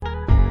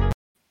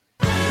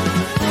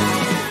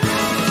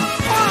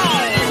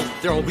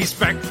There'll be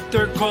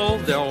spectacle,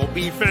 there'll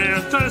be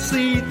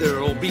fantasy,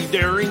 there'll be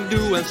daring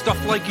do and stuff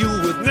like you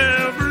would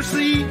never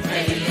see.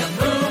 Hey, a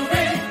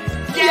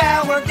movie!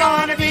 Yeah, we're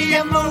gonna be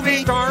a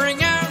movie!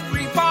 Starring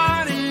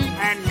everybody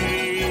and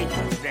me.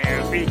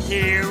 There'll be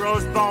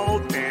heroes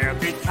bold, there'll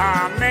be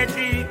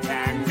comedy,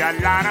 and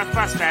a lot of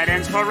fuss that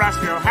ends for us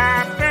real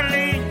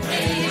happily.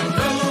 Hey, a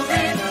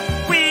movie!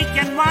 We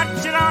can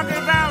watch it all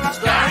develop.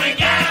 Starring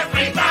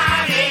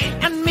everybody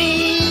and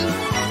me.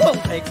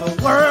 We'll take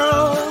the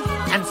world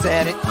and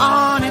set it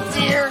on its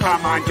ear.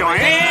 Come on, join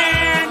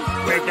in.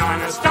 We're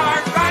gonna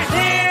start right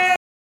here.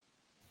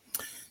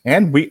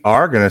 And we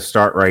are going to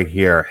start right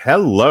here.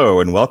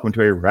 Hello, and welcome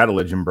to a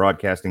Rattledge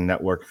Broadcasting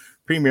Network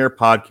premiere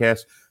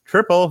podcast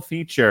triple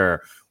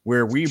feature,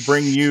 where we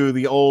bring you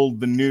the old,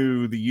 the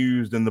new, the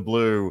used, and the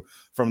blue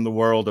from the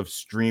world of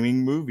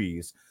streaming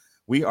movies.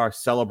 We are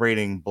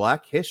celebrating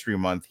Black History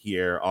Month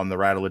here on the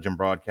Rattledge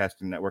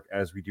Broadcasting Network,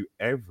 as we do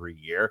every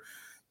year.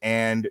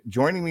 And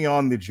joining me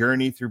on the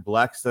journey through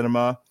Black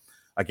cinema,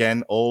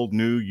 again, old,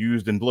 new,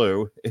 used, and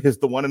blue, is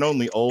the one and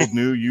only old,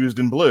 new, used,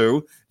 and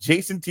blue,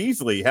 Jason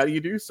Teasley. How do you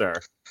do, sir?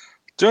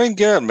 Doing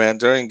good, man.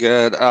 Doing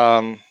good.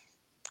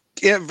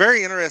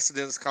 Very interested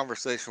in this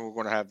conversation we're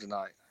going to have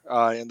tonight,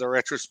 in the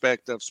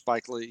retrospect of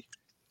Spike Lee.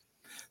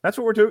 That's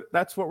what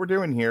we're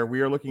doing here.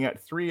 We are looking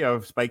at 3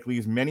 of Spike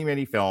Lee's many,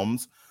 many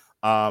films.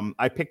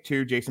 I picked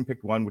 2. Jason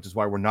picked 1, which is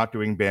why we're not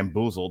doing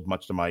Bamboozled,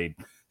 much to my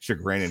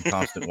chagrin and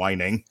constant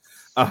whining.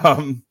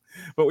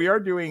 But we are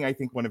doing, I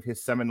think, one of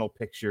his seminal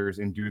pictures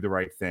in Do the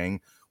Right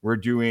Thing. We're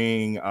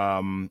doing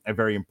a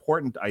very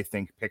important, I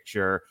think,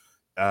 picture,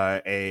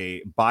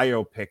 a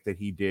biopic that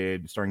he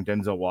did starring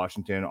Denzel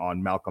Washington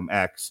on Malcolm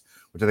X,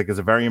 which I think is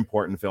a very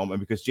important film. And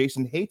because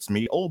Jason hates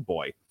me,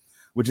 Oldboy,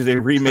 which is a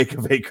remake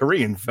of a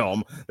Korean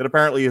film that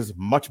apparently is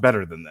much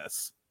better than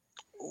this.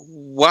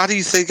 Why do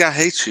you think I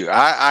hate you?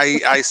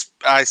 I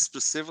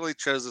specifically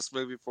chose this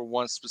movie for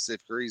one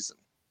specific reason.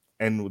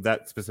 And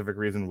that specific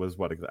reason was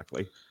what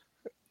exactly?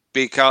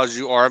 Because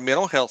you are a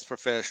mental health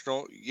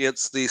professional.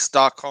 It's the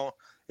Stockholm.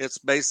 It's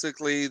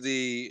basically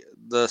the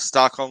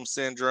Stockholm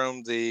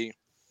syndrome. The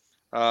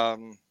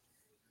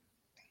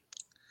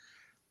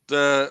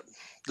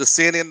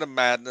sin into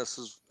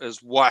madness is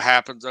what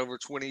happens over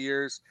 20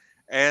 years,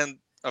 and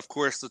of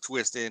course the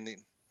twist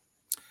ending.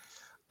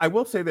 I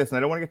will say this, and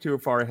I don't want to get too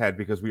far ahead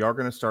because we are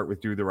going to start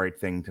with Do the Right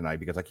Thing tonight,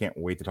 because I can't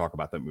wait to talk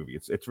about that movie.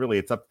 It's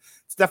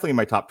definitely in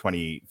my top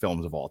 20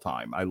 films of all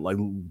time. I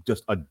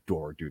just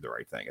adore Do the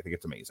Right Thing. I think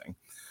it's amazing.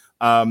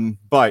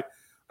 But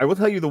I will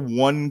tell you the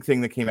one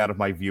thing that came out of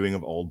my viewing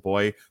of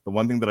Oldboy, the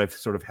one thing that I've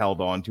sort of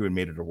held on to and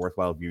made it a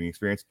worthwhile viewing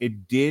experience.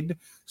 It did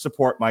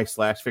support my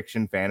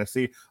 /fiction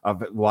fantasy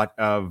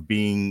of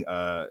being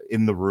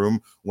in the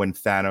room when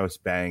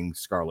Thanos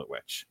bangs Scarlet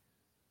Witch.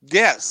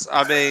 Yes,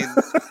 I mean,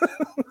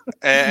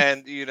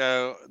 and you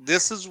know,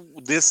 this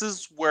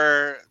is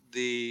where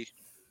the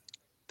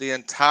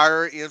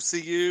entire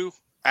MCU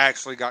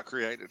actually got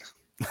created.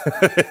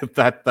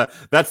 That's the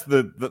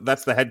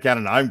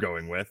headcanon I'm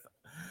going with.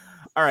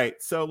 All right,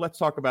 so let's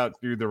talk about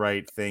Do the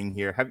Right Thing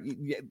here.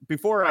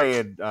 Before I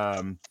had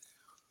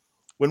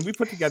when we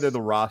put together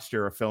the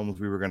roster of films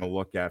we were going to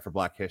look at for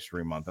Black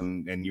History Month,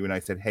 and you and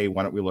I said, hey,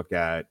 why don't we look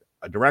at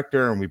a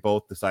director? And we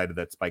both decided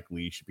that Spike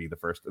Lee should be the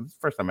first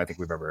time I think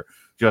we've ever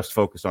just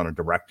focused on a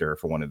director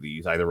for one of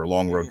these, either a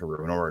Long Road to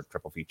Ruin or a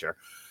triple feature.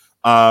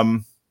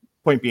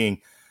 Point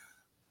being,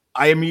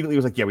 I immediately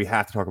was like, yeah, we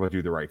have to talk about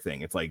Do the Right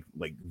Thing. It's like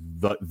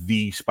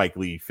the Spike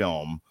Lee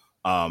film.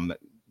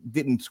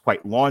 Didn't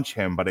quite launch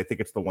him, but I think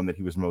it's the one that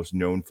he was most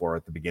known for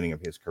at the beginning of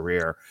his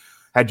career.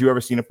 Had you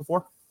ever seen it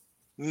before?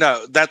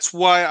 No, that's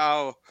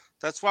why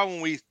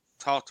when we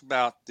talked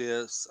about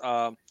this,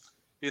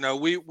 you know,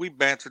 we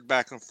bantered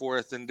back and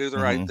forth, and Do the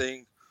Right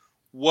Thing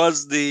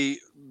was the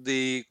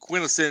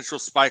quintessential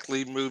Spike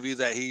Lee movie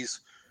that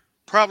he's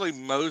probably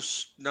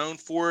most known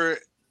for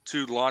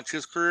to launch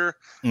his career.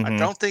 I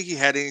don't think he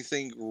had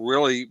anything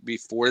really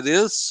before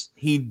this.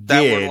 He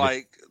did.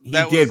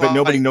 But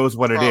nobody knows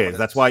what it is.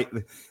 That's why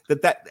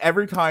that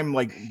every time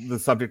like the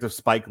subject of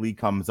Spike Lee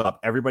comes up,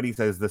 everybody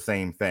says the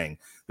same thing.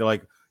 They're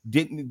like,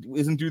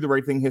 isn't Do the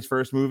Right Thing his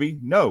first movie?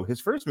 No,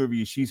 his first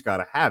movie is She's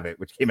Gotta Have It,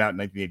 which came out in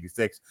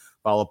 1986,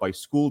 followed by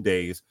School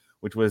Days,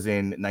 which was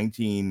in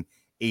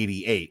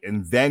 1988,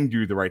 and then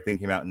Do the Right Thing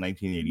came out in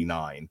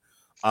 1989.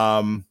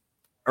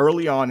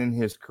 Early on in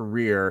his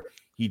career,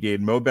 he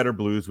did Mo Better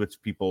Blues,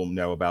 which people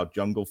know about,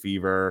 Jungle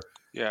Fever,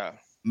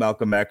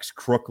 Malcolm X,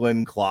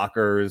 Crooklyn,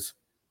 Clockers.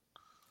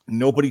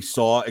 Nobody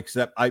saw,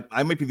 except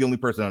I might be the only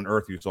person on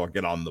earth who saw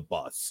Get on the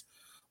Bus.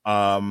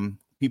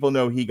 People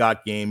know he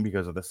got game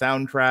because of the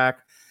soundtrack.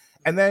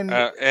 And then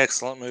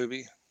excellent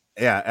movie.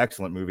 Yeah,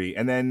 excellent movie.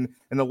 And then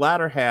in the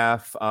latter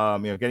half,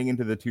 getting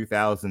into the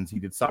 2000s, he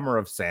did Summer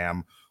of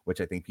Sam,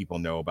 which I think people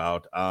know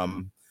about.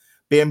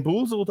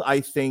 Bamboozled,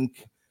 I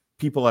think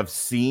people have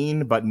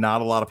seen, but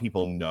not a lot of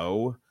people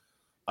know.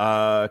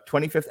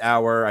 25th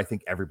Hour, I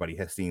think everybody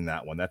has seen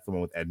that one. That's the one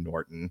with Ed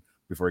Norton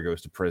before he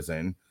goes to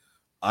prison.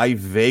 I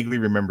vaguely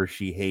remember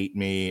She Hate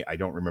Me. I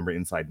don't remember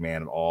Inside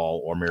Man at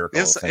all, or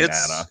Miracle of St.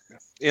 Anna.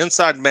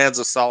 Inside Man's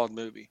a solid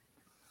movie.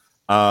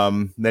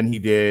 Then he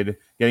did,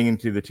 getting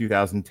into the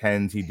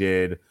 2010s, he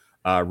did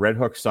Red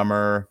Hook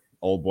Summer,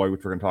 Oldboy,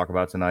 which we're going to talk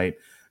about tonight,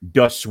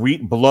 The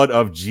Sweet Blood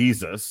of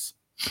Jesus,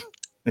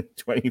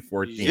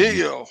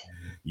 2014.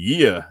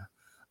 Yeah.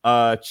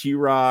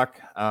 Chirac.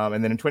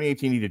 And then in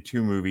 2018, he did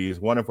 2 movies,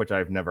 one of which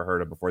I've never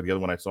heard of before. The other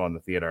one I saw in the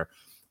theater,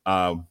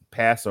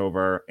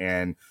 Passover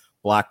and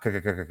Black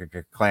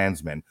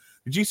Klansman.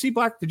 Did you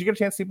get a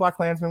chance to see Black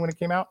Klansman when it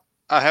came out?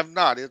 I have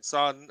not. It's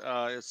on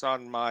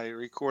my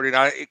recording.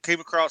 It came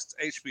across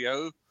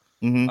HBO.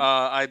 Mm-hmm.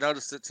 I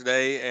noticed it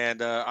today,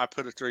 and I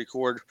put it to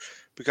record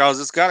because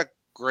it's got a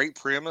great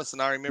premise,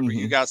 and I remember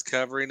you guys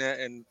covering it,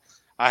 and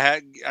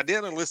I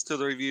didn't listen to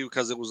the review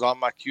because it was on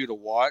my queue to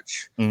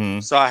watch.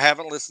 So I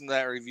haven't listened to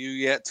that review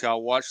yet till I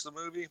watch the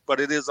movie, but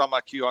it is on my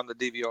queue on the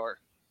DVR.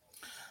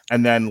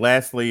 And then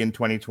lastly, in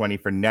 2020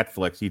 for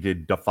Netflix, he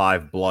did The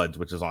Five Bloods,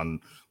 which is on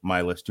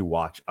my list to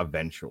watch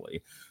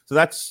eventually. So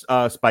that's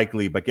Spike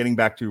Lee. But getting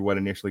back to what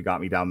initially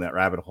got me down that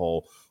rabbit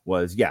hole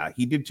was,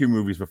 he did 2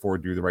 movies before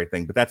Do the Right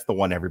Thing, but that's the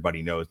one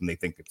everybody knows and they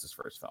think it's his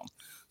first film.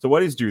 So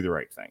what is Do the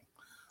Right Thing?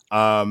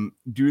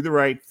 Do the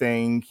Right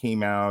Thing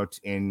came out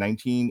in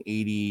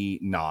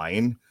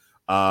 1989.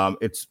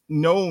 It's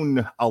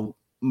known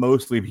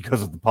mostly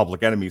because of the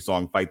Public Enemy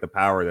song Fight the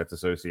Power that's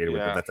associated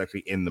with it. That's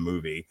actually in the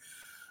movie.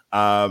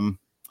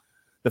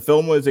 The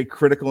film was a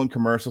critical and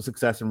commercial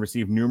success and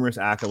received numerous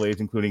accolades,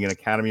 including an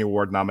Academy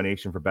Award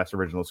nomination for Best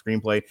Original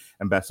Screenplay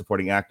and Best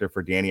Supporting Actor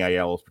for Danny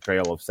Aiello's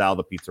portrayal of Sal,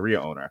 the pizzeria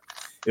owner.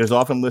 It is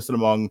often listed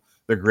among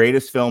the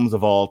greatest films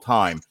of all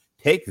time.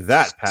 Take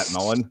that, Pat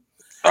Mullen.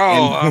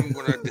 I'm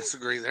going to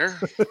disagree there.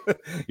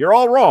 You're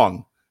all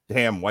wrong.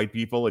 Damn white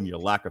people and your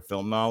lack of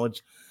film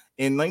knowledge.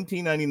 In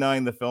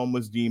 1999, the film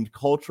was deemed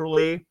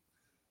culturally,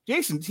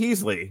 Jason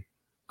Teasley,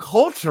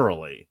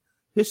 culturally,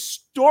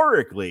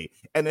 historically,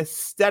 and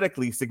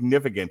aesthetically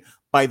significant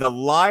by the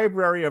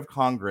Library of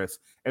Congress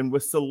and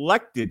was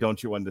selected,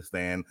 don't you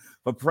understand,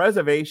 for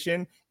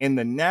preservation in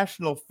the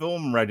National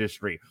Film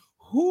Registry.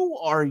 Who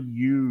are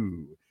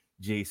you,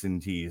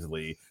 Jason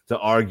Teasley, to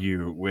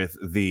argue with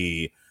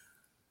the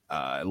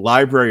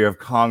Library of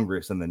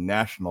Congress and the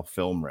National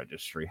Film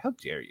Registry? How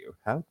dare you?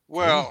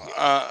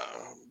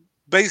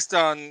 Based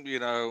on,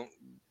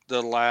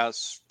 the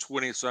last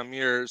 20-some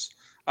years,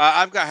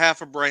 I've got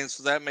half a brain,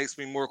 so that makes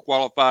me more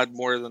qualified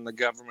more than the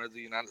government of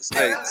the United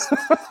States.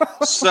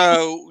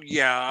 So,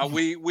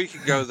 we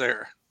can go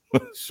there.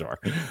 Sure.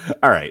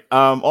 All right.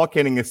 All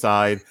kidding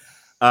aside,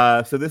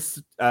 so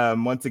this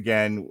once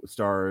again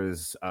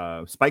stars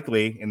Spike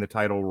Lee in the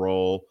title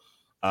role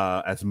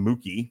as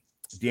Mookie,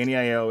 Danny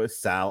Aiello as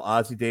Sal,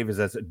 Ozzie Davis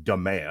as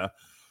Damea,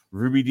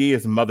 Ruby Dee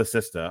as Mother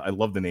Sister. I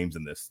love the names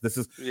in this. This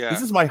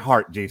is my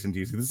heart, Jason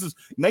Teasley. This is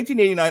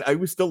 1989. I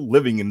was still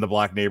living in the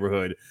black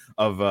neighborhood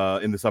of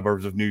in the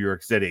suburbs of New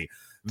York City.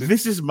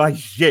 This is my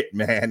shit,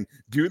 man.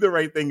 Do the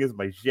Right Thing is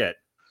my shit.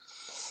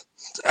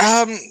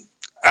 And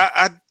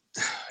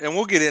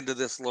we'll get into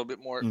this a little bit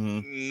more.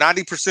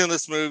 90% of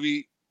this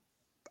movie,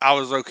 I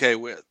was okay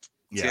with.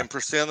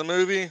 10% of the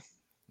movie,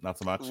 not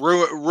so much.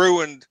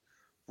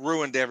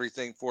 Ruined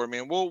everything for me,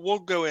 and we'll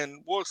go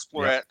in. We'll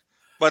explore that.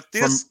 But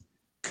this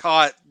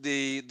caught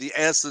the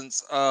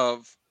essence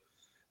of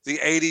the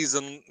 80s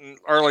and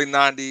early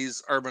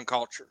 90s urban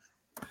culture.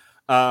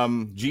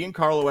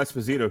 Giancarlo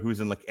Esposito, who's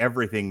in like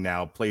everything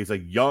now, plays a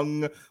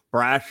young,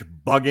 brash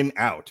bugging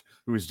out,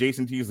 who is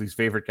Jason Teasley's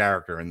favorite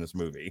character in this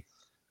movie.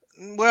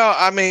 Well,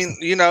 I mean,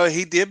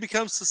 he did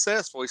become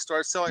successful. He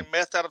started selling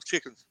meth out of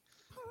chicken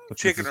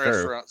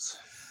restaurants.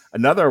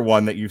 Another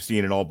one that you've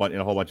seen in a whole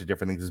bunch of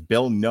different things is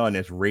Bill Nunn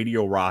as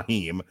Radio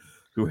Raheem,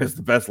 who has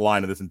the best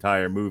line of this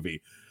entire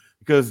movie.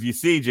 Because you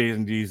see,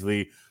 Jason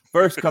Teasley,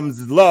 first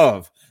comes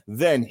love,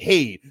 then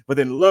hate, but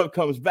then love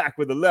comes back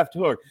with a left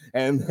hook,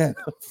 and then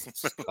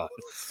God,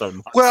 so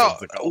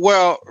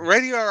well,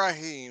 Radio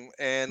Raheem,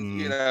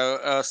 and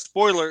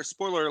spoiler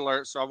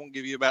alert. So I won't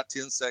give you about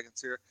 10 seconds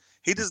here.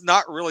 He does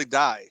not really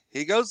die.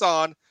 He goes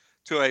on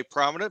to a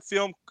prominent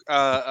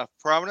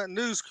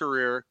news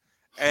career,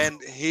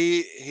 and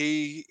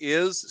he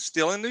is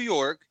still in New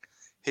York.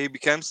 He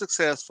became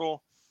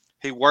successful.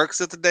 He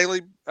works at the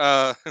Daily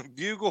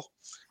Bugle.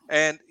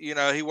 And,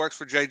 he works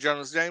for J.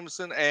 Jonah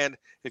Jameson. And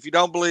if you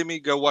don't believe me,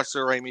 go watch the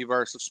Raimi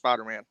verse of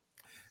Spider-Man.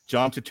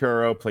 John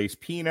Turturro plays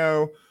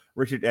Pino.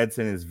 Richard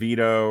Edson as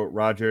Vito.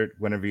 Roger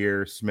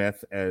Guinevere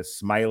Smith as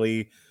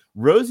Smiley.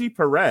 Rosie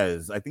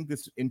Perez, I think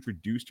this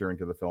introduced her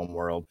into the film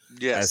world,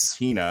 as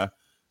Tina.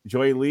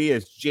 Joy Lee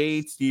as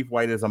Jade. Steve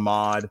White as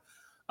Ahmad.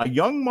 A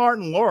young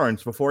Martin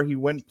Lawrence before he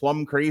went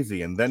plumb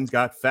crazy and then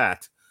got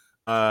fat,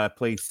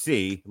 plays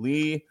C.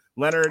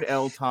 Leonard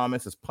L.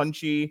 Thomas as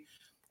Punchy.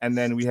 And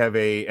then we have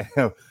a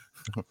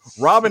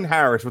Robin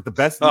Harris with the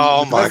best.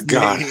 Oh my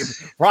God! Name.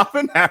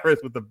 Robin Harris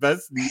with the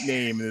best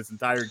name in this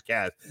entire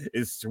cast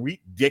is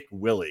Sweet Dick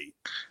Willie.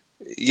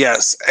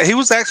 Yes, he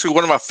was actually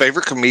one of my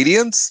favorite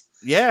comedians.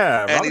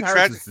 Yeah, Robin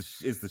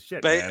Harris is the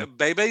shit.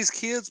 Bebe's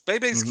Kids.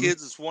 Bebe's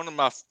Kids is one of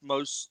my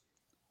most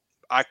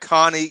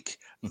iconic.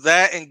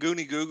 That and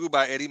Goonie Goo Goo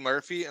by Eddie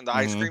Murphy and the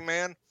Ice Cream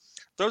Man.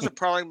 Those are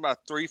probably my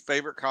 3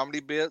 favorite comedy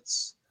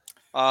bits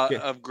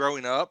of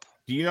growing up.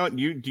 Do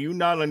you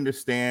not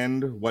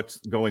understand what's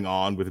going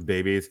on with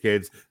Bebe's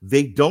kids?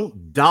 They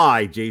don't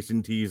die,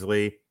 Jason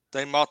Teasley.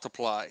 They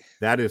multiply.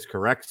 That is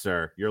correct,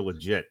 sir. You're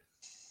legit.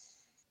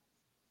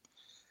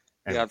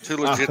 Yeah, I'm too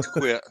legit to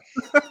quit.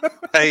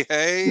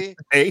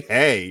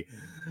 Hey.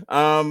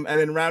 And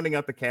then rounding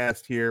out the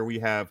cast here, we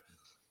have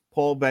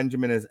Paul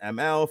Benjamin as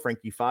ML,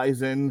 Frankie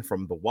Faison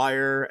from The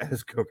Wire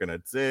as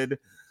Coconut Sid,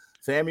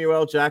 Samuel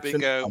L. Jackson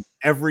from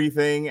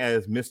Everything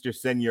as Mr.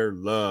 Senior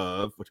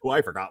Love, who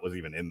I forgot was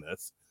even in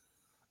this.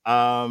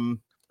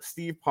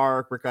 Steve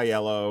Park, Rick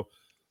Aiello,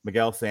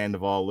 Miguel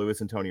Sandoval,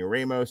 Luis Antonio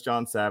Ramos,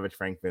 John Savage,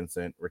 Frank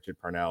Vincent, Richard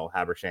Parnell,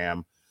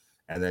 Habersham,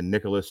 and then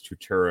Nicholas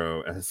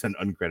Turturro as an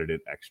uncredited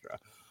extra.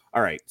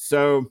 All right,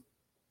 so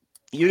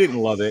you didn't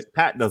love it.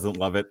 Pat doesn't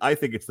love it. I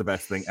think it's the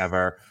best thing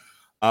ever.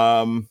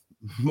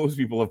 Most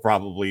people have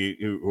probably,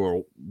 who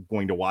are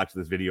going to watch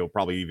this video,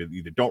 probably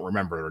either don't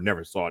remember it or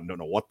never saw it and don't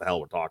know what the hell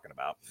we're talking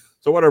about.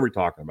 So what are we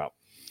talking about?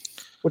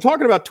 We're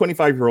talking about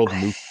 25-year-old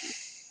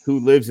Mookie, who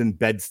lives in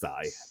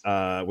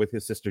Bed-Stuy with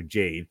his sister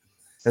Jade,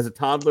 has a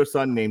toddler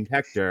son named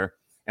Hector,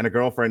 and a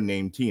girlfriend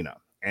named Tina.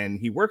 And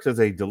he works as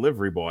a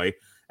delivery boy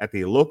at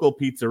the local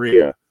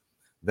pizzeria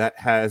that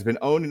has been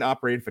owned and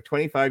operated for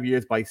 25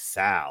 years by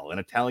Sal, an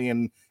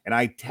Italian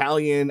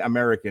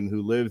American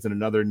who lives in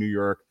another New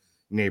York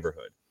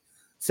neighborhood.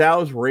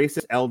 Sal's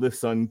racist eldest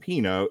son,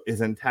 Pino,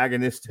 is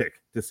antagonistic,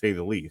 to say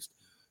the least,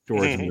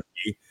 towards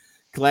Mookie,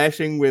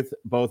 clashing with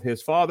both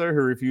his father,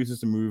 who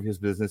refuses to move his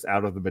business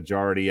out of the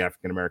majority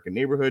African-American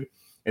neighborhood,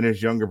 and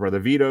his younger brother,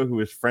 Vito, who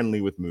is friendly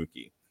with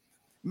Mookie.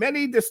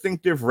 Many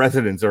distinctive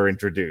residents are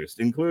introduced,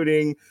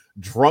 including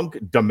drunk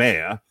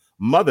Damea,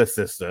 Mother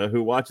Sister,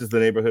 who watches the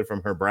neighborhood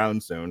from her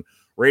brownstone,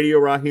 Radio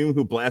Raheem,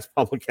 who blasts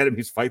Public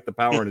Enemy's Fight the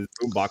Power in his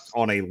boombox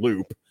on a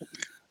loop,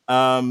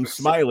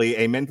 Smiley,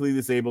 a mentally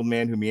disabled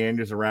man who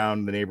meanders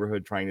around the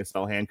neighborhood trying to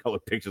sell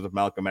hand-colored pictures of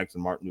Malcolm X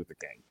and Martin Luther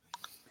King.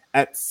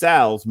 At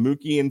Sal's,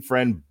 Mookie and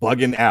friend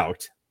Buggin'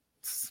 Out,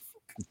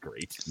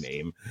 great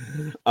name,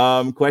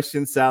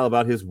 questions Sal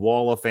about his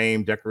wall of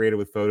fame decorated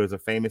with photos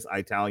of famous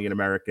Italian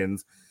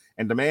Americans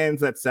and demands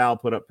that Sal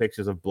put up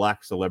pictures of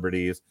black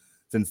celebrities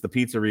since the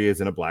pizzeria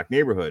is in a black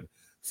neighborhood.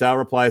 Sal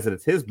replies that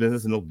it's his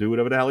business and he'll do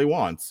whatever the hell he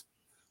wants.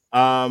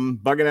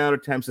 Buggin' Out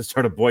attempts to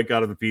start a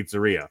boycott of the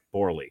pizzeria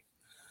poorly.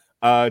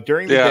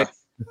 During the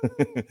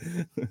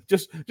day,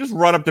 just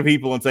run up to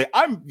people and say,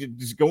 I'm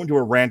just going to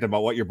a rant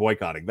about what you're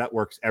boycotting. That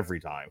works every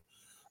time.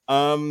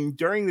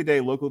 During the day,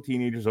 local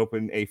teenagers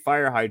open a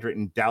fire hydrant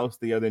and douse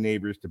the other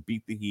neighbors to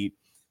beat the heat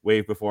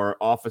wave before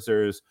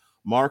officers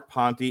Mark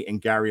Ponte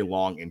and Gary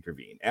Long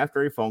intervene.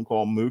 After a phone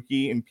call,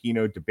 Mookie and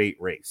Pino debate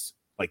race,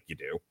 like you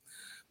do.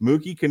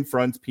 Mookie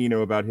confronts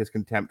Pino about his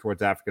contempt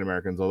towards African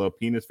Americans, although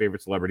Pino's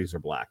favorite celebrities are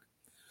black.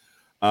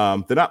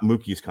 They're not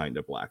Mookie's kind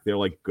of black. They're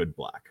like good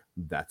black.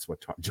 That's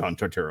what John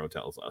Turturro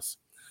tells us.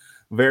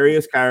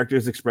 Various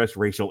characters express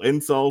racial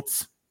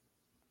insults.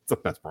 It's the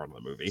best part of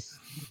the movie.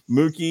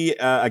 Mookie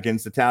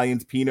against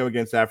Italians, Pino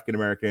against African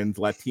Americans,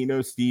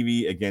 Latino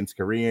Stevie against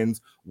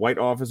Koreans, white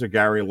officer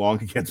Gary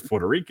Long against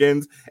Puerto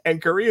Ricans,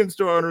 and Korean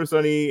store owner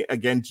Sonny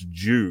against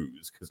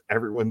Jews, because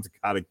everyone's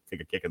got to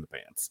take a kick in the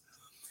pants.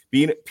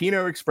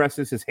 Pino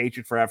expresses his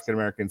hatred for African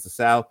Americans to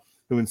Sal,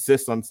 who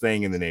insists on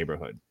staying in the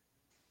neighborhood.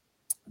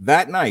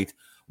 That night,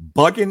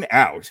 Buggin'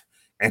 Out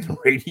and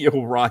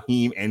Radio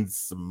Raheem and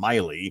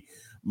Smiley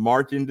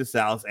march into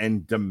Sal's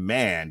and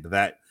demand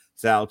that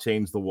Sal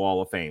change the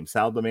wall of fame.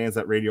 Sal demands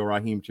that Radio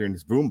Raheem turn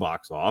his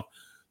boombox off,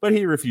 but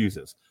he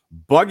refuses.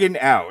 Buggin'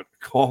 Out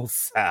calls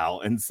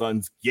Sal and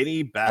Sons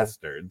giddy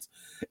bastards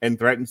and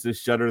threatens to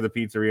shutter the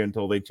pizzeria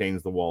until they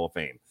change the wall of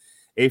fame.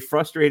 A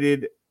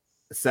frustrated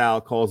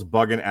Sal calls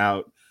Buggin'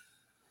 Out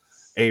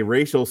a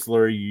racial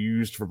slur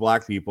used for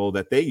black people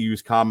that they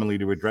use commonly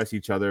to address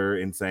each other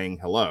in saying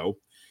hello,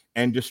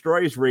 and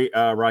destroys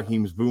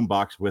Raheem's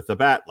boombox with a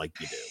bat like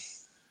you do.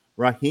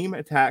 Raheem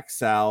attacks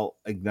Sal,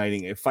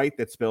 igniting a fight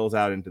that spills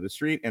out into the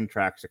street and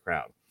tracks the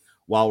crowd.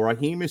 While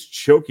Raheem is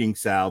choking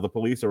Sal, the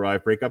police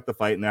arrive, break up the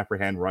fight, and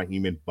apprehend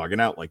Raheem and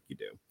Buggin' Out like you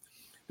do.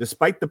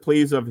 Despite the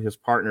pleas of his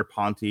partner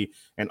Ponte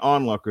and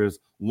onlookers,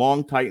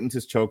 Long tightens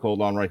his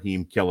chokehold on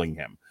Raheem, killing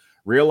him.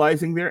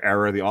 Realizing their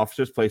error, the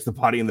officers place the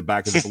body in the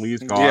back of the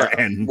police car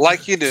and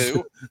like you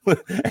do,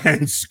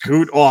 and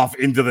scoot off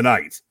into the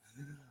night.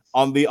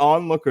 On the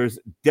onlookers,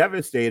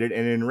 devastated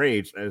and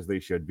enraged as they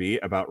should be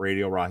about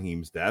Radio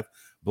Raheem's death,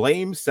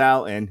 blame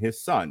Sal and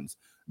his sons.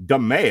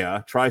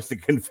 Damea tries to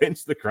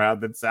convince the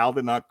crowd that Sal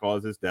did not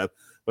cause his death,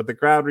 but the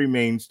crowd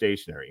remains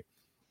stationary.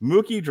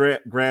 Mookie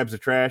grabs a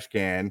trash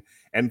can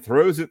and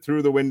throws it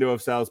through the window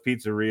of Sal's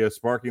pizzeria,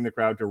 sparking the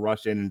crowd to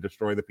rush in and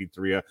destroy the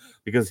pizzeria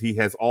because he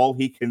has all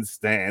he can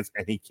stand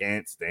and he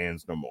can't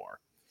stand no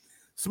more.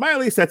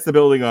 Smiley sets the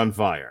building on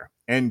fire,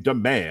 and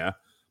Damea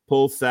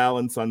pulls Sal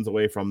and Sons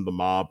away from the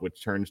mob,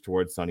 which turns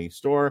towards Sonny's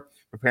store,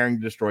 preparing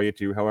to destroy it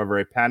too. However,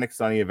 a panicked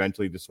Sonny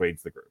eventually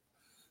dissuades the group.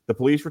 The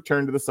police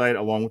return to the site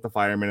along with the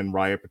firemen and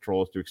riot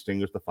patrols to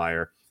extinguish the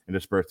fire and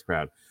disperse the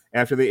crowd.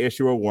 After they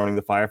issue a warning,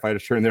 the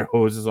firefighters turn their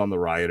hoses on the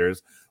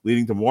rioters,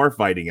 leading to more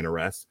fighting and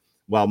arrests,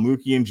 while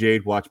Mookie and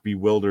Jade watch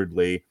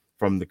bewilderedly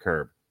from the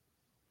curb.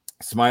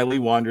 Smiley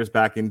wanders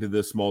back into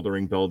the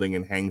smoldering building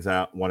and hangs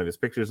out one of his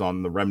pictures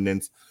on the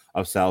remnants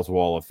of Sal's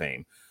Wall of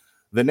Fame.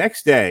 The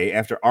next day,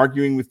 after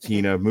arguing with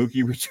Tina,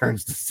 Mookie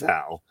returns to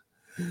Sal.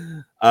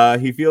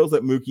 He feels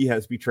that Mookie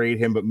has betrayed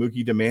him, but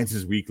Mookie demands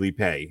his weekly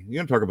pay. You're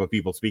going to talk about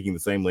people speaking the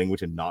same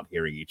language and not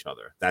hearing each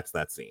other. That's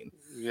that scene.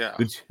 Yeah.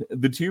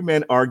 The two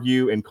men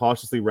argue and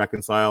cautiously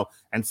reconcile,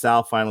 and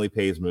Sal finally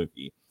pays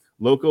Mookie.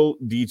 Local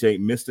DJ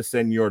Mr.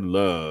 Senor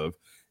Love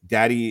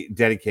Daddy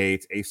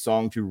dedicates a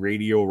song to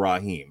Radio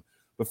Raheem.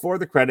 Before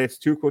the credits,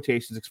 two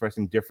quotations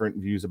expressing different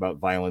views about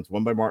violence,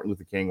 one by Martin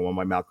Luther King and one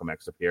by Malcolm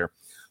X appear,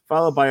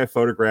 followed by a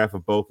photograph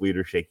of both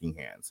leaders shaking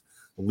hands.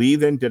 Lee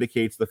then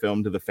dedicates the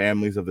film to the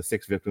families of the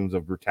 6 victims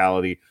of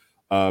brutality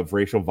of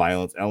racial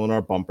violence: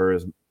 Eleanor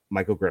Bumpers,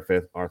 Michael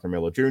Griffith, Arthur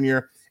Miller Jr.,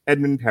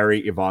 Edmund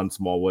Perry, Yvonne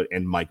Smallwood,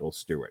 and Michael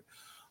Stewart.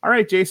 All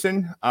right,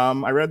 Jason,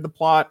 I read the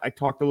plot. I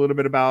talked a little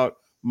bit about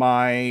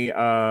my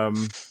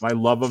my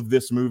love of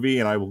this movie,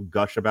 and I will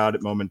gush about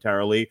it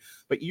momentarily.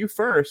 But you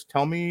first,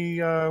 tell me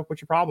what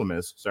your problem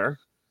is, sir.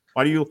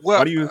 Why do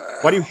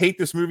you hate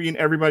this movie and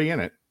everybody in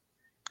it?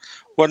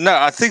 Well, no,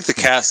 I think the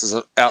cast is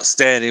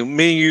outstanding.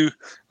 Me and you,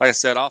 like I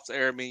said, off the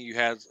air, me and you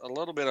had a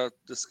little bit of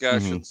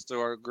discussions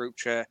through our group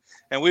chat,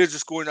 and we were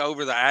just going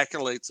over the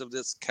accolades of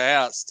this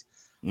cast,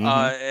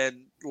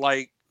 and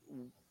like,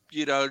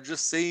 you know,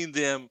 just seeing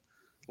them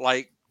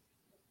like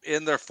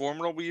in their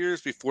formidable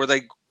years before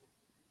they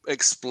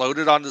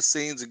exploded on the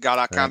scenes and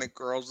got iconic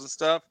girls and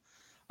stuff.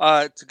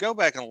 To go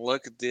back and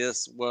look at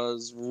this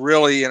was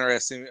really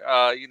interesting.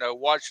 You know,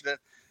 watching it,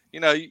 you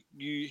know,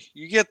 you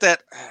get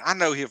that. I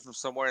know him from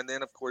somewhere, and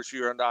then of course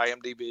you're on the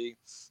IMDb,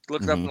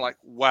 looking up and like,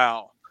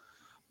 wow.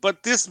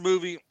 But this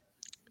movie,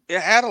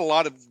 it had a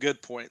lot of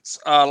good points.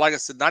 Like I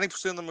said,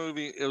 90% of the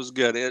movie, it was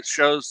good. It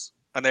shows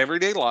an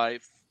everyday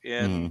life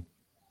in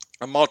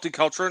a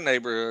multicultural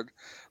neighborhood,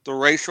 the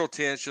racial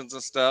tensions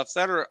and stuff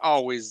that are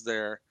always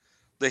there,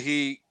 that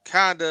he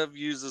kind of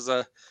uses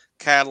a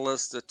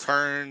catalyst to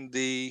turn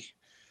the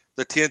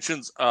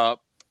tensions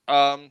up.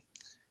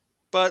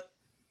 But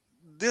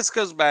this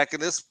goes back,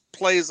 and this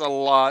plays a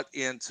lot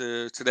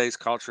into today's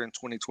culture in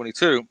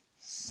 2022.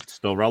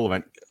 Still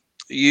relevant.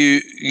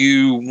 You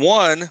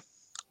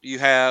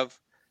have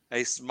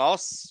a small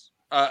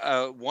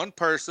one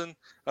person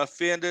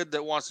offended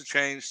that wants to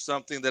change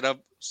something that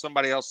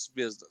somebody else's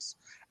business,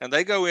 and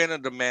they go in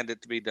and demand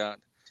it to be done,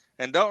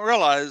 and don't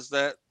realize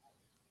that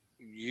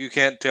you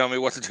can't tell me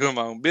what to do in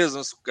my own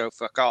business. Go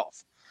fuck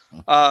off.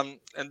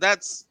 And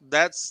that's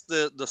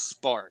the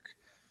spark.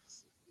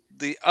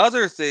 The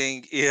other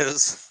thing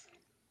is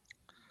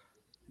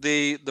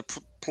the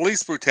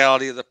police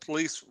brutality, the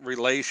police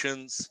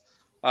relations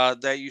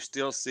that you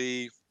still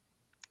see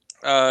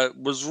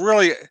was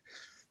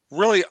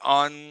really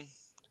on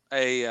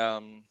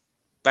a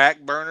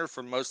back burner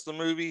for most of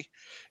the movie.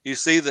 You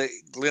see the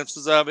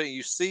glimpses of it.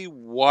 You see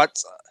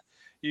what's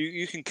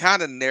you can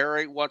kind of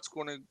narrate what's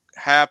going to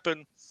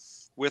happen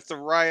with the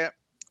riot,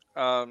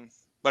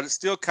 but it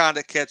still kind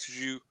of catches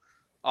you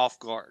off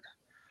guard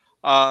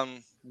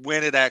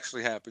when it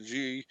actually happens.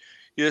 You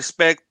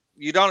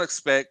don't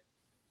expect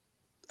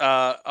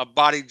a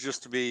body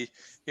just to be,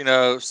 you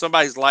know,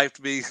 somebody's life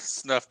to be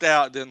snuffed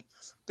out, then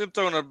them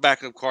throwing in the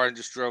back of the car and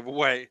just drove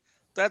away.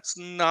 That's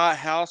not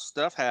how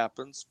stuff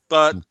happens,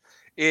 but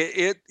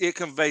it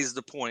conveys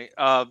the point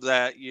of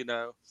that, you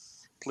know,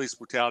 police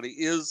brutality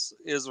is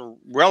a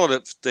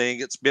relative thing.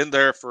 It's been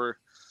there for,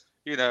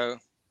 you know,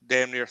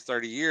 damn near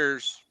 30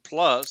 years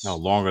plus. No,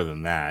 longer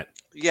than that.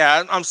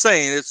 Yeah, I'm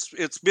saying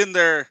it's been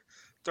there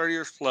 30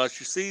 years plus.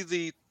 You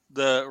see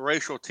the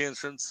racial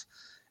tensions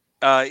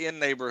in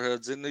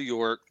neighborhoods in New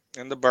York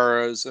and the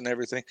boroughs and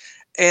everything,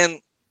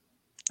 and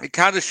it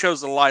kind of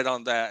shows a light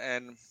on that.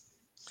 And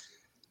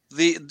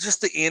the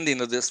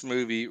ending of this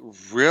movie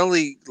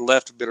really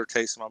left a bitter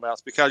taste in my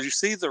mouth, because you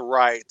see the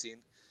rioting,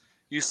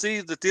 you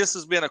see that this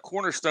has been a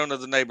cornerstone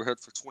of the neighborhood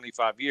for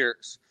 25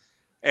 years.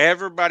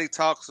 Everybody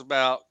talks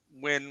about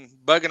when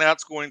Bugging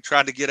Out's going,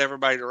 trying to get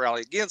everybody to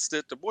rally against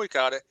it, to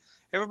boycott it.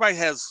 Everybody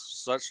has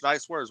such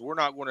nice words. We're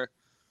not going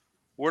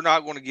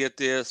to get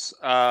this.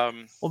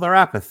 Well, they're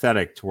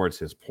apathetic towards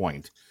his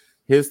point.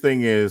 His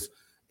thing is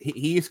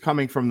he's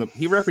coming from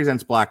he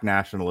represents black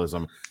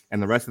nationalism,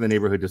 and the rest of the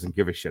neighborhood doesn't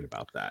give a shit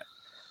about that.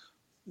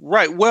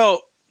 Right.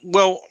 Well,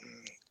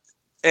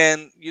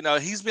 and you know,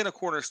 he's been a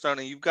cornerstone,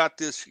 and you've got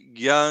this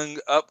young,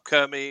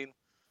 upcoming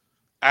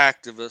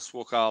activist,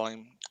 we'll call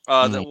him,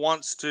 that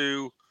wants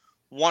to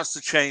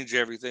change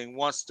everything,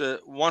 wants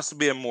to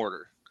be a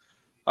martyr.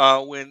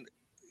 When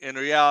in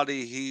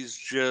reality, he's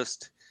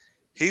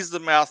the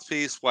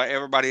mouthpiece, while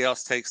everybody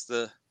else takes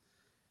the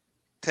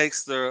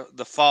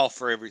fall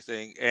for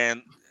everything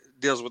and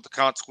deals with the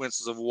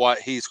consequences of what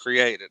he's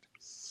created.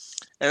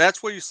 And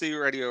that's where you see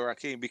Radio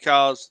Raheem,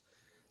 because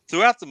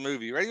throughout the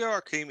movie, Radio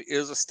Raheem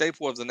is a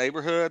staple of the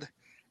neighborhood.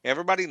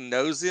 Everybody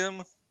knows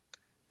him.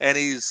 and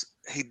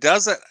he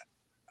doesn't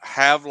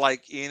have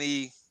like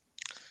any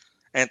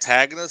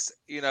antagonist.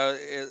 You know,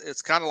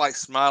 it's kind of like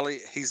Smiley.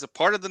 He's a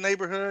part of the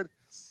neighborhood,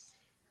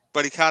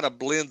 but he kind of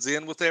blends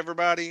in with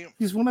everybody.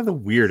 He's one of the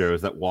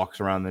weirdos that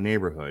walks around the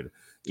neighborhood.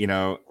 You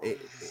know,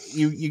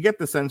 you get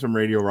the sense from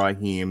Radio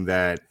Raheem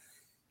that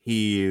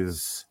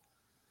he's,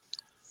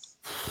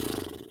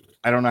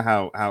 I don't know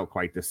how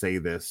quite to say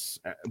this,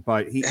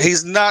 but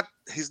he's not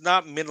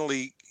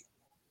mentally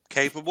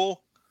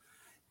capable.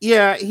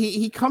 Yeah,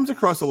 he comes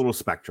across a little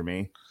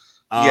spectrumy.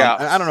 Yeah,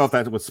 I don't know if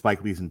that was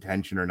Spike Lee's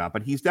intention or not,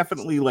 but he's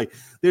definitely like,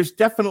 there's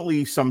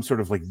definitely some sort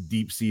of like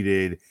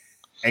deep-seated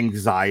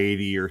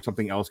anxiety or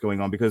something else going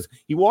on, because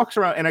he walks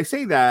around, and I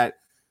say that,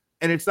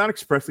 and it's not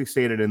expressly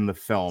stated in the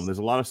film. There's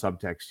a lot of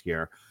subtext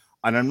here,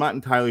 and I'm not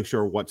entirely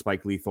sure what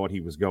Spike Lee thought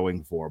he was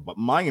going for, but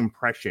my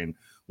impression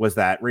was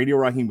that Radio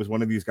Raheem was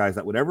one of these guys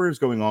that whatever is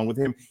going on with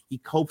him, he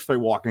copes by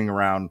walking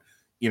around,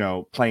 you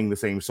know, playing the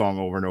same song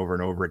over and over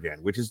and over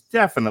again, which is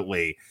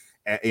definitely,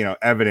 you know,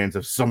 evidence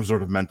of some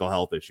sort of mental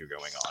health issue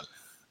going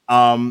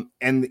on.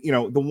 And, you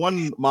know, the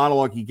one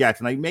monologue he gets,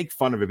 and I make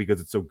fun of it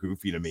because it's so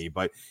goofy to me,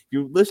 but if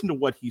you listen to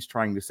what he's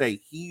trying to say,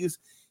 he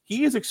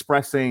is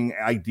expressing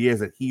ideas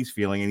that he's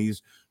feeling, and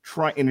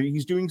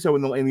he's doing so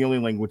in the only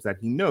language that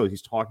he knows.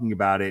 He's talking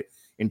about it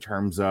in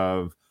terms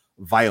of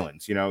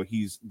violence. You know,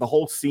 the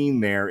whole scene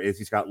there is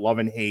he's got love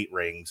and hate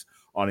rings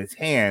on his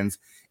hands,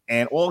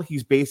 and all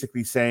he's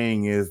basically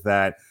saying is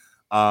that,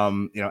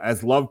 you know,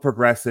 as love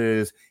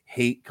progresses,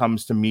 hate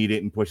comes to meet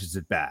it and pushes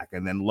it back,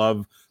 and then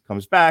love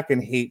comes back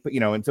and hate, but you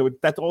know, and so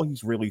that's all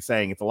he's really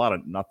saying. It's a lot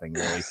of nothing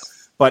really,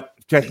 but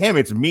to him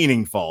it's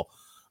meaningful.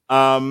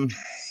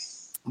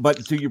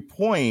 But to your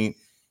point,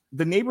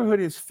 the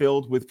neighborhood is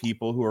filled with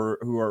people who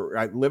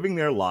are living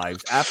their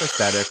lives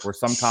apathetic or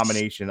some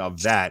combination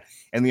of that,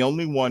 and the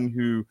only one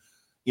who,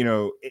 you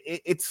know,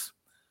 it's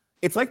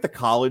like the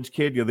college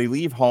kid. You know, they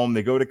leave home,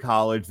 they go to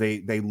college,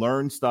 they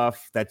learn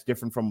stuff that's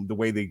different from the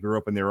way they grew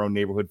up in their own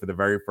neighborhood for the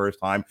very first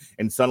time,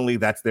 and suddenly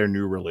that's their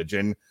new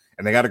religion,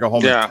 and they got to go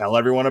home and tell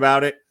everyone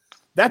about it.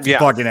 That's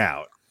bugging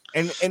out.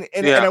 And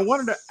I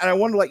wanted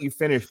to let you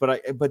finish,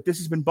 but this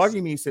has been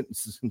bugging me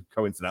since,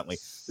 coincidentally,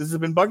 this has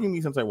been bugging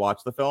me since I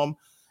watched the film,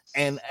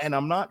 and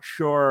I'm not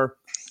sure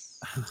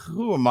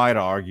who am I to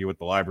argue with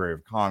the Library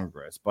of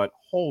Congress, but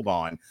hold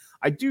on,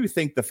 I do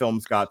think the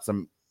film's got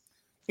some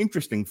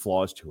interesting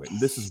flaws to it, and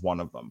this is one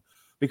of them,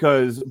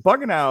 because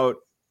bugging out,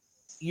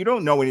 you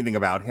don't know anything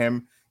about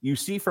him. You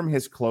see from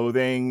his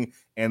clothing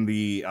and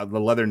the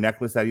leather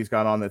necklace that he's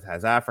got on that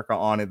has Africa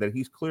on it that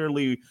he's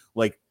clearly,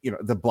 like, you know,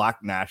 the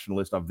black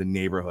nationalist of the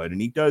neighborhood.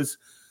 And he does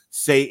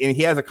say, and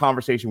he has a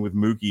conversation with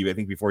Mookie, I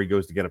think, before he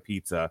goes to get a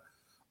pizza,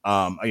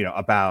 you know,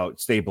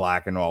 about stay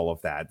black and all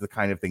of that, the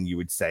kind of thing you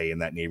would say in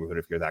that neighborhood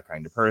if you're that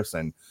kind of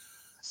person.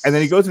 And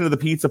then he goes into the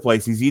pizza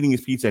place, he's eating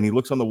his pizza, and he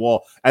looks on the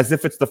wall as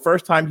if it's the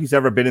first time he's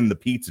ever been in the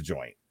pizza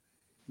joint.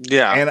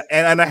 Yeah.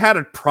 And I had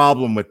a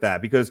problem with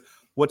that, because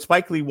what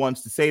Spike Lee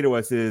wants to say to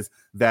us is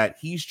that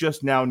he's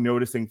just now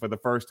noticing for the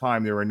first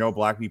time there are no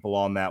black people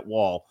on that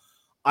wall.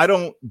 I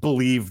don't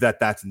believe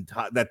that's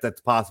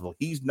possible.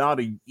 He's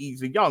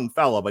a young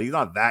fella, but he's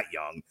not that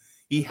young.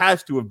 He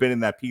has to have been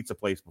in that pizza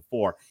place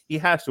before. He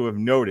has to have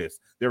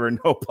noticed there are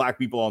no black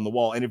people on the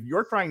wall. And if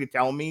you're trying to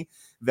tell me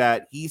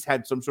that he's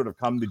had some sort of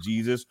come to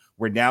Jesus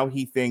where now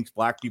he thinks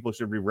black people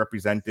should be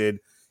represented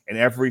in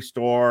every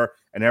store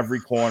and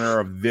every corner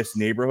of this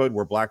neighborhood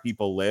where black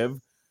people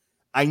live,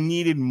 I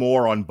needed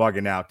more on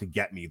bugging out to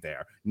get me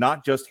there,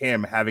 not just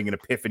him having an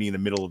epiphany in the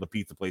middle of the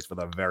pizza place for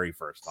the very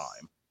first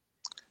time.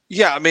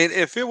 Yeah, I mean,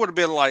 if it would have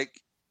been like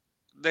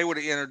they would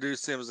have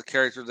introduced him as a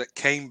character that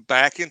came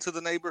back into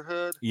the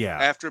neighborhood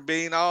after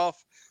being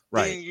off,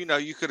 then, you know,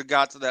 you could have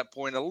got to that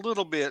point a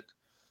little bit.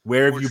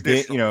 Where have you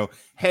been? You know,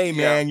 hey,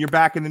 man, you're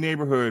back in the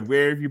neighborhood.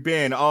 Where have you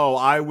been? Oh,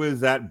 I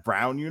was at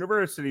Brown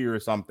University or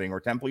something, or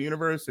Temple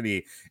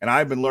University, and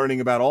I've been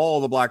learning about all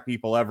the black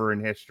people ever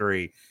in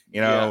history, you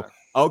know.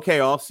 Okay,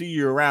 I'll see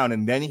you around.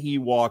 And then he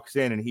walks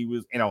in and he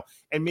was, you know,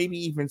 and maybe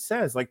even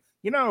says, like,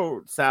 you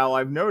know, Sal,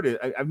 I've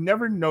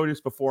never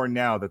noticed before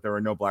now that there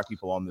are no black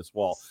people on this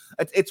wall.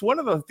 It's one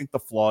of the, I think, the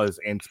flaws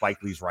in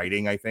Spike Lee's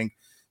writing, I think,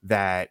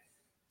 that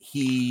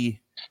he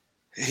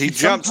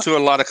jumps to a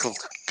lot of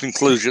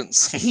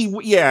conclusions.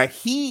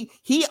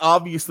 He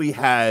obviously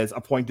has a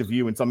point of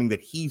view and something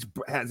that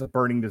has a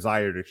burning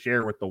desire to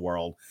share with the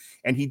world.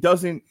 And he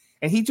doesn't,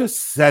 and he just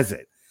says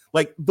it.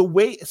 Like, the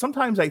way,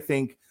 sometimes I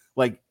think,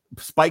 like,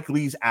 Spike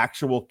Lee's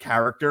actual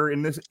character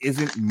in this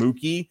isn't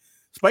Mookie.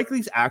 Spike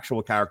Lee's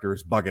actual character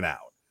is bugging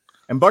out.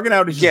 And bugging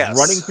out is just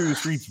running through the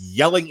streets,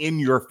 yelling in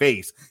your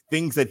face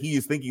things that he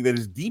is thinking that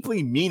is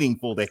deeply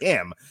meaningful to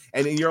him.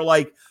 And you're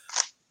like,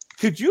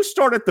 could you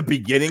start at the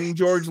beginning,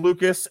 George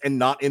Lucas, and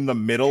not in the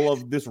middle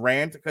of this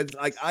rant? Because,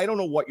 like, I don't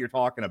know what you're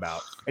talking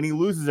about. And he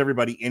loses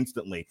everybody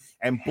instantly.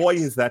 And boy,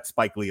 is that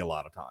Spike Lee a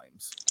lot of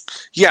times.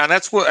 Yeah, and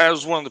that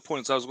was one of the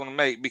points I was going to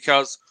make,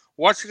 because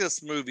watching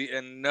this movie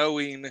and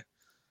knowing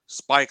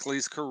Spike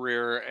Lee's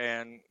career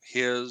and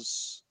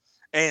his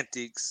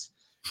antics,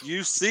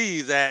 you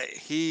see that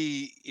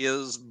he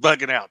is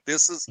bugging out.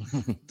 This is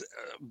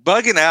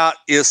bugging out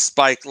is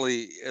Spike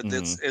Lee.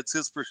 It's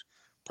his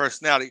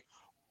personality,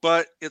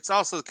 but it's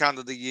also kind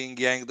of the yin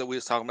yang that we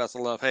was talking about, the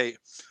love hate.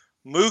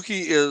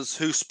 Mookie is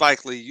who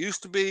Spike Lee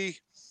used to be.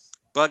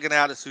 Bugging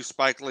out is who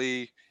Spike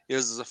Lee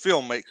is as a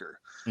filmmaker,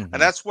 and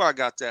that's where I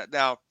got that.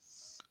 Now,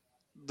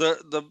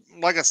 the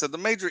like I said, the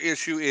major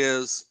issue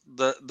is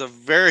the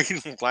very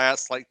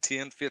last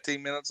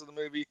 10-15 minutes of the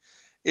movie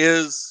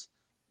is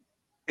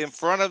in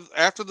front of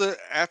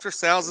after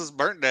Sal's is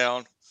burnt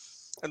down,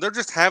 and they're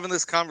just having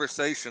this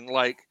conversation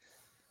and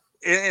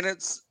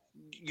it's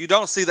you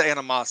don't see the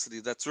animosity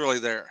that's really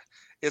there.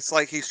 It's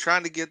like he's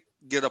trying to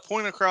get a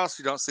point across.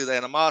 You don't see the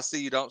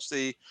animosity. You don't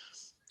see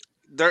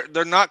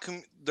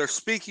they're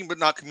speaking but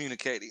not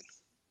communicating.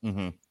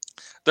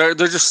 They're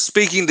just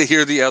speaking to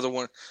hear the other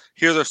one,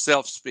 hear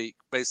themselves speak,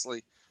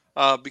 basically,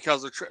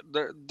 because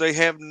they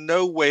have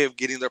no way of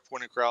getting their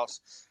point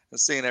across and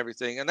seeing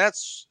everything, and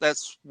that's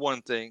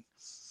one thing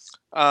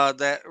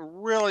that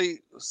really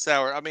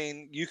soured. I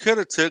mean, you could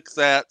have took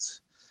that,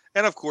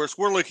 and of course,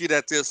 we're looking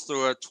at this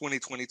through a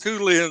 2022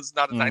 lens,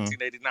 not a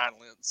 1989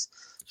 lens.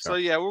 Sure. So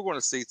yeah, we're going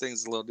to see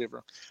things a little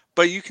different.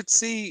 But you could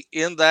see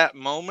in that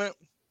moment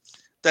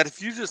that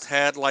if you just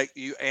had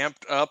you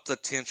amped up the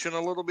tension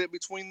a little bit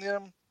between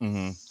them,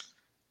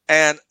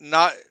 and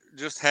not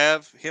just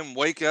have him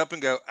wake up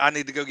and go, "I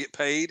need to go get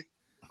paid,"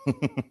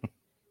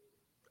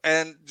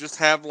 and just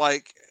have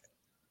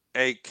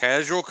a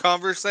casual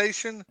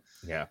conversation.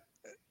 Yeah,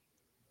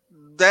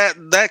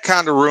 that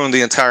kind of ruined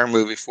the entire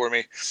movie for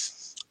me.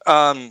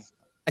 I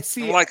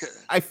feel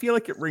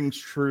like it rings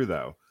true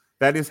though.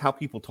 That is how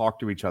people talk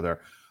to each other.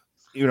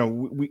 You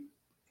know,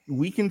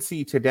 we can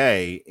see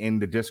today in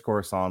the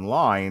discourse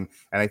online,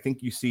 and I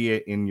think you see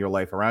it in your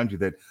life around you,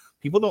 that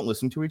people don't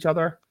listen to each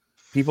other.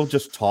 People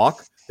just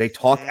talk. They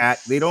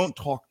don't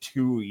talk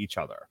to each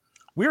other.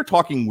 We are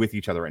talking with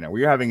each other right now.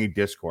 We are having a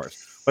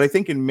discourse. But I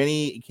think in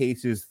many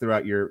cases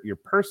throughout your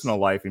personal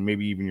life and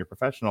maybe even your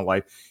professional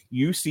life,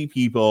 you see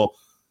people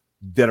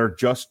that are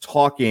just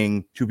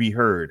talking to be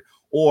heard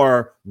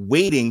or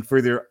waiting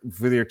for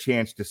their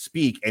chance to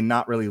speak and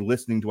not really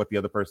listening to what the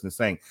other person is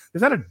saying.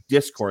 There's not a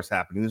discourse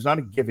happening. There's not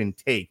a give and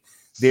take.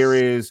 There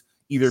is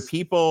either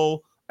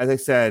people, as I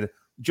said,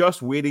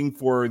 just waiting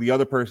for the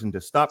other person to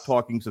stop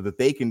talking so that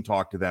they can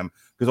talk to them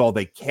because all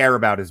they care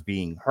about is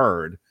being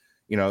heard.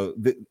 You know,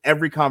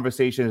 every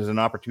conversation is an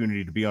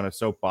opportunity to be on a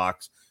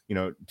soapbox, you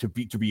know, to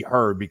be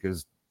heard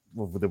because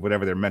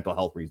whatever their mental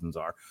health reasons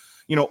are,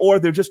 you know, or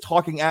they're just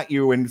talking at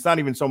you. And it's not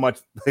even so much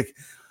like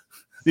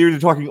they're either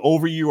talking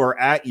over you or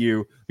at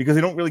you because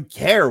they don't really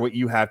care what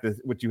you have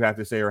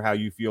to say or how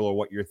you feel or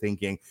what you're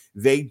thinking.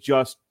 They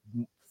just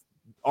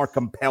are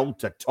compelled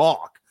to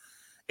talk.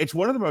 It's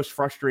one of the most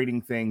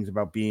frustrating things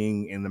about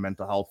being in the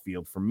mental health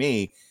field for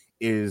me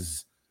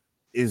is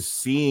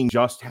seeing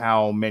just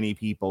how many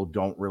people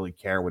don't really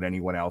care what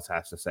anyone else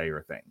has to say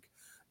or think.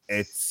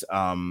 It's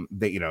and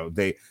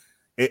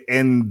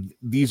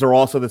these are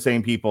also the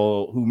same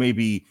people who may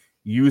be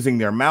using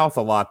their mouth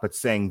a lot but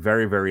saying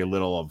very, very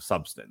little of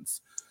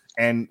substance.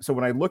 And so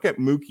when I look at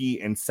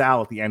Mookie and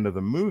Sal at the end of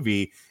the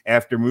movie,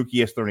 after Mookie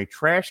has thrown a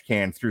trash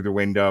can through the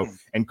window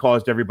and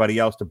caused everybody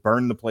else to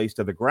burn the place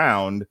to the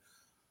ground,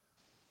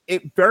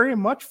 it very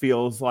much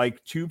feels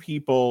like two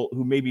people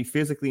who may be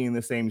physically in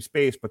the same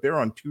space, but they're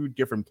on two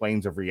different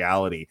planes of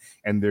reality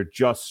and they're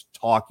just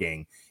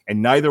talking and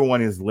neither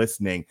one is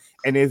listening.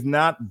 And is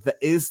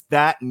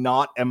that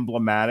not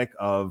emblematic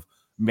of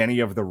many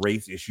of the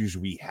race issues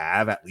we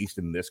have, at least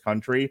in this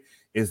country,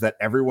 is that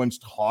everyone's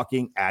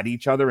talking at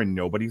each other and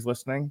nobody's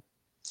listening?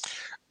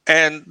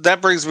 And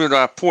that brings me to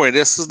my point.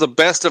 This is the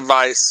best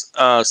advice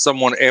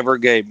someone ever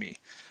gave me.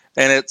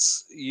 And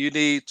it's, you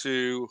need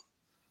to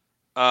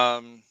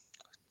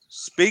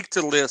speak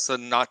to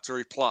listen, not to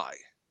reply.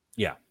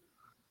 Yeah.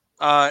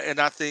 And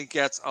I think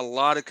that's a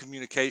lot of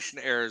communication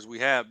errors we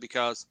have,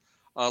 because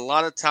a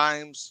lot of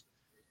times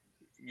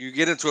you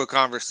get into a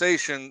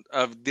conversation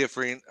of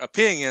differing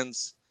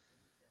opinions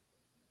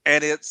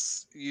and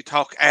you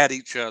talk at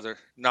each other,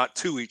 not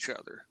to each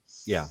other.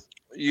 Yeah.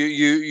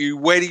 You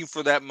waiting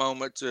for that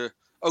moment to,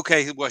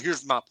 okay, well,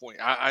 here's my point.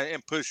 I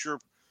and push your.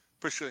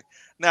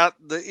 Now,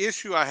 the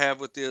issue I have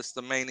with this,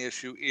 the main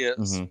issue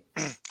is,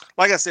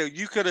 like I said,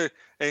 you could have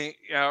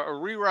a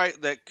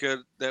rewrite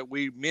that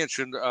we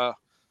mentioned, a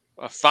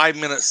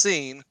 5-minute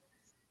scene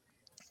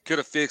could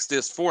have fixed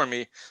this for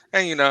me,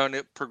 and and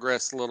it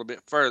progressed a little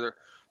bit further.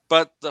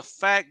 But the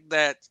fact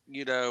that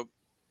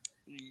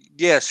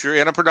yes, you're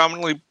in a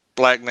predominantly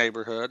black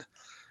neighborhood,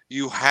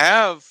 you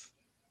have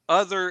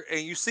and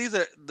you see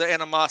the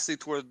animosity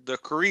toward the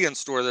Korean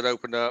store that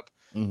opened up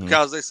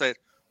because they said,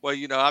 well,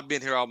 I've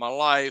been here all my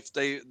life.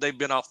 They've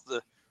been off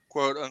the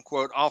quote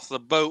unquote off the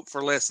boat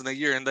for less than a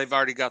year, and they've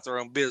already got their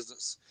own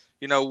business.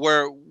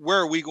 Where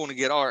are we going to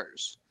get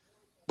ours?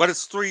 But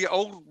it's three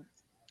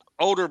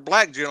older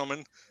black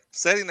gentlemen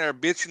sitting there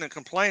bitching and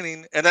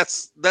complaining, and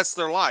that's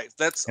their life.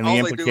 That's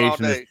all they do all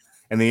day.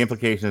 And the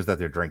implication is that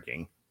they're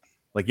drinking.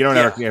 Like, you don't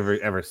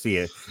ever see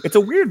it. It's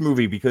a weird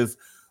movie because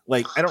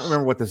Like, I don't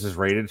remember what this is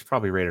rated. It's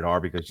probably rated R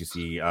because you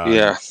see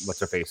what's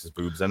her face's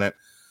boobs in it.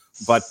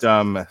 But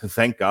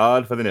thank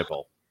God for the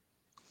nipple.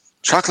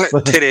 Chocolate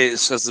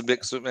titties, as the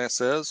big man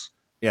says.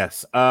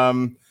 Yes.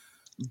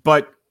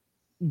 But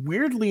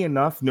weirdly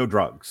enough, no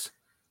drugs.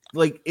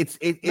 Like, it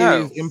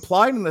is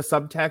implied in the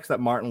subtext that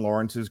Martin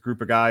Lawrence's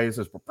group of guys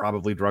is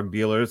probably drug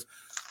dealers.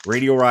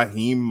 Radio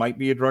Raheem might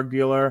be a drug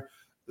dealer.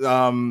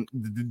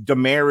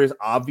 Demare is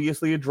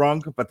obviously a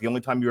drunk, but the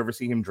only time you ever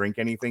see him drink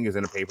anything is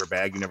in a paper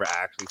bag. You never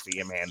actually see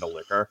him handle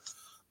liquor.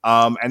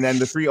 And then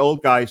the three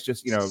old guys,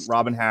 just,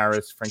 Robin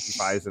Harris, Frankie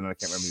Faison, and I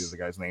can't remember the other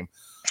guy's name,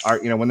 are,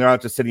 when they're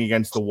out just sitting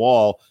against the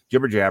wall,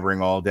 jibber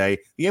jabbering all day.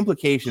 The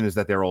implication is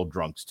that they're old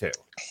drunks too.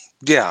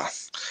 Yeah.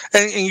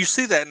 And you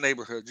see that in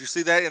neighborhoods. You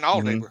see that in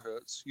all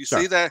neighborhoods. You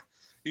see that,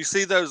 you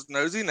see those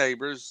nosy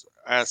neighbors,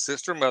 as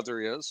Sister Mother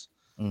is.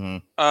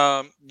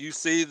 Mm-hmm. You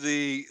see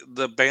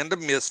the band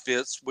of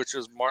misfits, which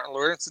is Martin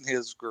Lawrence and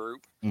his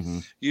group. Mm-hmm.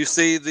 You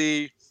see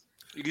the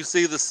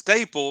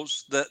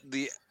staples, that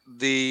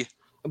the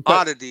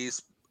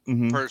oddities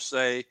per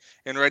se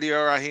in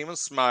Radio Raheem and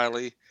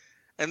Smiley,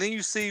 and then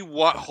you see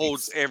what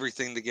holds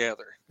everything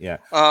together. Yeah,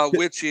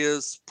 which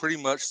is pretty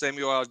much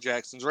Samuel L.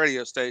 Jackson's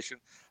radio station.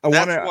 I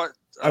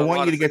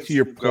want you to get to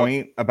your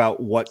point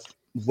about what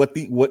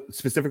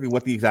specifically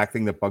what the exact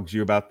thing that bugs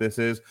you about this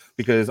is,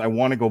 because then I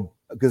want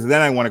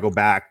to go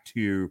back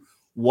to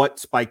what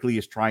Spike Lee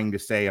is trying to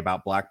say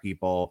about black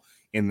people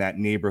in that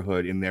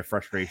neighborhood in their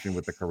frustration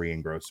with the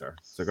Korean grocer.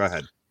 So go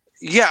ahead.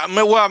 Yeah,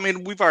 well, I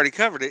mean, we've already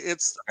covered it.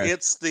 It's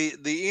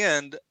the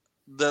end,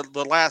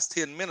 the last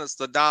 10 minutes,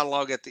 the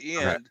dialogue at the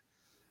end,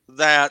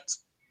 that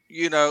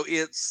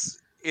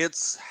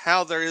it's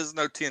how there is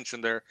no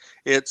tension there.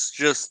 It's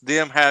just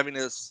them having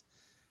this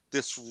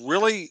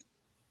really.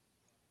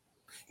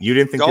 You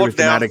didn't think there was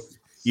dramatic.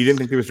 You didn't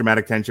think there was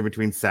dramatic tension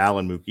between Sal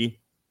and Mookie?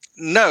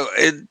 No,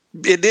 it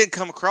did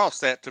come across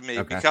that to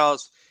me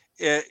because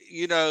there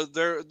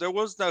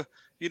was no.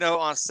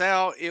 On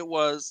Sal, it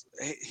was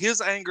his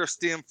anger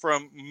stemmed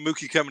from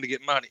Mookie coming to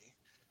get money.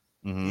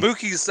 Mm-hmm.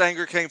 Mookie's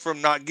anger came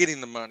from not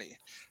getting the money.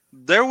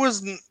 There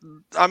was,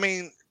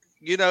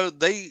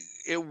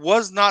 it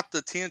was not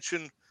the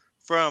tension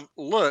from,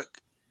 look,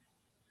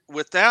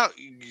 without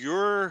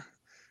your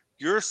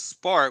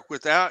spark,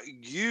 without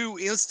you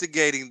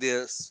instigating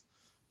this,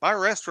 my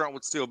restaurant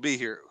would still be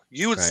here.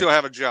 You would still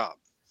have a job.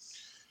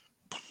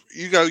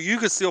 You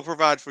could still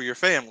provide for your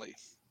family.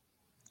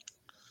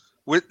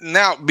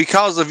 Now,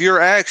 because of your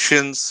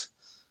actions,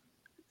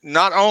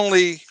 not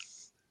only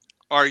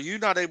are you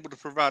not able to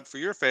provide for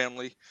your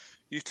family,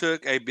 you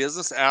took a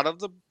business out of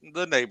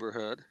the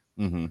neighborhood,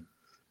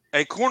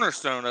 a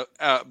cornerstone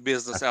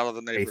business out of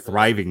the neighborhood, a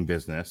thriving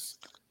business.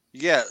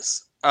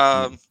 Yes.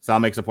 Sal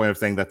makes a point of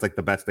saying that's like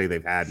the best day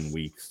they've had in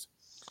weeks.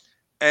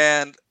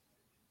 And,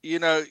 you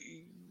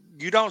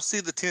don't see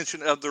the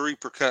tension of the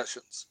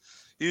repercussions.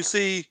 You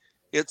see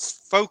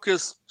it's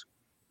focused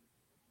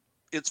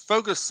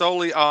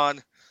solely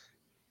on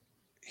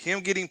him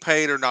getting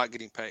paid or not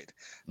getting paid.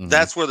 Mm-hmm.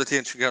 That's where the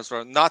tension comes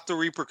from, not the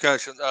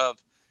repercussions of,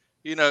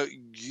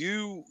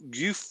 you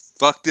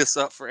fucked this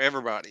up for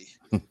everybody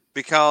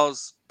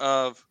because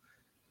of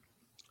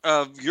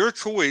your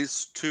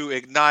choice to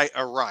ignite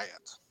a riot.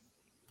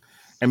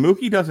 And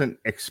Mookie doesn't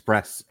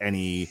express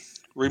any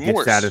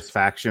remorse,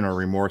 dissatisfaction or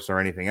remorse or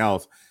anything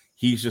else.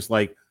 He's just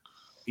like,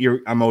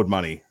 I'm owed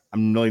money.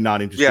 I'm really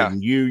not interested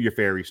in you, your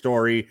fairy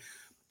story.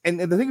 And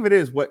the thing of it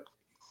is, what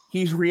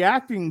he's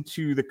reacting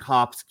to the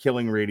cops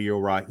killing Radio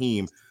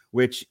Raheem,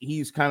 which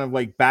he's kind of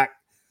like back.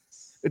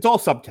 It's all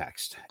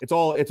subtext. It's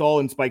all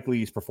in Spike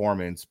Lee's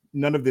performance.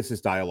 None of this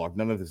is dialogue.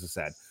 None of this is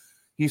said.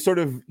 He's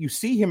you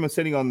see him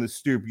sitting on the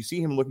stoop. You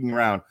see him looking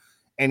around,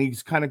 and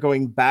he's kind of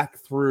going back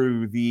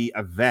through the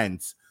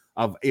events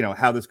of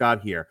how this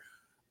got here,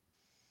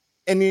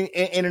 and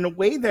in a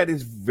way that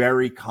is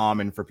very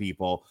common for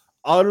people,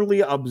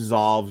 utterly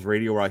absolves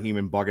Radio Raheem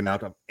and bugging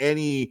out of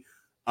any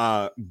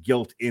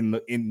guilt in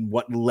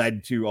what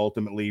led to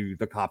ultimately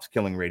the cops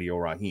killing Radio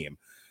Raheem.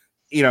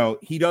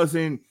 It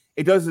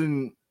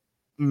doesn't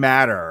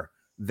matter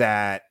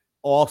that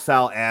all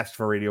Sal asked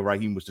for Radio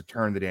Raheem was to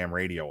turn the damn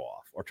radio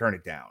off or turn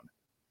it down,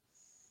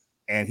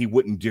 and he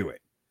wouldn't do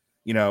it.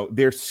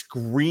 They're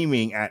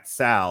screaming at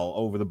Sal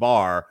over the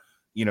bar,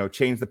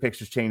 change the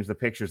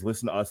pictures,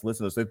 listen to us.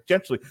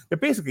 They're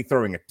basically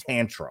throwing a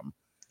tantrum.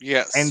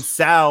 Yes. And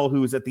Sal,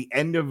 who's at the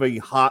end of a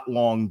hot,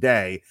 long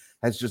day,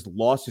 has just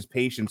lost his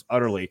patience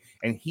utterly.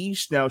 And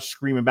he's now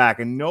screaming back,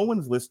 and no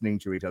one's listening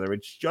to each other.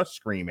 It's just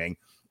screaming.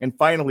 And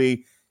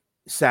finally,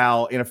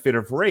 Sal, in a fit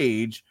of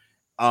rage,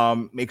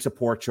 makes a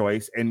poor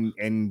choice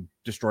and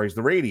destroys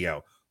the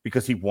radio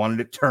because he wanted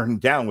it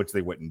turned down, which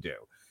they wouldn't do.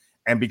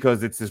 And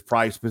because it's his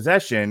prized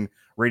possession,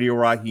 Radio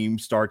Raheem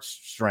starts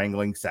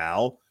strangling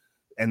Sal,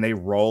 and they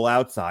roll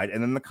outside.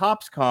 And then the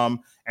cops come,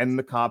 and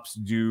the cops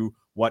do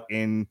what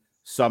in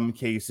some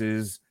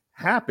cases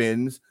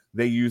happens.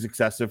 They use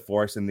excessive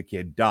force, and the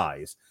kid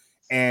dies.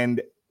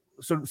 And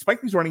so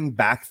Spike Lee's running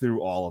back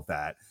through all of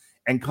that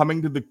and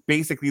coming to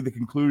basically the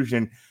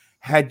conclusion,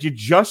 had you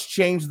just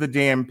changed the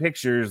damn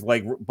pictures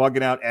like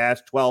bugging out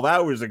ass 12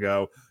 hours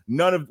ago,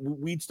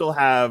 we'd still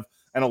have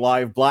an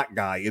alive black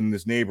guy in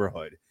this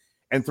neighborhood,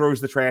 and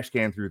throws the trash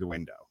can through the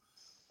window.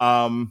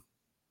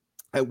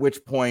 At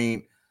which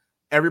point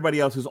everybody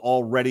else who's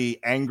already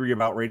angry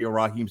about Radio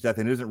Raheem's death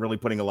and isn't really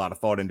putting a lot of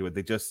thought into it,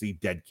 they just see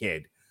dead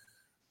kid,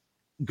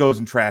 goes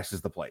and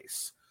trashes the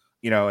place,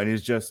 and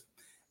is just,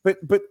 but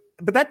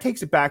that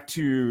takes it back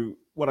to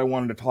what I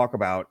wanted to talk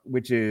about,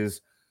 which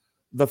is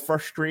the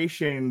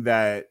frustration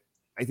that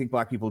I think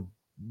Black people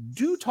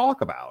do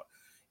talk about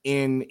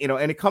and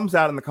it comes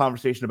out in the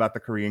conversation about the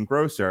Korean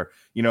grocer,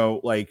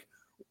 like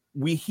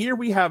we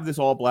have this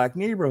all Black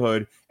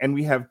neighborhood and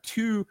we have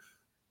two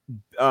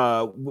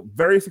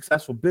very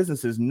successful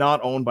businesses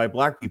not owned by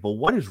Black people.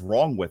 What is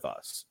wrong with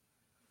us?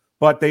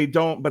 But they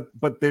don't,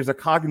 but there's a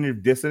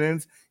cognitive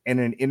dissonance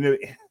and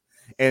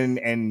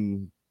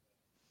and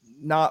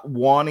not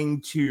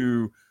wanting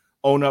to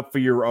own up for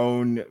your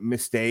own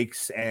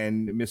mistakes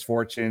and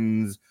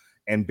misfortunes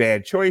and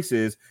bad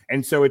choices.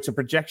 And so it's a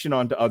projection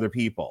onto other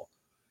people.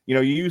 You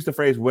use the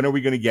phrase, when are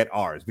we going to get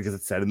ours? Because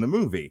it's said in the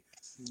movie.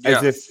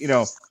 As if,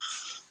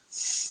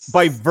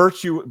 by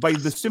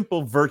the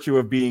simple virtue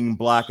of being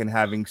Black and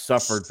having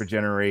suffered for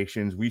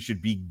generations, we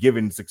should be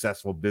given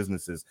successful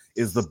businesses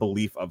is the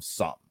belief of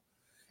some.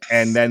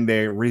 And then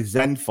they're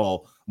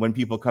resentful when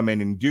people come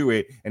in and do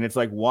it. And it's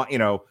like, what,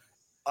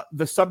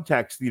 the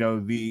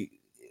subtext,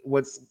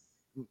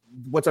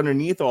 what's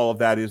underneath all of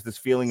that is this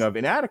feeling of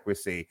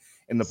inadequacy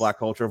in the Black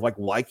culture of like,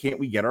 why can't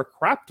we get our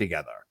crap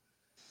together?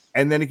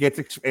 And then it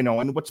gets,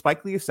 and what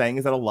Spike Lee is saying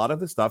is that a lot of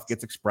the stuff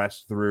gets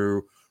expressed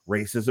through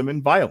racism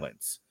and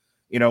violence,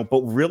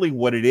 but really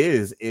what it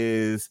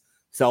is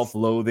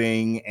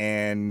self-loathing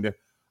and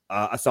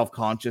a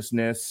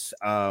self-consciousness,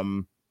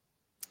 a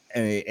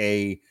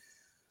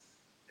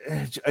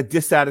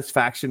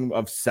dissatisfaction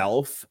of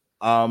self.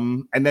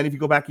 And then if you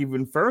go back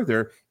even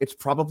further, it's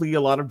probably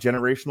a lot of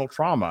generational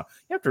trauma.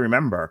 You have to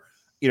remember,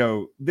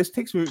 this place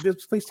takes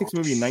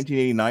movie in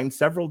 1989,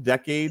 several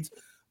decades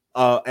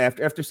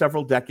after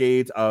several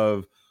decades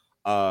of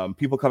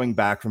people coming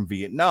back from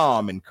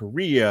Vietnam and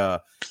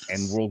Korea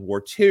and World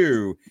War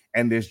II,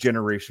 and there's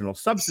generational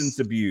substance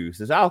abuse,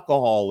 there's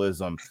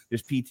alcoholism,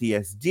 there's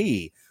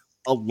PTSD.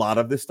 A lot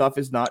of this stuff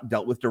is not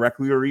dealt with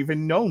directly or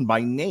even known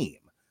by name.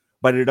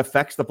 But it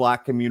affects the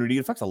Black community.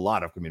 It affects a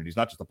lot of communities,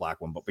 not just the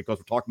Black one. But because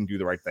we're talking Do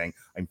the Right Thing,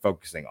 I'm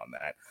focusing on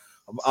that.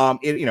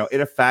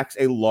 It affects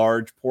a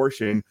large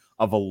portion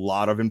of a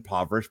lot of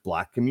impoverished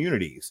Black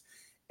communities.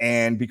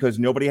 And because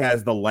nobody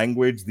has the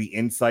language, the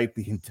insight,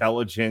 the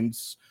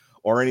intelligence,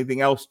 or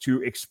anything else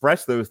to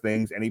express those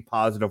things in a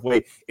positive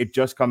way, it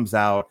just comes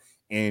out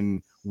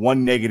in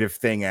one negative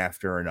thing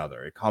after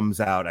another. It comes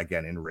out,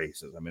 again, in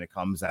racism. It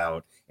comes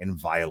out in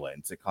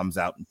violence. It comes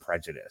out in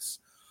prejudice.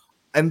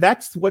 And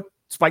that's what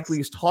Spike Lee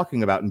is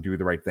talking about and Do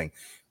the Right Thing.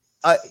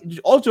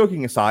 All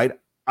joking aside,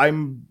 I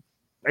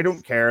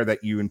don't care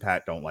that you and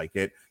Pat don't like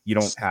it. You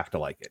don't have to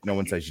like it. No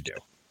one says you do.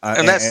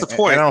 And that's the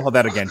point. I don't hold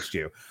that against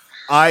you.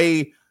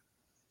 I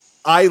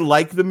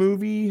like the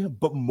movie,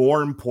 but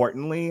more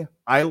importantly,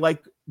 I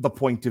like the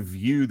point of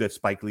view that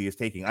Spike Lee is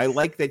taking. I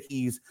like that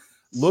he's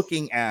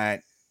looking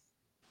at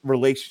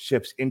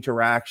relationships,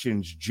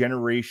 interactions,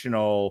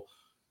 generational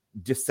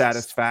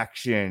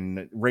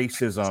dissatisfaction,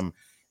 racism,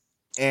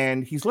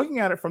 and he's looking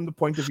at it from the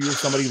point of view of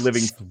somebody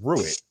living through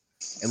it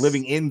and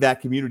living in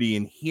that community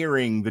and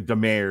hearing the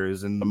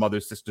Demers and the Mother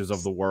Sisters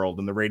of the world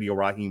and the Radio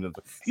Raheem.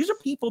 These are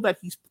people that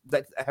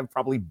have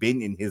probably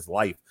been in his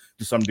life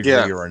to some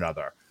degree or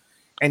another.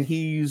 And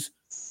he's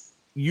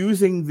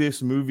using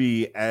this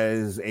movie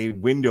as a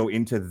window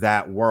into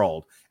that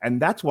world.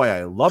 And that's why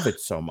I love it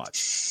so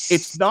much.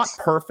 It's not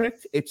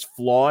perfect. It's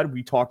flawed.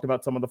 We talked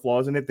about some of the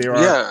flaws in it. There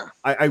are.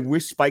 I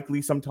wish Spike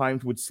Lee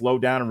sometimes would slow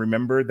down and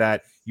remember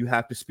that you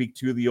have to speak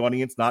to the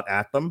audience, not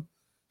at them,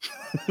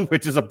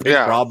 which is a big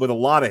problem with a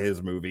lot of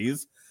his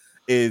movies.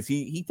 Is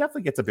he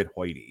definitely gets a bit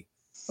hoity.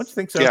 Don't you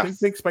think so? Do you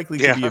think Spike Lee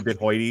can be a bit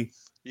hoity?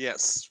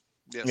 Yes.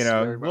 A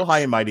little high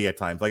and mighty at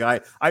times.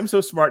 Like I'm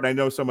so smart and I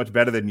know so much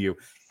better than you.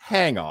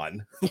 Hang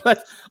on.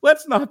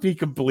 Let's not be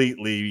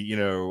completely,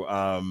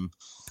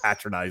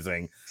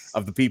 patronizing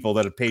of the people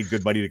that have paid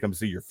good money to come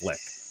see your flick.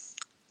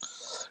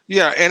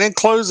 Yeah, and in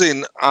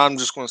closing, I'm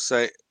just going to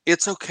say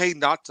it's okay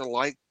not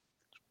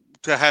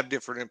to have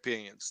different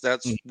opinions.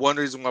 That's one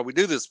reason why we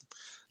do this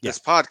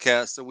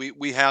podcast, and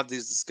we have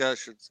these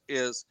discussions,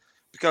 is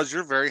because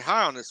you're very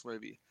high on this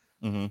movie.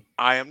 Mm-hmm.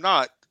 I am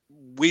not.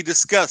 We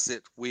discuss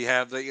it. We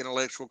have the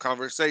intellectual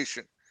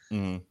conversation,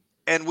 and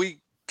we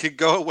could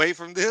go away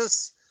from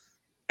this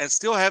and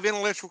still have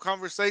intellectual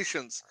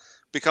conversations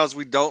because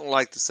we don't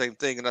like the same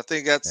thing. And I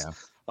think that's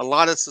a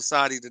lot of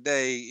society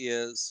today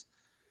is,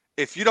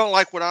 if you don't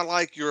like what I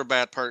like, you're a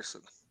bad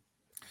person.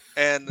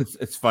 And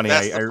it's funny.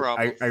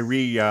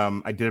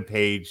 I did a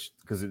page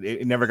because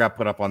it never got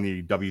put up on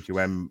the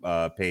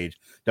W2M page,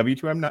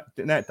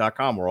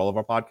 W2M.net.com, where all of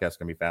our podcasts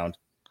can be found.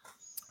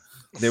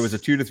 There was a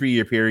 2 to 3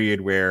 year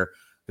period where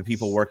the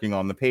people working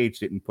on the page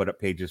didn't put up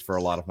pages for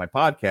a lot of my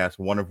podcasts,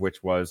 one of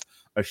which was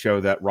a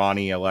show that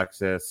Ronnie,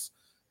 Alexis,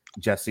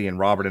 Jesse, and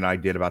Robert and I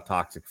did about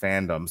toxic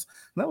fandoms.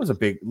 And that was a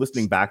big,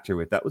 listening back to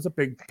it, that was a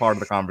big part of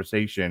the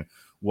conversation,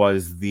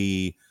 was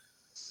the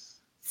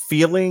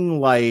feeling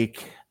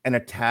like an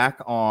attack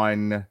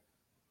on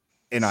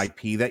an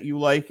IP that you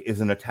like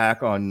is an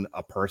attack on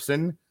a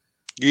person.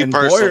 You and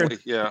personally,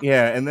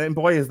 yeah. And then,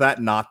 boy, is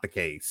that not the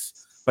case.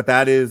 But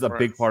that is a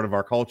big part of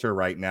our culture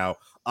right now.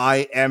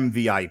 I am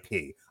the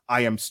IP.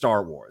 I am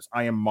Star Wars.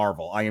 I am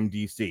Marvel. I am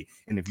DC.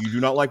 And if you do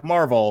not like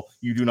Marvel,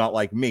 you do not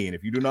like me. And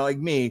if you do not like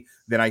me,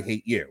 then I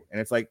hate you. And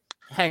it's like,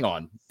 hang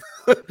on.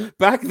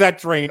 Back that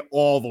train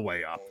all the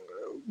way up.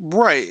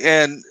 Right.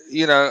 And,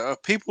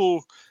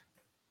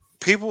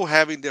 people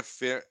having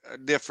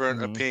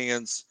different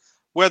opinions,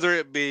 whether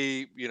it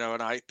be,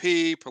 an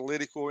IP,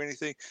 political, or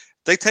anything,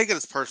 they take it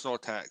as personal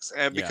attacks.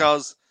 And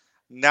because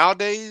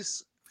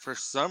nowadays, for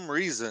some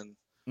reason,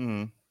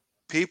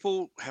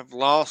 people have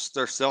lost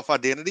their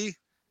self-identity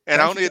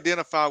and only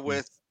identify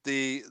with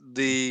the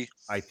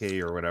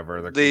IP or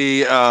whatever,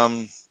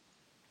 the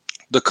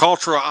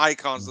cultural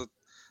icons that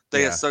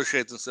they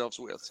associate themselves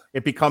with.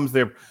 It becomes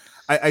their.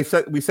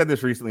 We said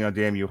this recently on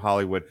Damn You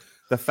Hollywood.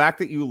 The fact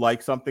that you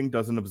like something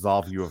doesn't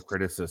absolve you of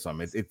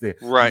criticism.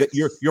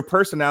 Your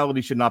personality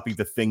should not be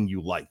the thing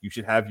you like. You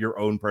should have your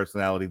own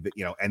personality that,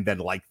 and then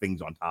like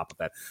things on top of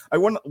that.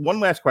 One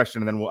last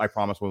question, and then I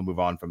promise we'll move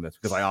on from this,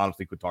 because I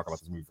honestly could talk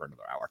about this movie for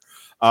another hour.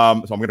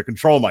 So I'm going to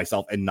control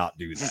myself and not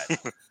do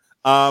that.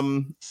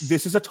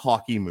 This is a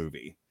talky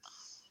movie.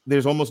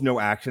 There's almost no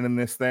action in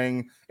this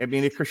thing. I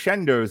mean, it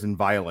crescendos in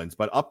violence,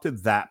 but up to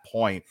that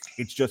point,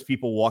 it's just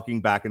people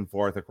walking back and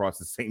forth across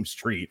the same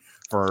street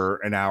for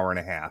an hour and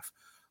a half.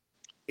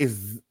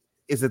 Is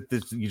it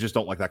this? You just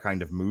don't like that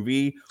kind of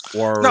movie?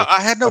 Or no,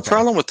 I had no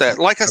problem with that.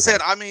 Like I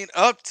said, I mean,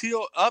 up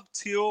till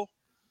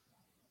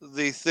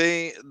the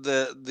thing,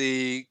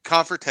 the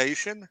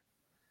confrontation,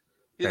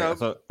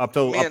 so up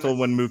till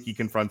when Mookie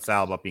confronts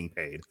Sal about being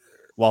paid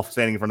while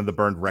standing in front of the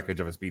burned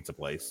wreckage of his pizza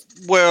place.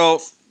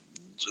 Well,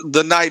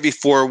 the night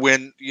before,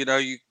 when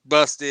you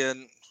bust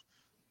in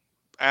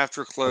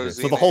after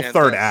closing, so the whole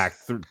third act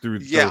throws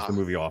the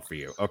movie off for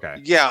you.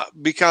 Okay, yeah,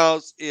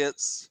 because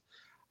it's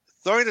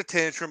throwing a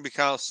tantrum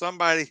because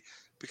a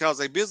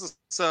business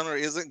owner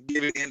isn't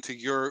giving into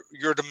your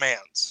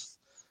demands.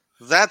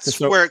 That's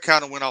where it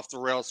kind of went off the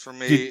rails for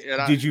me.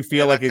 Did you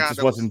feel like it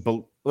just wasn't?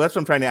 Well, that's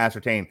what I'm trying to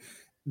ascertain.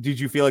 Did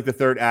you feel like the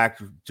third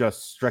act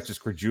just stretches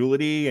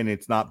credulity and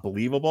it's not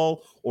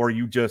believable, or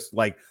you just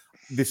like,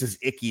 this is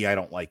icky, I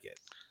don't like it?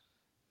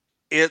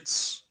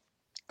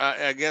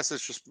 I guess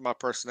it's just my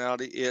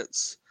personality.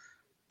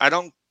 I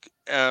don't.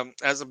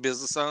 As a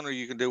business owner,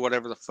 you can do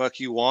whatever the fuck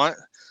you want.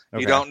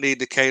 Okay. You don't need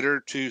to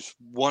cater to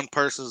one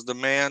person's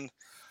demand.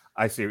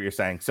 I see what you're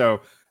saying.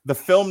 So the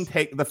film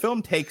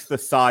takes the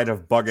side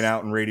of bugging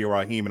out and Radio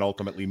Raheem and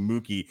ultimately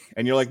Mookie,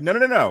 and you're like,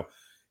 no.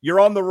 You're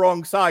on the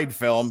wrong side,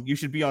 film. You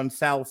should be on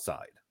Sal's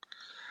side.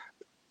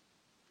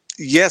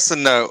 Yes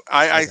and no.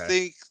 I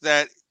think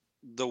that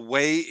the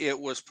way it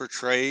was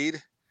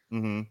portrayed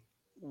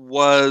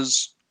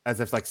was as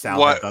if like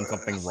Sal had done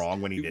something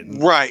wrong when he didn't.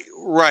 Right.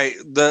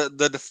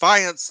 The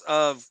defiance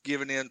of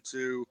giving in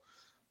to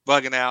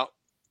bugging out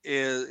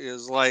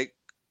is like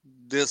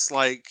this,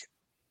 like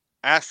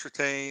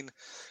ascertain,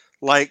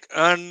 like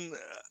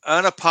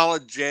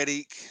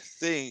unapologetic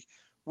thing,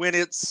 when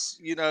it's,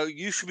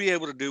 you should be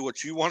able to do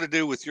what you want to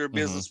do with your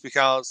business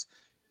because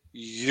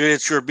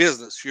it's your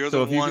business. You're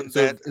the one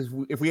that.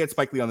 If we had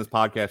Spike Lee on this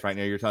podcast right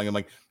now, you're telling him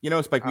like,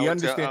 Spike, we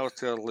understand. I would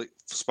tell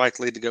Spike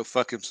Lee to go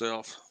fuck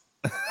himself.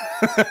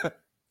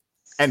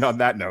 And on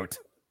that note,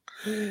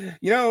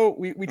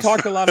 we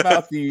talked a lot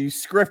about the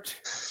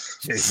script,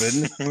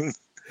 Jason,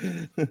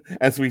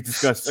 as we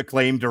discussed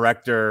acclaimed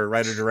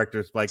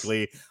writer-director Spike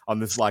Lee on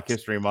this Black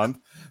History Month,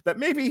 that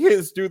maybe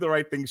his Do the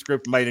Right Thing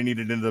script might have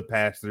needed into the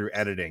past through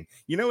editing.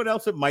 You know what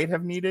else it might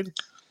have needed?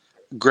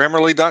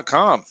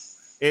 Grammarly.com.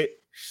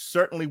 It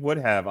certainly would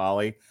have,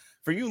 Ollie.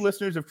 For you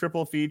listeners of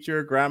Triple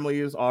Feature,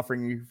 Grammarly is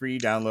offering you free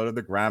download of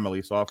the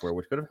Grammarly software,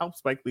 which could have helped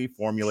Spike Lee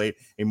formulate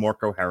a more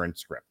coherent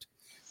script.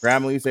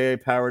 Grammarly's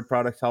AI-powered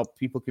products help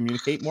people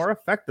communicate more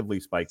effectively,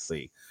 Spike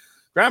Lee.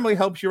 Grammarly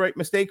helps you write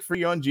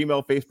mistake-free on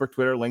Gmail, Facebook,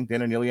 Twitter,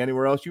 LinkedIn, and nearly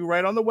anywhere else you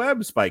write on the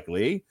web, Spike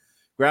Lee.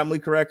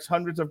 Grammarly corrects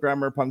hundreds of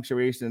grammar,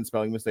 punctuation, and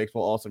spelling mistakes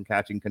while also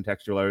catching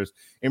contextual errors,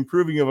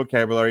 improving your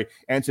vocabulary,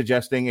 and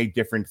suggesting a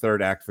different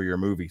third act for your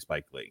movie,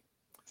 Spike Lee.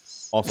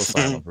 Also,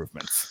 style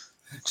improvements.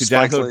 To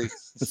download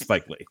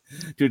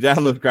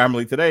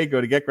Grammarly today, go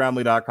to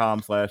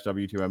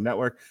getgrammarly.com/W2M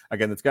network.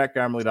 Again, that's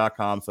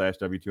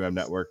getgrammarly.com/W2M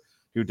network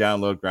to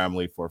download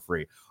Grammarly for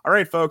free. All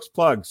right, folks,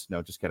 plugs.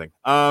 No, just kidding.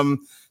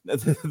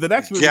 The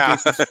next movie,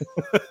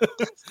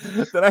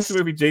 the next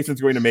movie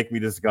Jason's going to make me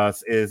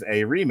discuss is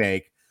a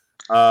remake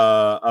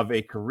of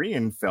a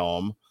Korean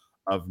film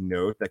of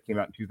note that came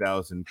out in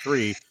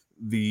 2003.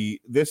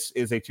 This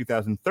is a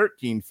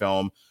 2013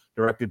 film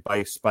directed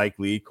by Spike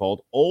Lee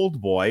called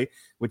Oldboy,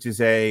 which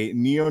is a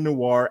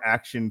neo-noir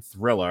action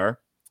thriller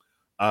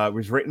It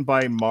was written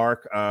by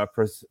Mark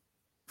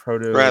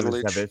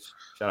Bradley.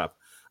 Shut up.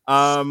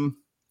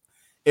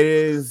 It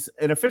is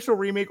an official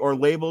remake or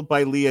labeled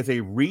by Lee as a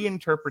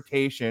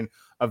reinterpretation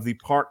of the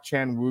Park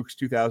Chan-wook's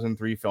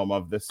 2003 film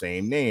of the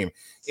same name.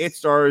 It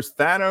stars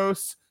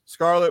Thanos,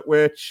 Scarlet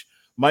Witch,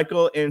 Josh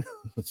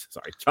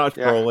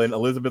Brolin,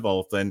 Elizabeth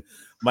Olsen,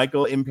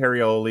 Michael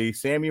Imperioli,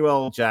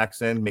 Samuel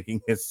Jackson making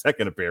his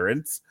second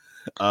appearance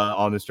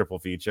on this triple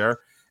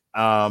feature,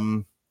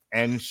 and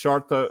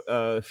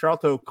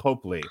Sharlto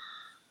Copley.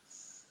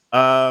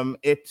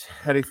 It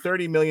had a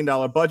 $30 million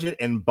budget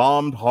and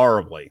bombed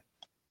horribly.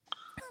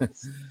 It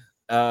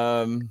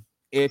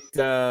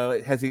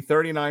has a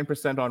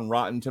 39% on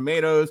Rotten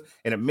Tomatoes,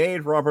 and it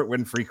made Robert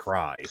Winfrey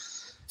cry.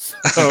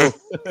 So,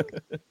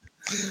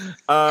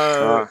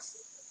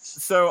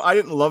 so I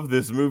didn't love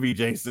this movie,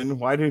 Jason.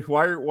 Why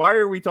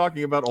are we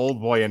talking about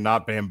Oldboy and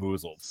not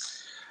Bamboozled?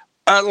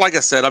 Like I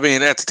said, I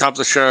mean, at the top of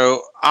the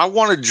show, I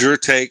wanted your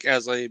take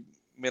as a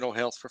mental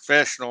health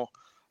professional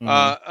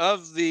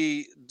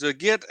to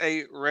get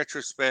a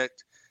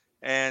retrospect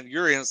and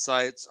your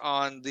insights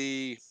on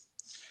the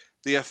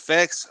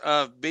effects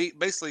of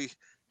basically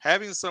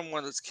having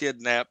someone that's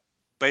kidnapped,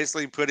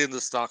 basically put into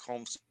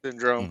Stockholm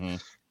Syndrome,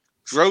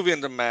 drove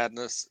into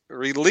madness,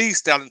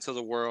 released out into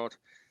the world,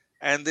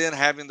 and then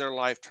having their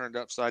life turned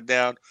upside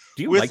down.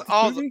 Do you like this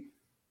movie?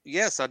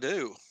 Yes, I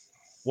do.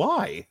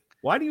 Why?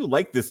 Why do you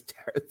like this?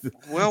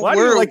 Why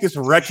do you like this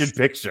wretched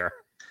picture?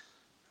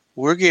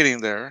 We're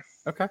getting there.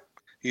 Okay.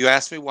 You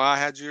asked me why I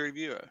had you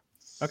review it.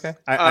 Okay.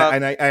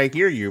 I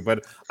hear you,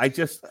 but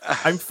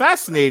I'm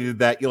fascinated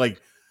that you like.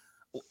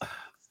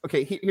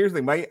 Okay, here's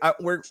the thing.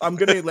 I'm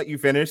going to let you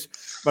finish,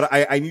 but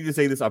I need to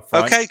say this up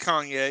front. Okay,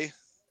 Kanye.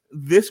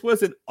 This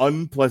was an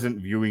unpleasant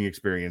viewing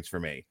experience for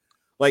me.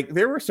 Like,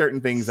 there were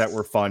certain things that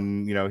were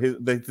fun. You know,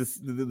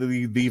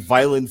 the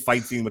violent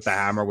fight scene with the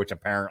hammer, which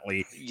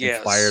apparently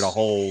inspired a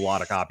whole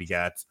lot of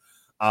copycats,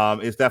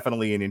 is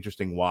definitely an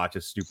interesting watch,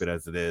 as stupid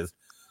as it is.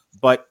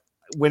 But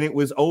when it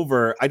was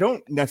over, I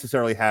don't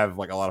necessarily have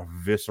like a lot of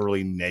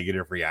viscerally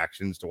negative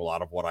reactions to a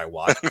lot of what I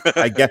watch.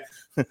 I get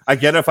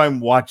if I'm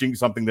watching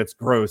something that's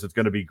gross, it's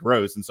going to be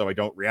gross, and so I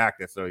don't react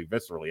necessarily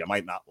viscerally. I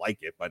might not like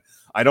it, but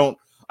I don't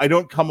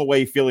come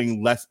away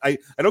feeling I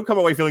don't come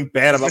away feeling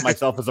bad about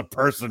myself as a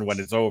person when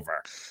it's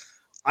over.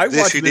 I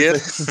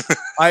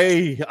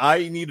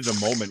needed a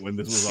moment when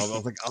this was over. I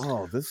was like,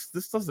 oh, this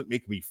doesn't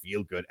make me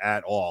feel good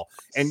at all.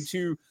 And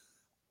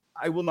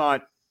I will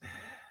not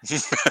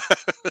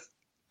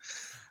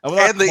call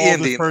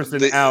this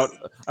person out.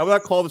 I will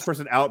not call this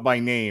person out by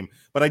name,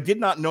 but I did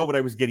not know what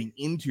I was getting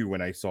into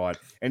when I saw it.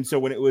 And so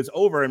when it was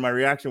over and my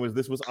reaction was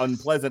this was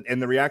unpleasant,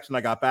 and the reaction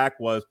I got back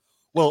was,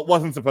 well, it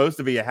wasn't supposed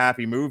to be a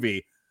happy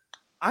movie.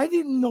 I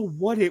didn't know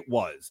what it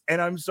was.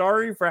 And I'm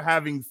sorry for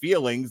having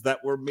feelings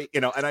that were,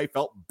 and I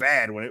felt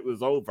bad when it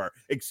was over.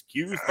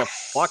 Excuse the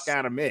fuck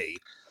out of me.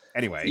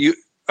 Anyway.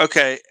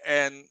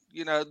 And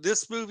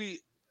this movie,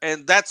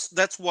 and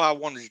that's why I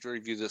wanted you to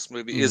review this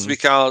movie, is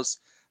because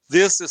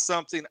this is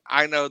something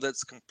I know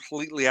that's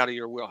completely out of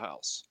your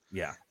wheelhouse.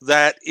 Yeah.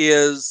 That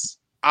is,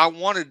 I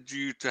wanted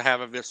you to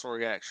have a visceral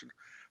reaction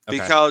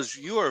because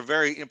you are a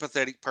very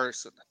empathetic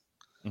person.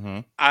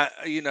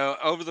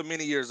 Over the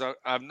many years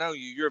I've known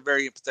you, you're a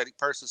very empathetic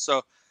person.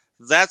 So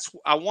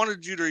I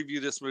wanted you to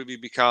review this movie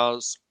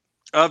because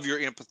of your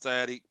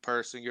empathetic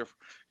person, your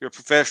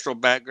professional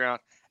background,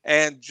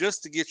 and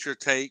just to get your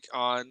take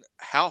on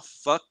how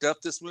fucked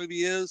up this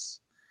movie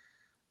is.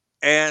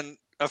 And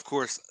of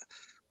course,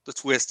 the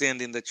twist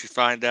ending that you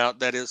find out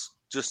that is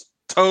just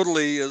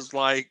totally is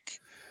like,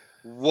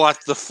 what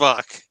the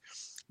fuck?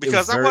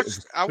 Because I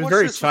watched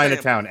very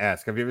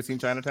Chinatown-esque. Have you ever seen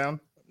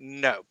Chinatown?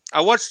 No,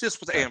 I watched this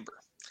with Amber.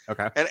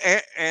 Okay,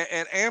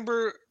 and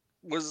Amber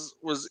was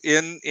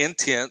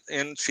intent,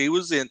 and she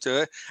was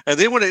into it. And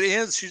then when it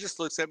ends, she just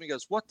looks at me and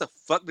goes, "What the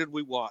fuck did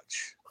we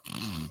watch?"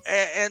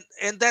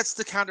 And that's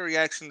the kind of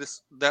reaction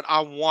that I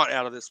want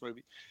out of this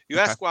movie. You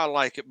ask why I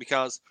like it,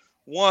 because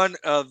one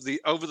of the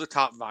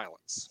over-the-top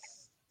violence.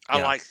 I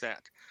like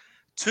that.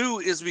 Two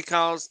is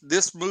because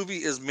this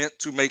movie is meant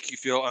to make you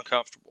feel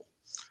uncomfortable.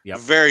 Yep.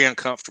 Very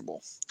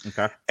uncomfortable.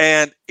 Okay.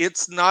 And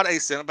it's not a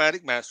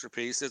cinematic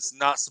masterpiece. It's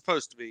not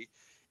supposed to be.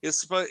 It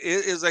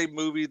is a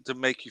movie to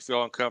make you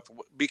feel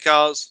uncomfortable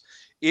because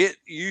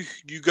you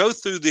go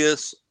through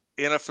this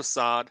in a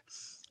facade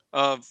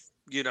of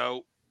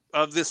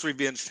this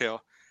revenge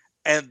tale,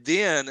 and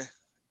then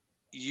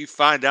you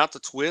find out the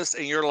twist,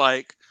 and you're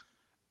like,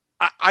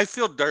 I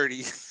feel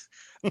dirty.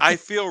 I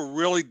feel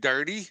really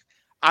dirty.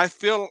 I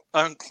feel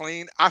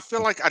unclean. I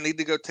feel like I need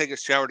to go take a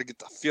shower to get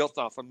the filth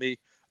off of me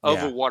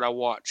over what I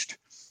watched.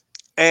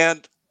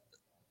 And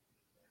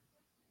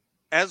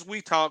as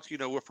we talked,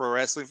 we're pro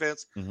wrestling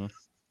fans.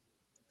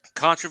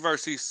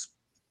 Controversies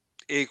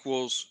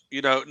equals,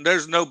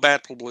 there's no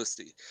bad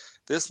publicity.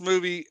 This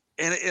movie,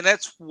 and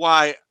that's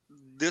why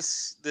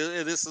this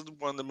is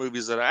one of the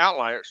movies that are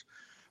outliers,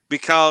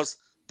 because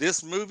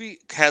this movie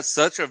has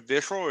such a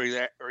visceral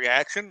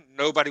reaction.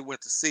 Nobody went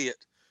to see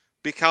it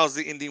because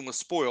the ending was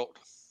spoiled.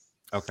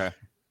 Okay.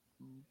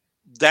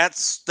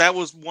 that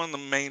was one of the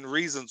main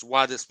reasons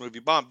why this movie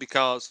bombed,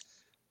 because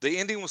the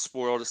ending was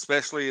spoiled,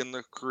 especially in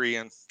the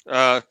Korean.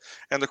 And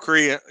the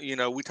Korean,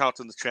 we talked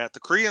in the chat. The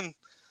Korean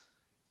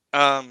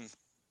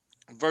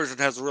version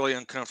has a really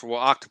uncomfortable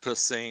octopus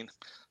scene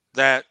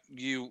that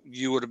you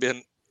would have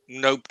been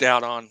noped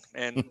out on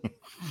and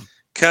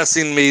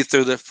cussing me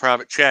through the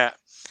private chat.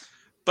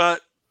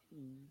 But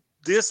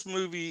this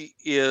movie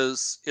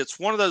it's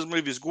one of those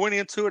movies going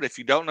into it, if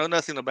you don't know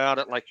nothing about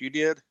it like you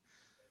did,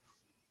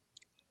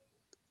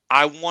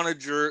 I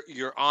wanted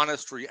your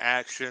honest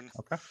reaction.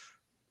 Okay.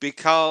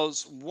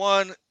 Because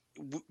one,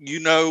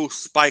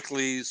 Spike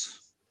Lee's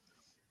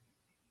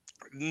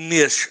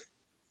niche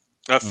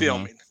of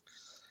filming.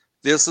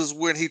 This is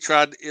when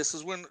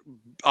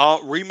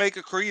remake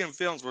of Korean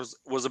films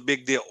was a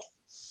big deal.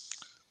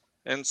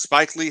 And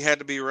Spike Lee had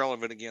to be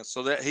relevant again.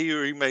 So that he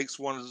remakes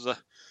one of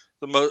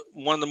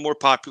the more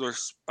popular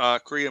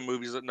Korean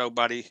movies that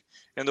nobody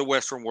in the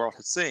Western world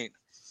had seen.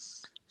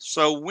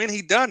 So when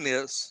he done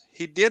this,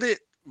 he did it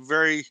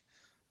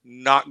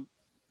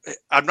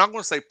I'm not going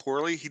to say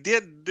poorly. He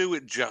did do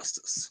it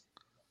justice.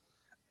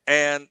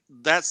 And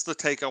that's the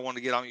take I want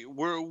to get on you.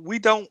 We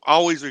don't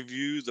always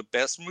review the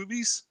best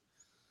movies.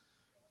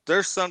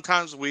 There's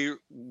sometimes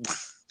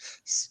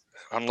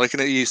I'm looking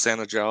at you,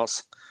 Santa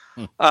Jaws.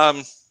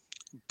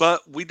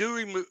 But we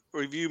do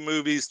review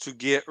movies to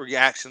get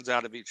reactions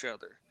out of each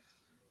other.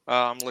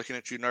 I'm looking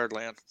at you,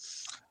 Nerdland.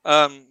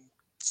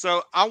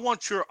 So I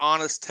want your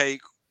honest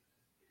take.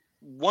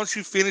 Once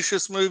you finish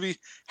this movie,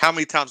 how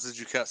many times did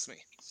you cuss me?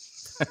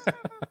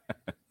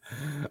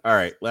 All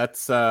right,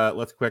 let's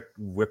quick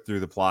whip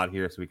through the plot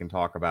here so we can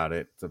talk about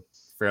it. It's a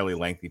fairly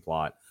lengthy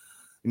plot.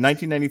 In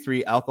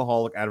 1993,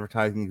 alcoholic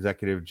advertising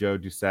executive Joe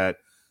Doucette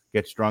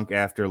gets drunk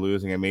after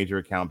losing a major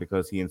account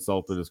because he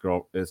insulted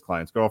his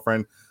client's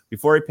girlfriend.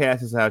 Before he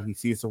passes out, he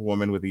sees a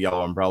woman with a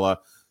yellow umbrella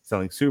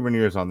selling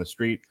souvenirs on the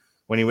street.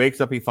 When he wakes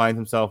up, he finds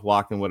himself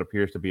locked in what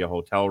appears to be a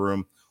hotel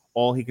room.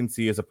 All he can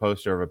see is a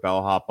poster of a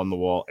bellhop on the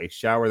wall, a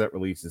shower that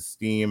releases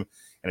steam,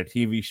 and a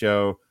TV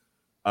show,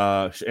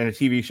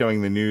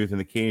 showing the news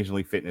and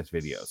occasionally fitness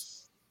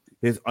videos.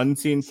 His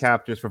unseen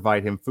captors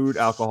provide him food,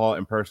 alcohol,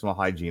 and personal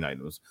hygiene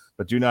items,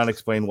 but do not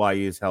explain why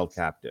he is held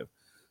captive.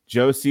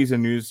 Joe sees a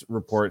news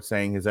report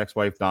saying his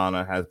ex-wife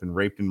Donna has been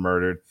raped and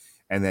murdered,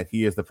 and that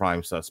he is the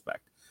prime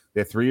suspect.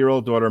 Their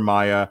 3-year-old daughter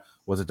Maya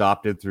was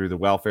adopted through the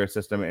welfare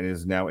system and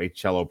is now a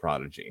cello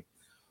prodigy.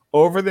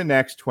 Over the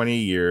next 20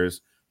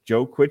 years,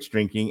 Joe quits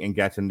drinking and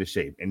gets into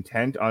shape,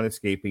 intent on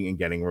escaping and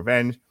getting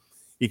revenge.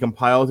 He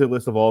compiles a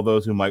list of all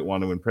those who might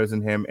want to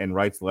imprison him and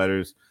writes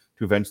letters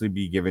to eventually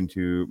be given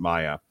to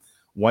Maya.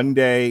 One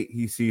day,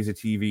 he sees a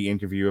TV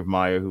interview of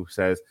Maya who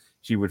says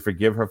she would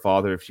forgive her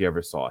father if she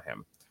ever saw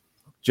him.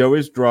 Joe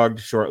is drugged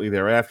shortly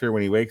thereafter.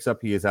 When he wakes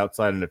up, he is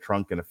outside in a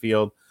trunk in a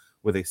field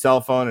with a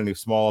cell phone and a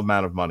small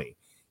amount of money.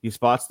 He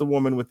spots the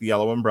woman with the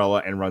yellow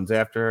umbrella and runs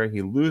after her.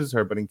 He loses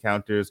her but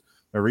encounters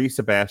Marie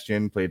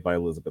Sebastian, played by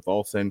Elizabeth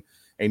Olsen,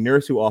 a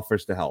nurse who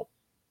offers to help.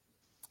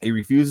 He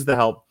refuses to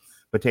help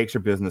but takes her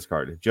business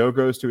card. Joe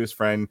goes to his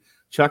friend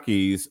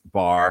Chucky's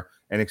bar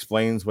and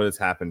explains what has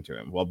happened to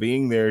him. While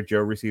being there, Joe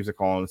receives a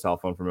call on his cell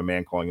phone from a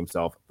man calling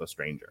himself the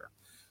Stranger,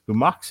 who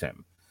mocks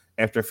him.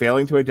 After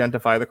failing to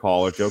identify the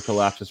caller, Joe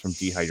collapses from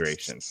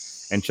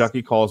dehydration, and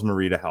Chucky calls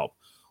Marie to help.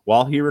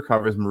 While he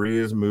recovers, Marie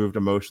is moved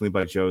emotionally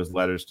by Joe's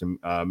letters to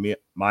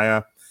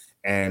Maya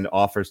and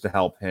offers to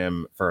help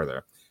him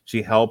further.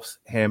 She helps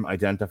him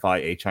identify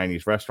a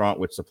Chinese restaurant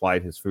which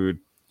supplied his food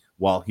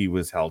while he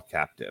was held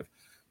captive.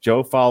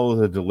 Joe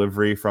follows a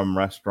delivery from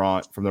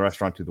the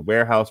restaurant to the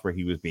warehouse where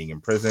he was being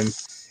imprisoned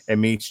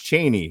and meets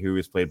Cheney, who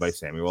is played by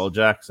Samuel L.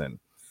 Jackson.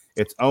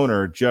 Its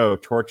owner, Joe,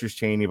 tortures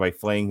Cheney by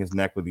flaying his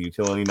neck with a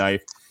utility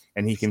knife,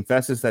 and he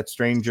confesses that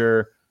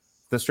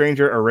the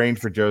stranger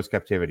arranged for Joe's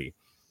captivity.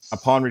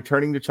 Upon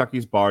returning to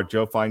Chucky's bar,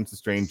 Joe finds the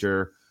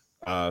stranger,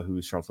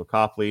 who's Charles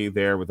Copley,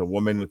 there with a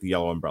woman with the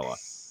yellow umbrella.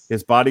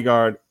 His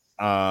bodyguard,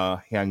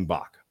 Hyung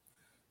Bak.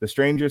 The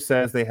stranger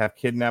says they have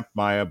kidnapped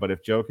Maya, but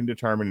if Joe can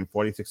determine in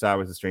 46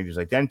 hours the stranger's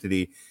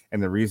identity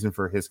and the reason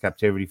for his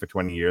captivity for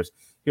 20 years,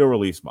 he'll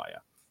release Maya.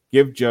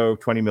 Give Joe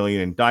 $20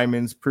 million in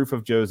diamonds, proof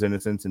of Joe's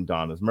innocence in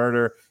Donna's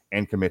murder,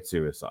 and commit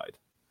suicide.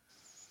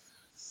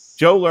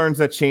 Joe learns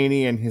that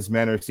Cheney and his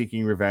men are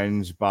seeking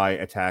revenge by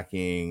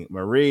attacking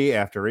Marie.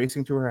 After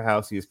racing to her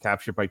house, he is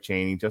captured by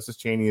Cheney. Just as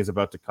Cheney is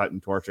about to cut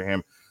and torture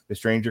him, the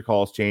stranger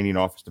calls Cheney and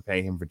offers to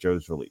pay him for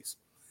Joe's release.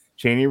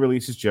 Cheney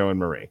releases Joe and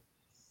Marie.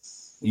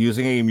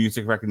 Using a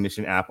music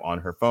recognition app on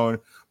her phone,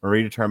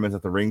 Marie determines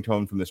that the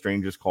ringtone from the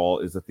stranger's call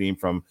is the theme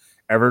from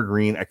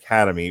Evergreen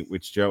Academy,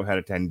 which Joe had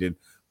attended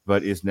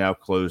but is now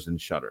closed and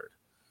shuttered.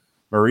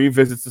 Marie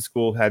visits the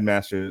school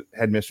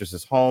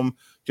headmistress's home.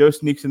 Joe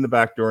sneaks in the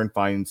back door and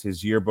finds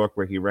his yearbook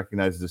where he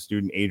recognizes the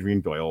student Adrian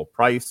Doyle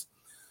Price.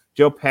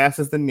 Joe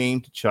passes the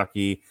name to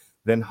Chucky,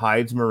 then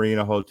hides Marie in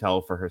a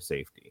hotel for her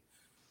safety.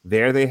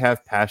 There they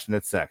have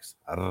passionate sex.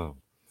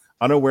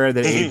 Unaware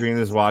that Adrian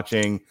is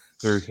watching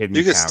through hidden cameras.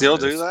 You can still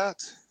do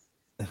that?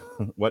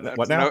 What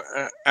now?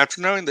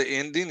 After knowing the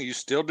ending, you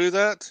still do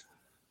that?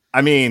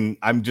 I mean,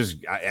 I'm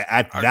just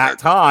at that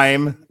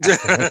time.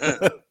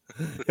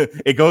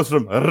 It goes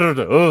from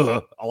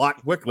a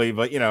lot quickly,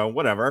 but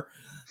whatever.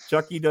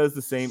 Chucky does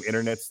the same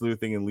internet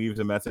sleuthing and leaves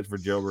a message for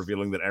Joe,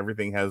 revealing that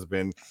everything has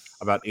been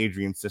about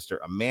Adrian's sister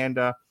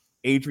Amanda.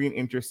 Adrian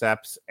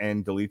intercepts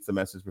and deletes the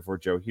message before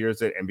Joe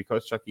hears it, and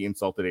because Chucky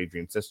insulted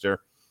Adrian's sister,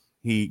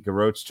 he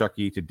garrotes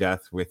Chucky to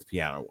death with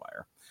piano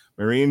wire.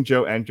 Marie and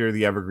Joe enter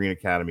the Evergreen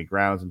Academy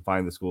grounds and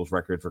find the school's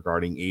records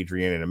regarding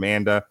Adrian and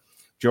Amanda.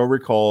 Joe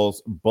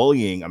recalls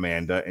bullying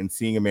Amanda and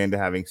seeing Amanda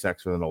having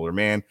sex with an older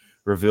man,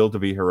 revealed to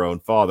be her own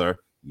father,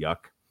 yuck,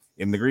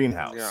 in the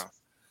greenhouse. Yeah.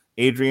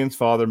 Adrian's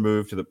father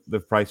moved to the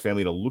Price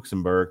family to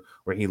Luxembourg,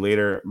 where he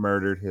later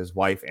murdered his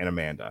wife and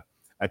Amanda,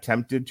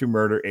 attempted to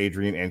murder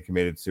Adrian, and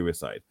committed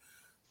suicide.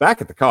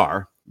 Back at the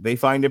car, they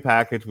find a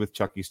package with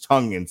Chucky's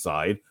tongue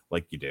inside,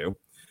 like you do.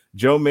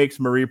 Joe makes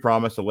Marie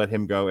promise to let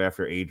him go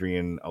after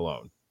Adrian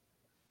alone.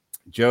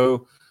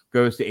 Joe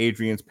goes to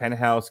Adrian's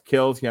penthouse,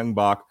 kills young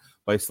Bach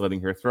by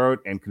slitting her throat,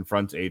 and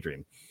confronts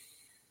Adrian.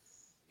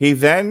 He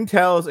then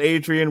tells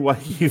Adrian what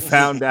he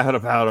found out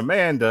about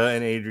Amanda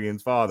and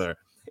Adrian's father.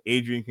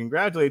 Adrian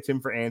congratulates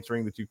him for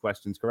answering the two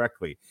questions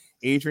correctly.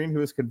 Adrian, who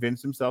has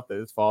convinced himself that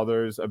his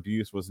father's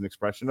abuse was an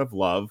expression of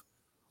love,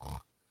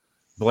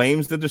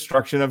 blames the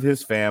destruction of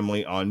his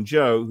family on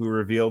Joe, who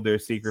revealed their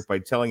secret by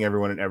telling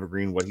everyone in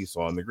Evergreen what he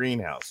saw in the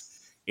greenhouse.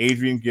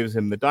 Adrian gives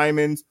him the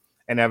diamonds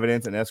and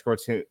evidence and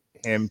escorts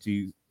him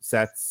to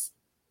sets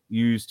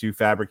used to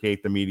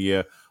fabricate the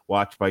media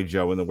watched by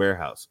Joe in the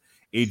warehouse.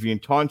 Adrian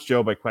taunts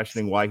Joe by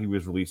questioning why he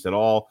was released at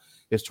all.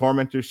 His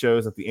tormentor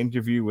shows that the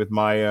interview with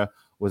Maya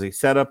was a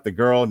setup. The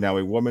girl, now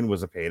a woman,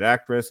 was a paid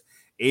actress.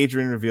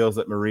 Adrian reveals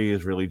that Marie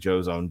is really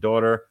Joe's own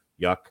daughter,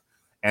 yuck,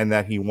 and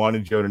that he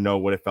wanted Joe to know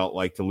what it felt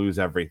like to lose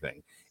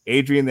everything.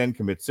 Adrian then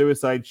commits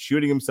suicide,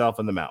 shooting himself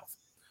in the mouth.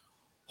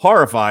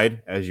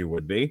 Horrified, as you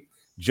would be,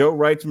 Joe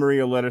writes Marie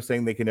a letter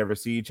saying they can never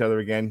see each other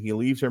again. He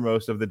leaves her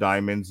most of the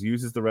diamonds,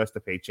 uses the rest to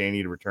pay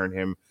Cheney to return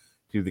him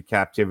to the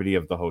captivity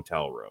of the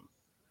hotel room.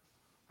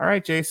 All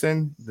right,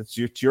 Jason, it's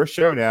your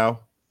show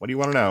now. What do you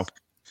want to know?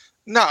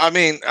 No, I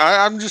mean,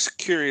 I'm just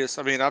curious.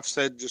 I mean, I've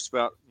said just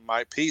about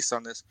my piece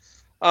on this.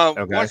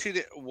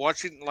 Okay.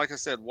 Watching, like I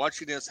said,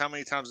 watching this, how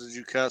many times did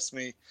you cuss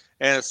me?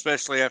 And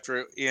especially after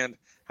it end,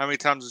 how many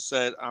times you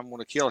said, I'm going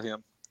to kill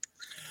him?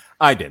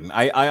 I didn't.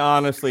 I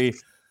honestly,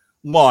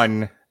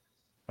 one,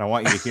 I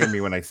want you to hear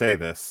me when I say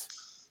this.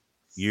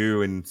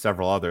 You and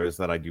several others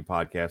that I do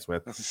podcasts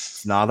with.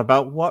 It's not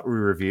about what we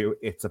review.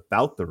 It's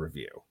about the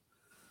review.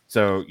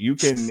 So you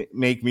can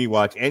make me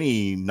watch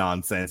any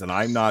nonsense, and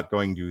I'm not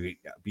going to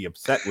be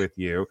upset with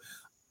you.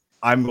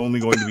 I'm only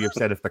going to be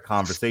upset if the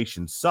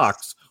conversation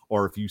sucks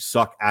or if you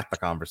suck at the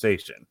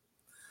conversation.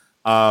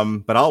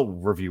 But I'll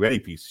review any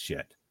piece of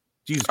shit.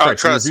 Jesus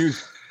Christ.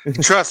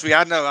 Trust me,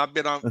 I know. I've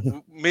been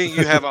on. Me and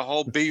you have a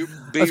whole Be Real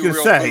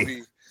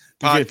Movie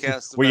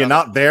podcast. Were you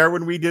not there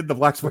when we did the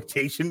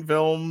blaxploitation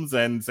films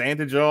and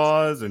Santa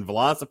Jaws and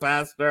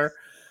Velocipaster?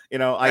 I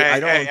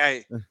don't.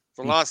 Hey.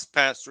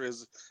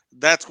 Velocipaster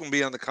that's going to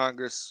be on the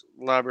Congress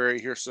Library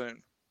here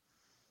soon.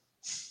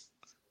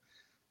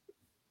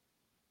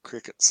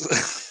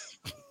 Crickets.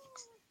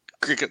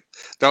 Cricket.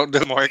 Don't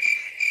do Mark.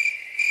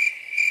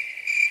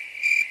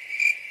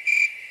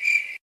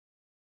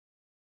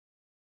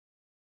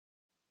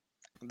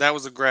 That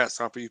was a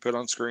grasshopper you put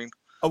on screen.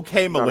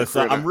 Okay,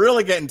 Melissa, I'm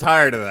really getting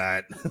tired of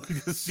that.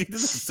 She did the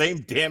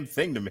same damn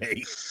thing to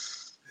me.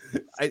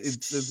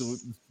 It's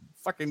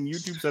fucking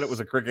YouTube said it was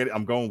a cricket.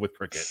 I'm going with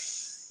cricket.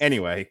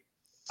 Anyway,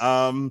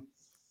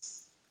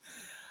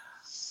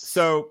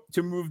 so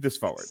to move this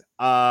forward,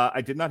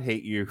 I did not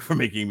hate you for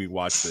making me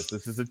watch this.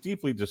 This is a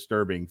deeply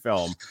disturbing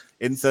film.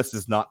 Incest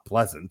is not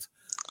pleasant.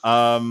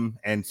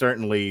 And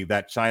certainly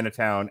that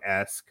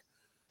Chinatown-esque,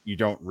 you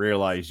don't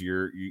realize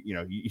you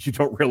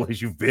don't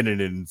realize you've been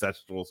in an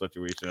incestual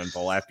situation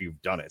until after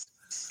you've done it.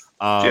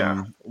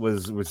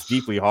 Was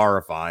deeply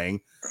horrifying.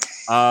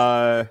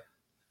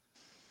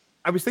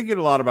 I was thinking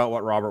a lot about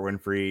what Robert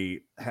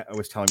Winfrey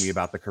was telling me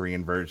about the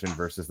Korean version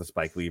versus the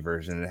Spike Lee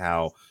version and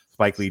how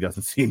Spike Lee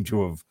doesn't seem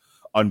to have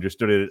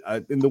understood it.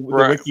 In the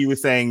wiki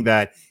was saying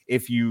that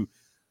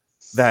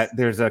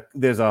there's a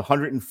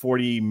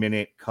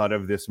 140-minute cut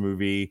of this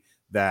movie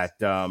that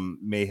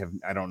may have,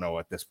 I don't know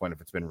at this point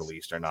if it's been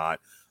released or not.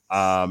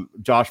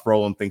 Josh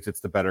Brolin thinks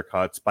it's the better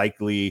cut.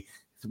 Spike Lee,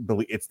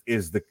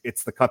 it's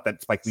the cut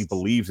that Spike Lee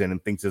believes in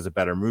and thinks is a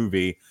better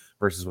movie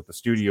versus what the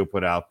studio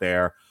put out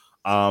there.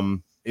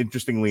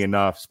 Interestingly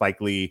enough, Spike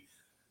Lee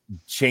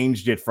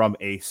changed it from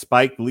a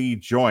Spike Lee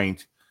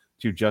joint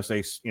to just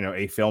a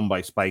film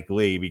by Spike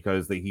Lee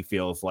because he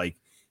feels like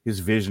his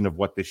vision of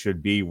what this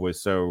should be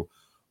was so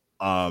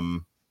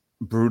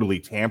brutally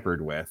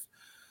tampered with.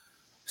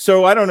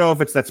 So I don't know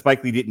if it's that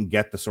Spike Lee didn't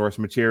get the source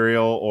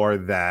material or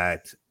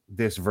that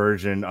this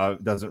version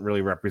doesn't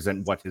really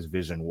represent what his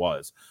vision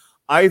was.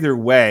 Either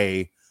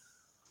way,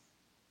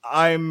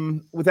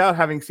 without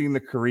having seen the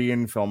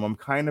Korean film, I'm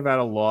kind of at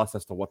a loss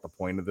as to what the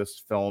point of this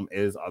film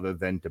is other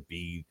than to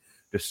be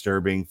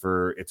disturbing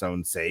for its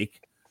own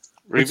sake.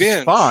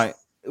 Revenge. Fine.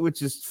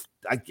 which is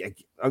I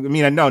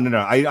mean, no.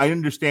 I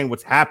understand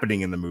what's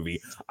happening in the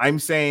movie. I'm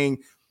saying,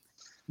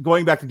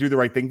 going back to Do the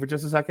Right Thing for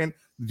just a second.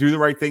 Do the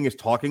Right Thing is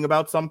talking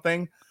about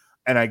something,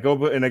 and I go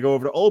over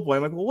to Oldboy.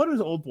 I'm like, well, what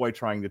is Oldboy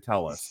trying to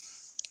tell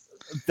us?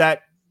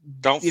 That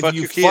don't if fuck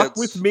you your fuck kids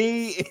with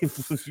me,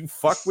 if you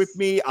fuck with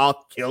me,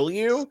 I'll kill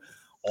you.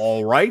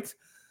 All right,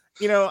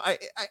 you know, I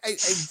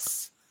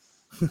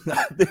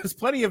there's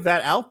plenty of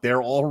that out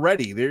there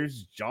already.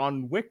 There's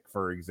John Wick,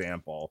 for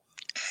example.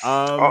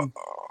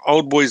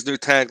 Oldboy's new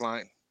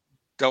tagline: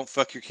 "Don't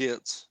fuck your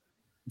kids."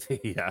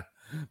 Yeah,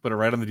 put it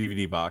right on the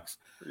DVD box.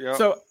 Yeah.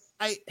 So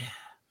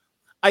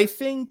I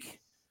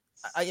think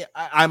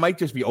I might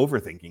just be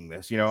overthinking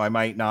this. You know, I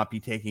might not be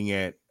taking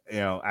it, you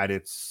know, at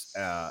its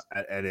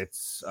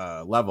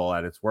level,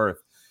 at its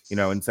worth. You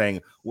know, and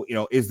saying, well, you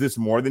know, is this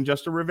more than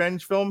just a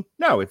revenge film?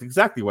 No, it's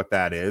exactly what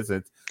that is.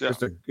 It's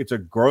just it's a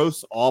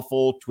gross,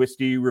 awful,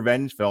 twisty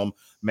revenge film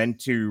meant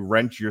to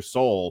wrench your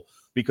soul,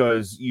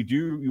 because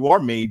you are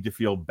made to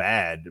feel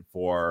bad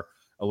for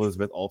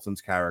Elizabeth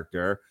Olsen's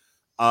character.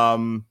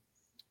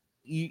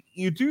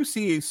 You do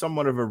see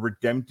somewhat of a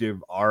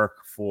redemptive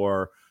arc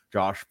for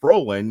Josh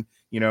Brolin.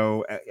 You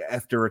know,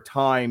 after a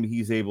time,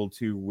 he's able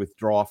to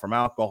withdraw from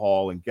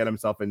alcohol and get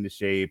himself into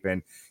shape.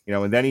 And, you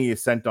know, and then he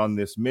is sent on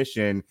this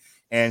mission,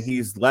 and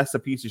he's less a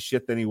piece of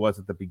shit than he was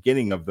at the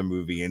beginning of the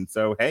movie. And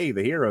so, hey,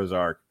 the hero's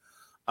arc,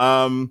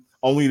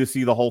 only to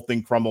see the whole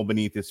thing crumble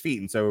beneath his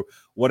feet. And so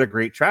what a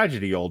great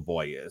tragedy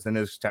Oldboy is. And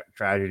as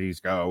tragedies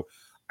go,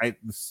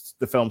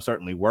 the film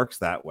certainly works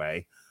that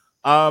way.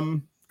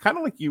 Kind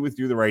of like you with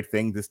Do the Right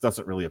Thing, this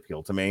doesn't really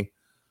appeal to me.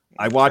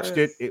 I watched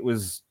it. It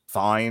was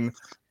fine.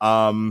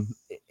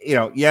 You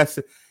know, yes,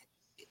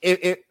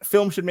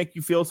 film should make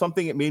you feel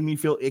something. It made me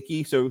feel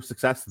icky, so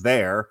success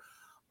there.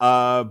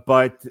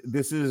 But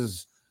this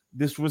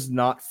was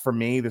not for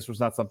me. This was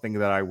not something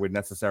that I would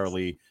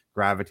necessarily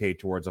gravitate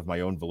towards of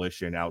my own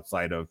volition,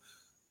 outside of,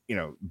 you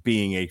know,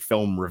 being a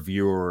film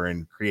reviewer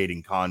and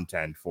creating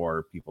content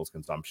for people's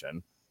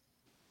consumption.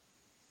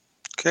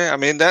 Okay, I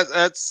mean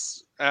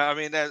that's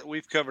that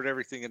we've covered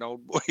everything in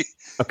Oldboy.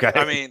 Okay,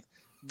 I mean,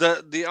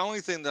 the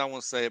only thing that I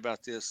want to say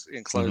about this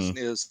in closing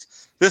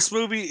is this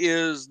movie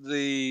is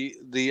the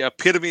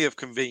epitome of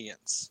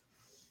convenience,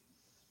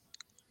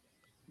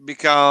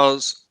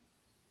 because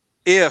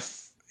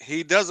if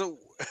he doesn't,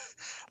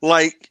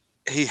 like,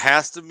 he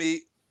has to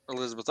meet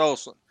Elizabeth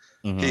Olsen,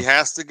 he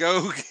has to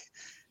go.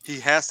 He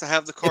has to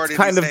have the card. It's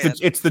kind of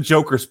it's the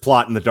Joker's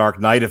plot in The Dark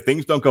Knight. If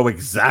things don't go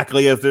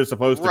exactly as they're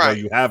supposed to go,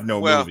 you have no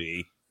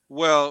movie.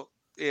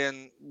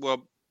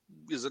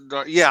 Is it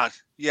Dark? Yeah,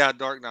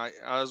 Dark Knight.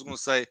 I was going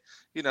to say,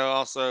 you know,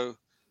 also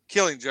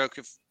Killing Joke.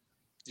 If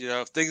you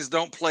know, if things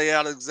don't play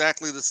out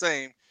exactly the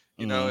same,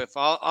 you know, if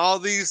all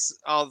these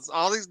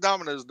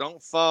dominoes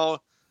don't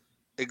fall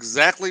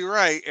exactly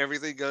right,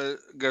 everything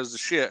goes to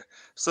shit.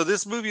 So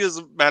this movie is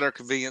a matter of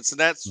convenience, and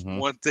that's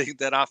one thing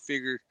that I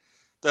figured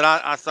that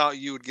I thought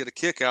you would get a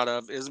kick out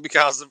of, is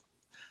because of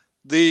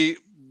the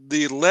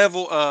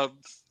level of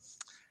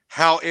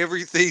how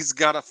everything's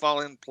got to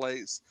fall in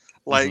place.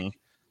 Like,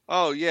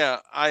 oh yeah,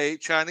 I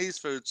ate Chinese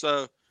food,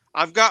 so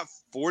I've got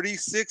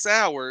 46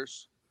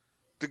 hours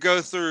to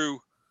go through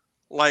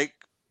like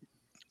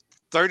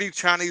 30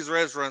 Chinese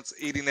restaurants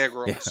eating egg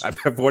rolls. Yeah,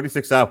 I've got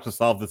 46 hours to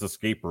solve this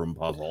escape room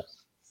puzzle.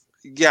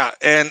 Yeah,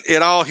 and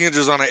it all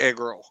hinges on an egg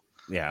roll.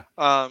 Yeah.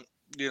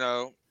 You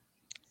know,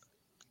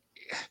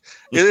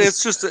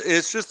 it's just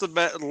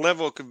a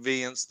level of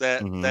convenience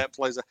that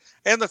plays out.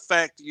 And the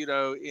fact, you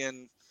know,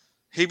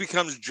 he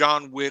becomes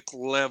John Wick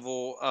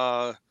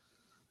level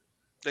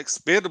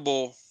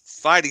expendable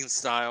fighting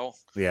style.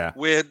 Yeah.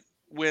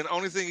 When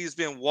only thing he's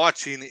been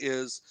watching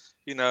is,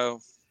 you know,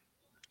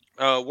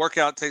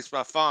 Workout Takes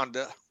by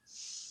Fonda.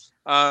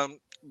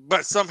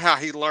 But somehow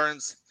he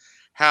learns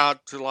how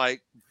to,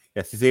 like,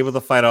 yes, he's able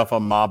to fight off a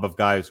mob of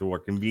guys who are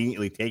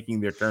conveniently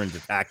taking their turns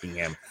attacking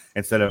him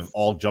instead of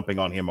all jumping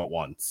on him at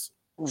once.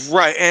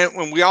 Right. And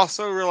when we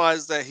also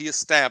realize that he is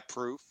stab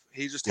proof,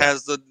 he just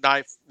has the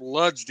knife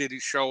lodged in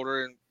his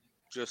shoulder and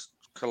just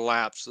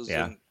collapses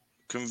and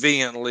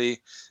conveniently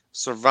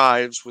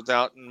survives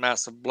without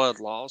massive blood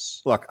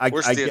loss. Look,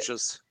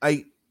 stitches.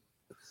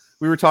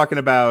 We were talking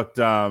about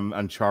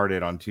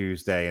Uncharted on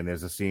Tuesday, and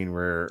there's a scene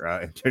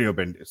where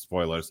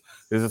spoilers.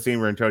 There's a scene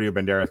where Antonio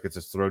Banderas gets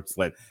his throat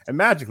slit, and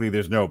magically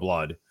there's no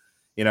blood,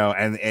 you know.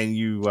 And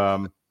you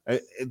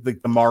the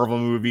Marvel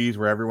movies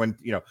where everyone,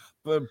 you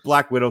know,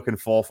 Black Widow can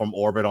fall from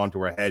orbit onto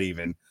her head,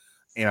 even,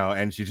 you know,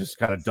 and she just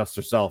kind of dusts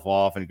herself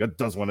off and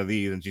does one of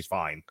these, and she's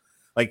fine.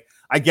 Like,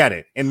 I get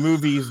it. In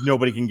movies,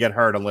 nobody can get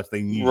hurt unless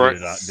they need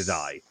to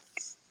die.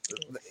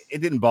 It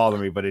didn't bother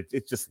me, but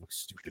it just looks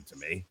stupid to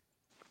me.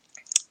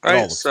 All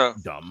right, so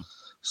dumb.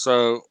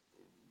 So,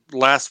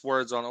 last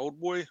words on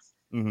Oldboy,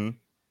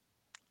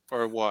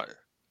 or what?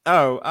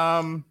 Oh,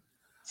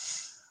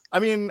 I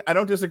mean, I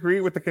don't disagree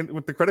with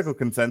the critical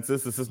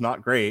consensus. This is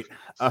not great.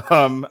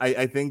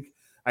 I think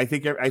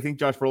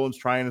Josh Brolin's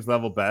trying his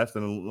level best,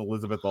 and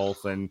Elizabeth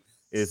Olsen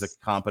is a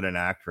competent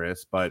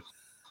actress, but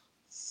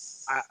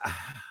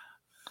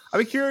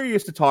I'm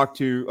curious to talk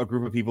to a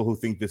group of people who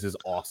think this is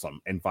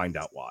awesome and find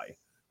out why.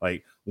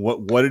 Like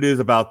what it is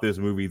about this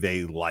movie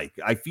they like.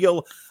 I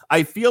feel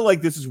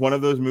like this is one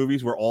of those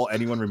movies where all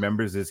anyone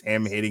remembers is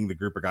him hitting the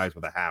group of guys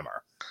with a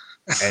hammer.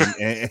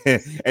 And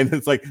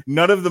it's like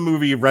none of the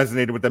movie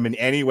resonated with them in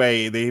any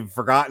way. They've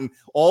forgotten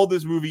all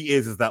this movie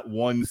is that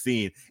one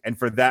scene, and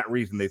for that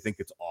reason they think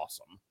it's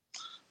awesome.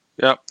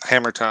 Yep,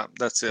 hammer time.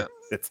 That's it.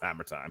 It's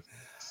hammer time.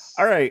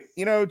 All right,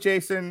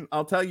 Jason,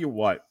 I'll tell you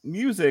what,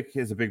 music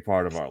is a big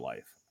part of our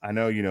life. I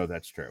know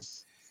that's true.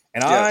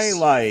 And yes. I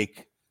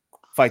like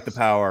Fight the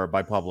Power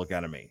by Public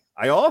Enemy.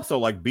 I also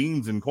like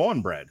Beans and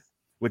Cornbread,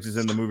 which is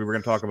in the movie we're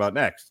going to talk about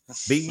next.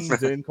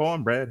 Beans and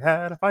Cornbread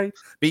had a fight.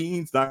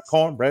 Beans knocked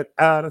Cornbread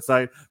out of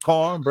sight.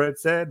 Cornbread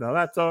said, "No,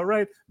 that's all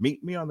right.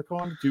 Meet me on the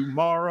corner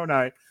tomorrow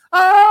night.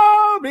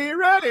 I'll be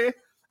ready.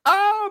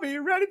 I'll be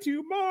ready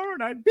tomorrow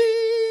night.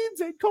 Beans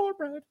and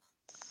Cornbread."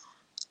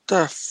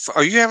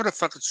 Are you having a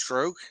fucking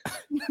stroke?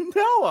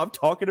 No, I'm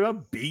talking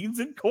about Beans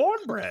and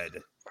Cornbread.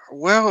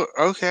 Well,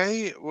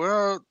 okay.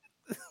 Well,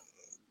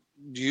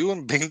 you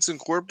and Beans and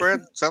Cornbread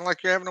sound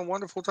like you're having a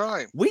wonderful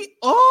time. We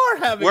are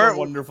having a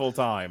wonderful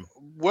time.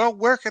 Well,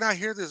 where can I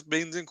hear this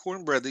Beans and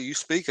Cornbread that you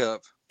speak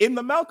of? In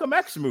the Malcolm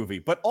X movie,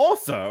 but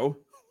also,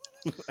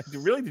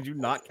 really, did you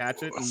not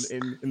catch it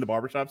in the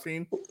barbershop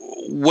scene?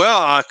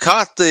 Well, I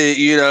caught the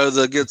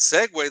good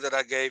segue that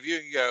I gave you.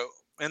 You go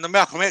in the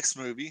Malcolm X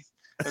movie.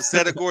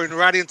 Instead of going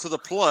right into the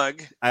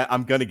plug.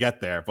 I'm going to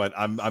get there, but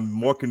I'm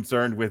more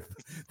concerned with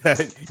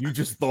that you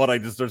just thought I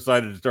just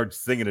decided to start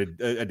singing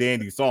a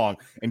dandy song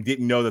and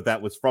didn't know that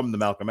was from the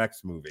Malcolm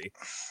X movie.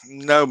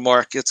 No,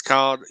 Mark, it's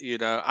called,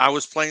 I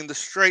was playing the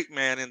straight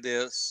man in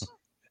this,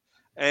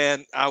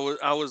 and I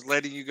was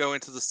letting you go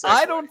into the segue.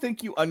 I don't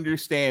think you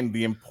understand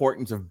the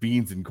importance of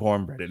Beans and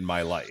Cornbread in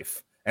my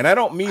life. And I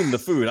don't mean the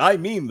food. I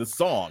mean the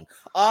song.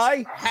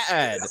 I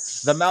had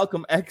the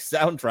Malcolm X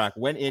soundtrack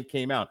when it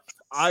came out.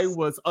 I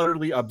was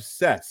utterly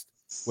obsessed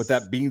with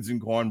that Beans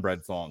and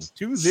Cornbread song.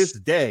 To this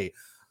day,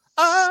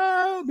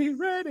 I'll be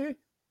ready.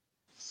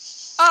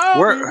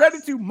 I'll be ready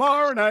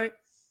tomorrow night.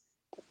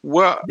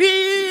 Well,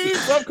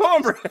 Beans of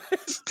Cornbread.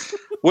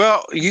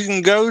 Well, you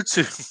can go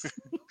to...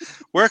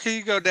 Where can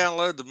you go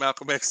download the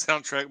Malcolm X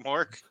soundtrack,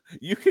 Mark?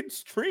 You can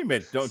stream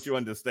it, don't you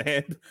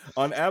understand,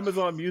 on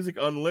Amazon Music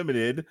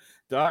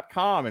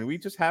Unlimited.com. And we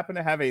just happen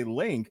to have a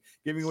link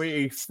giving away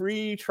a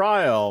free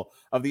trial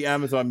of the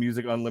Amazon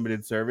Music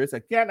Unlimited service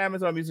at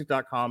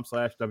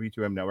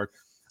getamazonmusic.com/W2M Network.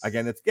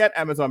 Again, it's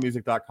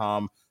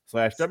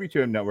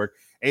getamazonmusic.com/W2M Network.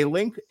 A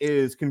link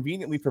is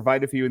conveniently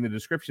provided for you in the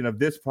description of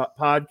this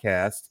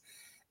podcast.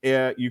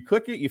 You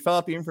click it, you fill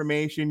out the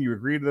information, you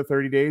agree to the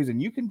 30 days,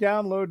 and you can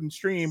download and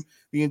stream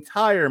the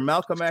entire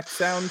Malcolm X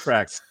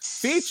soundtrack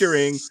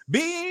featuring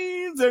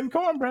Beans and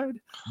Cornbread.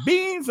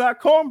 Beans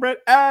knocked Cornbread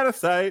out of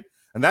sight.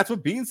 And that's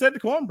what Beans said to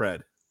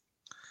Cornbread.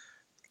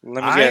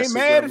 Let me guess. I'm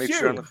mad at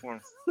you.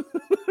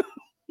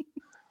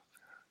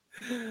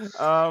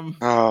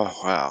 Oh,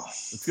 wow.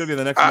 It's going to be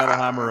the next Metal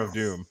Hammer of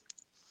Doom.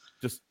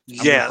 I'm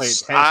going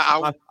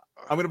to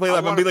play it.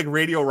 I'm going to be like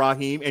Radio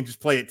Raheem and just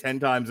play it 10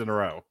 times in a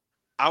row.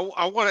 I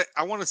want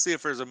to see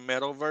if there's a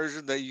metal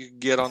version that you can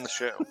get on the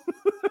show.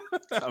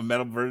 A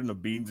metal version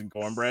of Beans and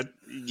Cornbread?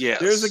 Yes.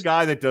 There's a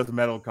guy that does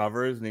metal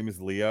covers. His name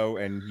is Leo,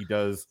 and he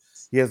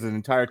has an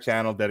entire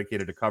channel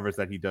dedicated to covers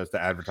that he does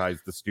to advertise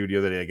the studio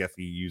that I guess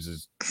he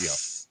uses.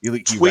 He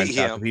rents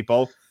out to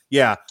people.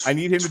 Yeah, I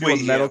need him to do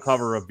a metal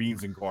cover of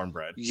Beans and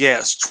Cornbread.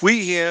 Yes,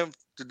 tweet him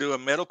to do a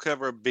metal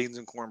cover of Beans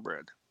and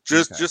Cornbread.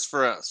 Just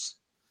for us.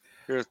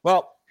 Here at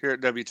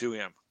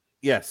W2M.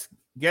 Yes.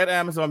 Get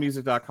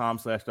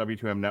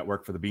AmazonMusic.com/W2M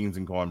Network for the Beans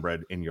and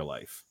Cornbread in your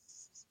life.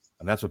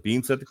 And that's what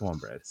Beans said to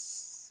Cornbread.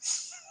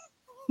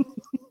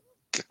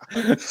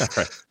 All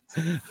right.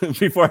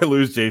 Before I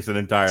lose Jason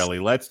entirely,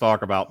 let's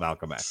talk about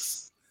Malcolm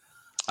X.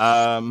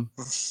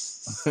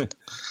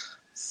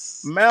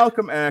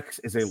 Malcolm X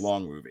is a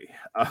long movie.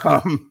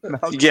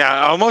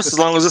 Almost as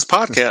long as this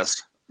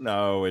podcast.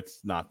 No, it's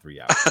not 3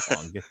 hours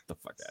long. Get the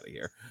fuck out of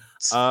here.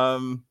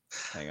 Hang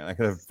on, I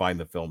gotta find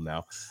the film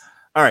now.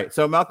 All right,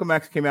 so Malcolm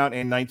X came out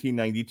in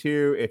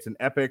 1992. It's an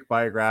epic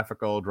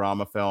biographical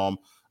drama film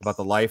about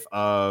the life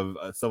of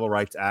a civil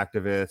rights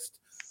activist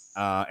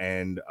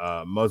and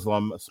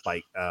Muslim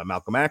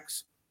Malcolm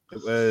X.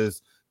 It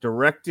was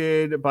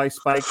directed by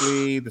Spike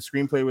Lee. The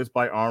screenplay was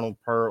by Arnold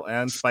Pearl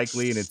and Spike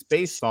Lee, and it's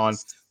based on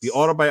the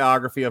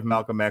autobiography of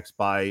Malcolm X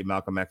by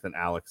Malcolm X and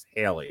Alex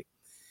Haley.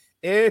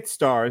 It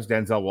stars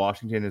Denzel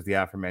Washington as the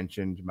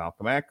aforementioned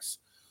Malcolm X,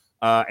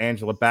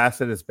 Angela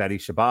Bassett as Betty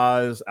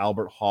Shabazz,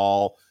 Albert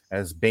Hall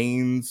as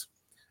Baines,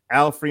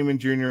 Al Freeman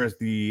Jr. as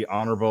the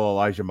Honorable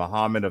Elijah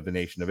Muhammad of the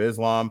Nation of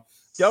Islam,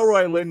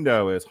 Delroy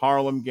Lindo as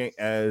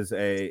as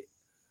a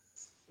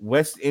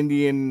West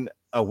Indian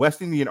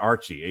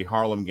Archie, a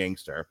Harlem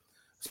gangster.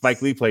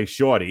 Spike Lee plays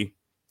Shorty.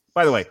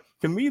 By the way,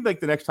 can we the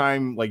next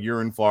time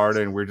you're in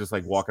Florida and we're just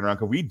walking around,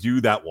 can we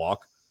do that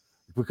walk?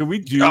 Can we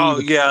do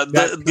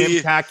that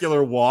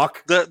spectacular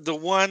walk? The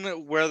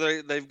one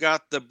where they've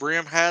got the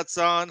brim hats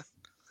on.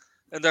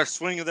 and they're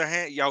swinging their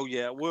hand. Oh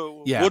yeah,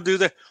 we'll do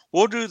that.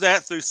 We'll do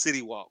that through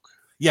City Walk.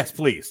 Yes,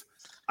 please.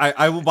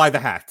 I will buy the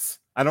hats.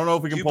 I don't know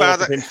if we can pull off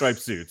the pinstripe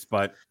suits,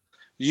 but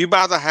you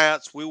buy the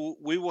hats. We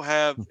will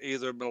have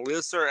either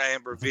Melissa or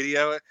Amber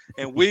video it,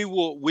 and we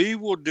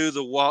will do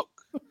the walk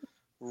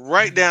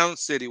right down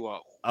City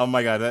Walk. Oh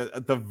my God!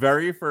 The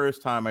very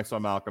first time I saw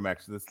Malcolm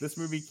X, this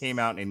movie came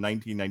out in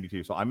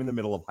 1992, so I'm in the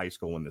middle of high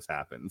school when this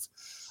happens.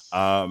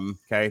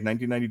 Okay,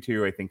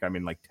 1992. I think I'm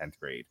in like 10th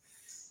grade,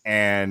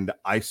 and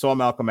I saw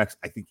Malcolm X.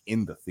 I think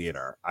in the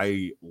theater.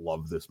 I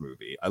loved this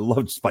movie. I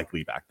loved Spike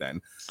Lee back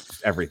then.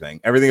 Just everything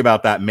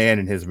about that man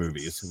and his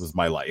movies was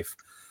my life.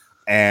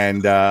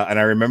 And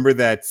I remember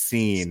that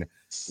scene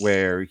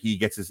where he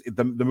gets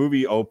the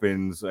movie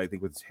opens, I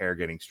think, with his hair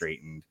getting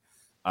straightened.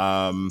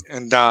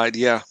 And died,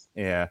 yeah.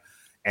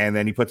 And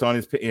then he puts on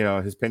his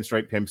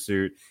pinstripe pimp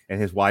suit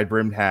and his wide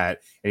brimmed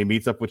hat, and he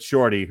meets up with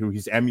Shorty, who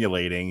he's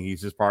emulating.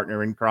 He's his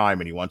partner in crime,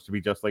 and he wants to be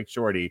just like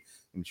Shorty.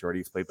 And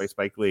Shorty's played by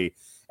Spike Lee.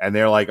 And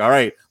they're like, "All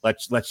right,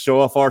 let's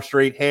show off our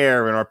straight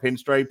hair and our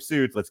pinstripe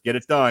suits. Let's get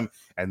it done."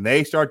 And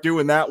they start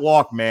doing that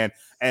walk, man.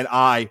 And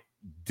I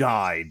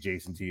died,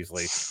 Jason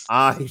Teasley.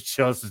 I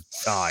just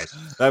died.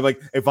 I'm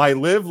like, if I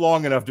live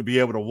long enough to be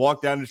able to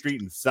walk down the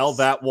street and sell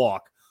that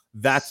walk,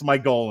 that's my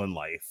goal in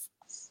life.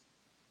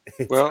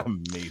 It's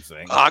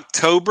amazing.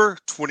 October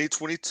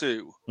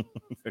 2022.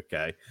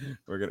 Okay,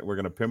 we're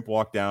gonna pimp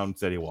walk down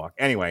City Walk.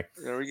 Anyway,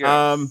 there we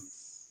go.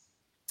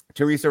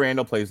 Teresa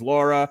Randall plays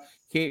Laura.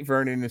 Kate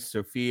Vernon is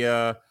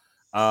Sophia.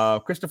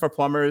 Christopher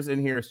Plummer is in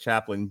here as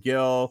Chaplain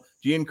Gill.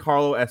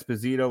 Giancarlo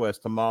Esposito as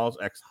Tamal's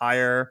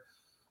ex-hire.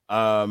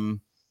 Let's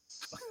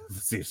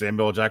see,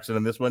 Samuel Jackson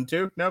in this one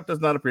too. Nope,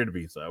 does not appear to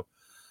be so.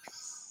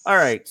 All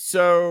right,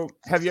 so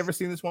have you ever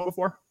seen this one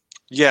before?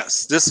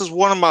 Yes, this is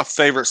one of my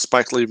favorite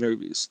Spike Lee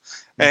movies.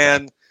 Okay.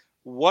 And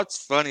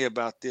what's funny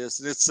about this,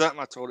 and it's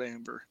something I told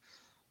Amber,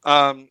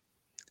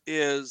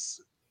 is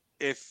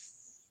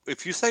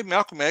if you say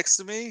Malcolm X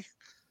to me,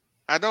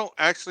 I don't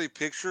actually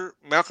picture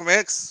Malcolm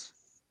X.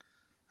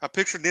 I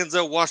picture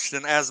Denzel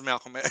Washington as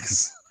Malcolm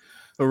X.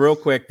 So real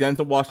quick,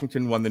 Denzel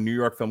Washington won the New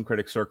York Film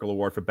Critics Circle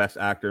Award for Best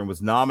Actor and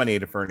was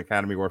nominated for an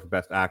Academy Award for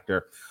Best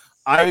Actor.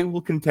 I will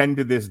contend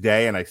to this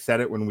day, and I said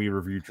it when we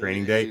reviewed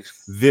Training Day.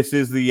 This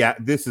is the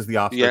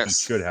Oscar he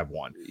should have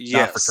won,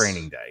 not for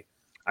Training Day.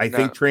 I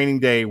think Training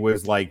Day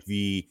was like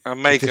a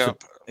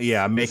makeup.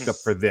 Makeup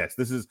for this.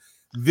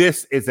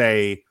 This is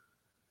a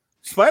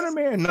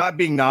Spider-Man not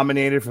being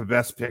nominated for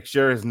Best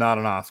Picture is not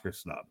an Oscar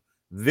snub.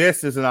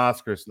 This is an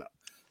Oscar snub.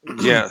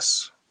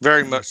 Yes,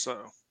 very much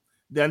so.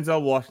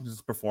 Denzel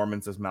Washington's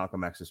performance as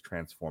Malcolm X is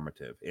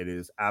transformative. It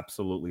is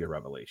absolutely a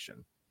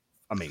revelation.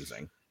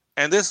 Amazing.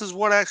 And this is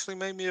what actually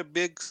made me a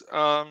big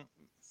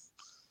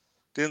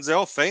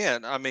Denzel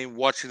fan. I mean,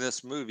 watching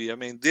this movie. I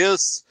mean,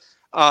 this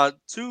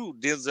two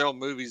Denzel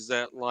movies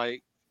that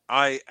like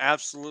I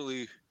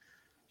absolutely,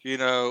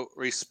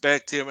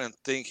 respect him and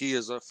think he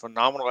is a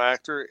phenomenal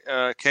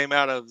actor. Came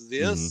out of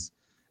this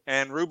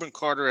and Reuben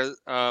Carter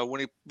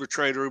when he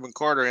portrayed Reuben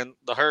Carter in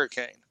The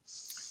Hurricane.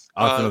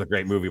 Oh, that's another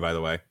great movie, by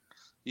the way.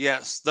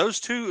 Yes, those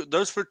two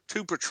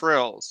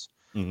portrayals.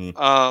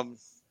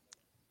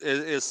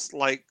 It's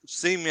like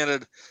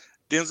cemented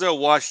Denzel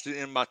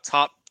Washington in my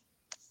top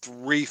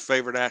 3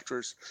 favorite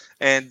actors,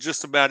 and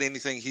just about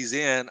anything he's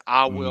in,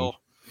 I will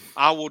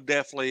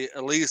definitely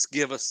at least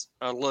give us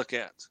a look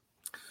at.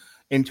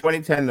 In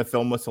 2010, the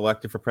film was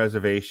selected for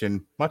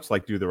preservation, much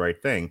like Do the Right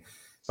Thing,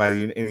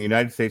 in the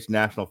United States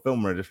National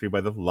Film Registry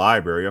by the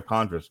Library of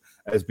Congress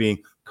as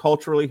being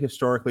culturally,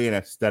 historically, and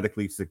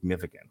aesthetically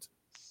significant.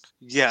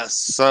 Yes,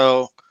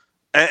 so,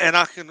 and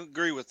I can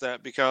agree with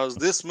that because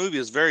this movie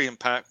is very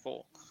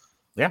impactful.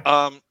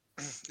 Yeah.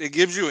 It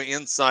gives you an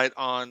insight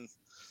on,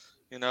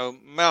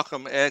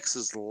 Malcolm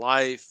X's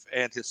life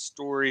and his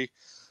story.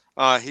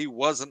 He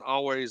wasn't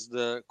always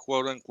the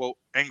quote unquote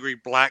angry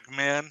black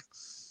man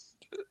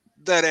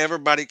that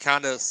everybody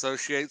kind of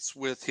associates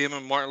with him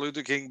and Martin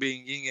Luther King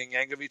being yin and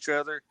yang of each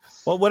other.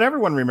 Well, what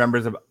everyone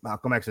remembers about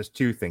Malcolm X is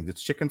 2 things.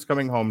 It's chickens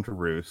coming home to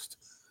roost.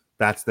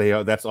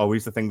 That's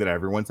always the thing that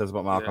everyone says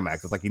about Malcolm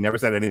X. It's like he never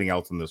said anything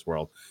else in this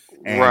world.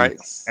 And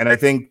I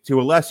think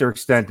to a lesser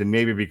extent, and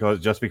maybe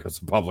because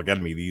of Public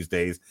Enemy these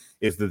days,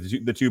 is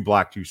the too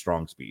black, too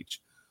strong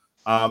speech.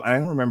 I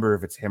don't remember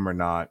if it's him or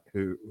not.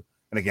 And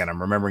again, I'm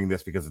remembering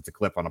this because it's a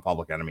clip on a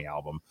Public Enemy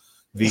album.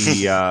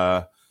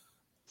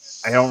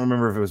 I don't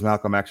remember if it was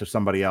Malcolm X or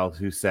somebody else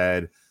who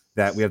said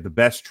that we have the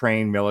best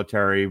trained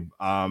military,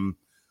 but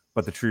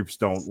the troops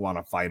don't want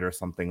to fight or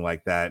something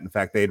like that. In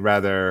fact, they'd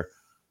rather.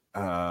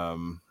 I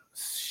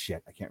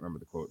can't remember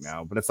the quote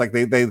now, but it's like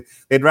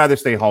they'd rather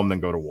stay home than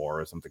go to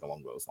war or something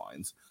along those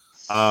lines.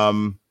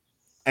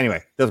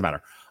 Anyway, doesn't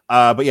matter.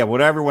 But yeah,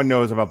 what everyone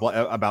knows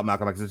about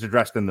Malcolm X is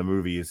addressed in the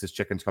movie is his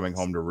chickens coming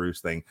home to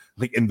roost thing,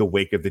 like in the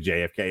wake of the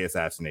JFK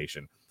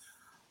assassination.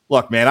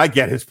 Look, man, I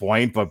get his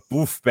point, but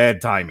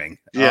bad timing.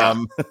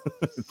 Yeah.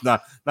 It's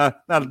not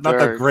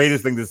the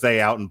greatest thing to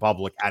say out in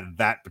public at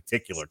that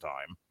particular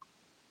time.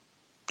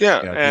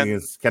 Yeah,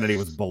 Kennedy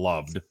was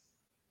beloved.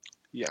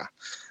 Yeah.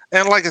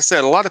 And like I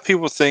said, a lot of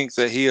people think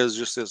that he is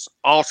just this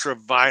ultra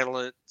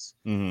violent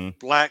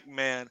black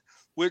man,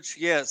 which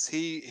yes,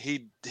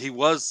 he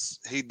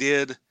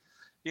did,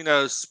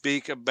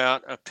 speak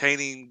about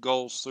obtaining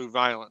goals through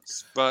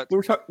violence. But we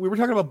were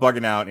talking about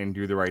bugging out and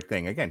do the right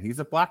thing. Again, he's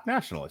a black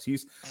nationalist.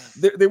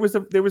 There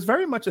was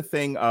very much a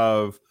thing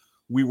of,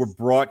 we were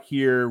brought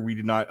here, we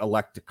did not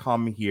elect to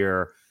come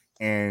here,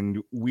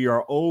 and we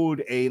are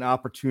owed an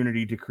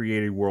opportunity to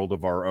create a world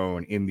of our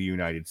own in the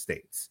United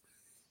States.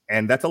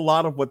 And that's a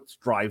lot of what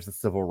drives the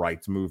civil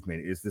rights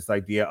movement, is this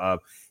idea of,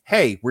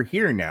 hey, we're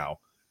here now,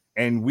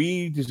 and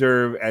we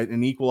deserve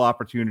an equal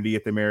opportunity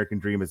at the American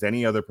dream as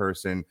any other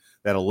person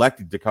that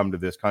elected to come to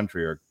this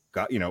country or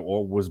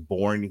or was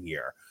born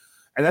here.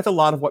 And that's a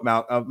lot of what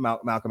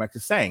Malcolm X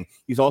is saying.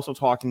 He's also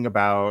talking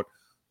about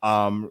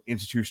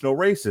institutional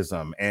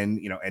racism and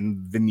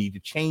the need to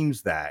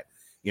change that,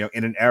 in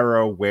an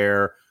era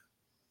where,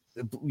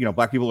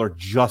 black people are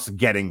just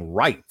getting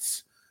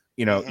rights,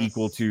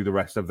 equal to the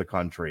rest of the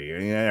country.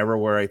 In an era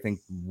where I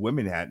think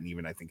women hadn't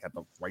even, had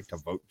the right to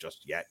vote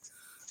just yet.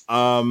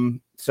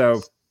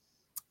 So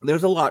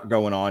there's a lot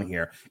going on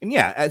here.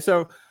 And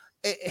so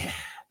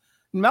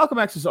Malcolm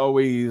X is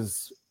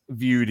always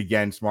viewed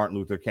against Martin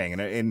Luther King.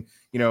 And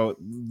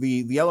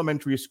the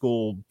elementary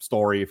school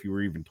story, if you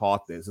were even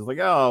taught this, is like,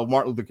 oh,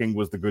 Martin Luther King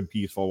was the good,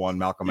 peaceful one.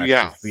 Malcolm X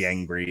was the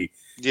angry,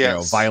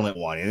 violent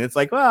one. And it's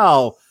like,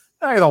 well,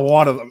 neither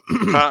one of them.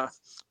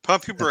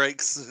 Pump your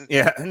brakes.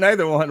 Yeah,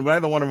 neither one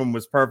of them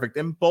was perfect.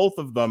 And both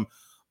of them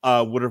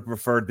would have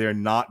preferred there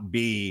not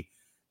be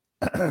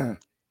at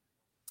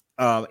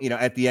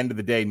the end of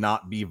the day,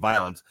 not be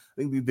violence.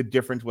 I think the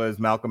difference was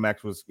Malcolm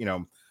X was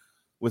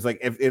like,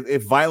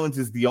 if violence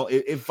is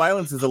if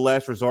violence is the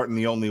last resort and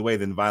the only way,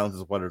 then violence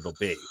is what it'll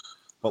be.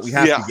 But we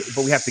have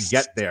to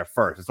get there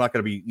first. It's not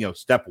going to be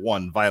step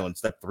 1 violence,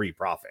 step 3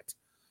 profit.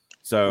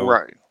 So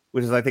right,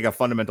 which is I think a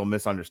fundamental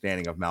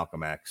misunderstanding of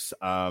Malcolm X.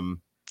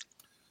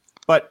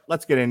 But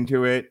let's get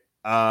into it.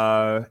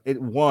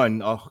 It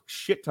won a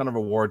shit ton of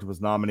awards,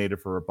 was nominated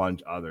for a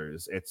bunch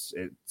others. It's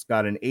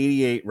got an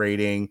 88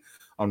 rating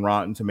on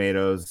Rotten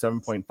Tomatoes,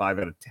 7.5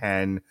 out of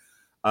 10.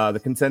 The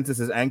consensus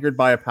is anchored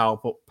by a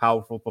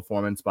powerful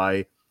performance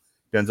by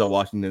Denzel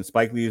Washington.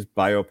 Spike Lee's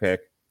biopic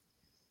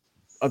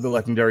of the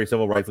legendary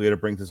civil rights leader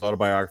brings his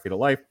autobiography to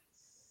life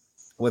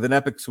with an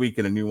epic sweep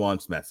and a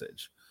nuanced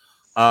message.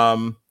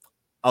 I'll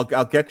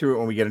get to it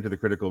when we get into the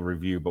critical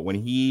review, but when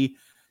he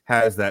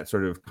has that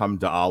sort of come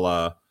to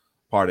Allah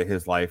part of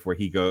his life where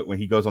when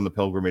he goes on the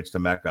pilgrimage to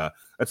Mecca,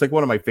 that's like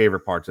one of my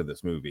favorite parts of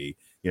this movie.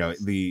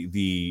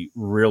 The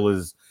real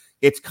is,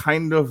 it's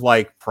kind of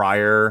like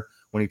Pryor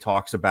when he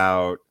talks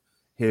about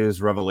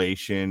his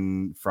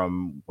revelation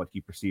from what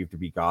he perceived to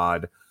be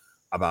God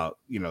about,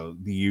 the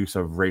use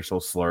of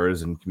racial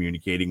slurs and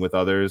communicating with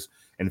others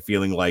and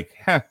feeling like,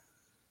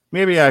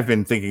 maybe I've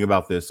been thinking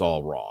about this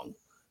all wrong.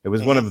 It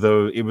was one of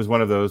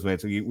those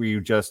moments where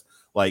you just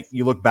like,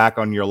 you look back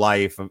on your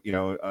life, and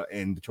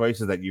the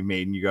choices that you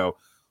made and you go,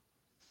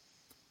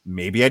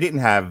 maybe I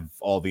didn't have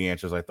all the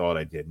answers I thought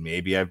I did.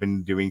 Maybe I've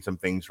been doing some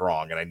things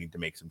wrong and I need to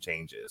make some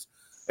changes.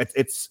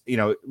 It's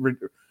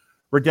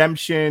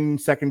redemption,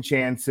 second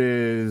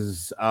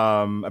chances,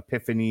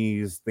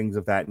 epiphanies, things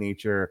of that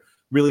nature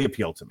really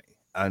appeal to me.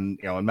 And,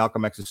 in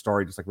Malcolm X's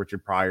story, just like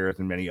Richard Pryor's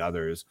and many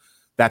others,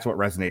 that's what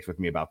resonates with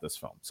me about this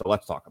film. So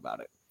let's talk about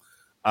it.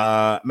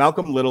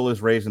 Malcolm Little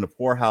is raised in a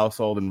poor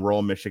household in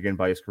rural Michigan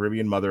by his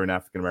Caribbean mother and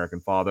African-American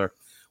father.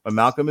 When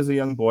Malcolm is a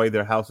young boy,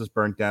 their house is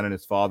burnt down and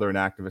his father, an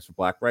activist for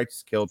black rights,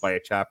 is killed by a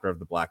chapter of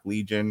the Black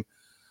Legion.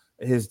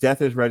 His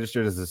death is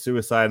registered as a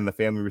suicide and the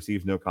family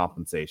receives no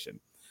compensation.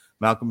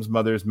 Malcolm's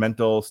mother's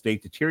mental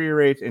state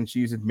deteriorates and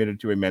she's admitted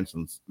to a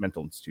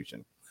mental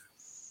institution.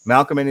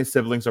 Malcolm and his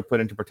siblings are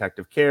put into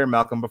protective care.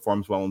 Malcolm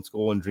performs well in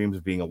school and dreams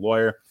of being a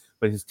lawyer,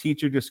 but his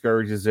teacher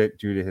discourages it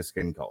due to his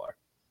skin color.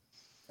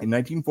 In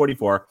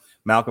 1944,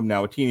 Malcolm,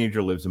 now a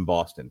teenager, lives in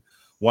Boston.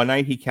 One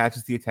night, he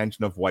catches the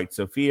attention of white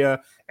Sophia,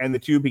 and the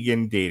two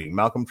begin dating.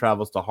 Malcolm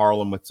travels to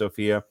Harlem with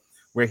Sophia,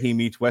 where he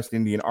meets West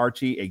Indian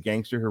Archie, a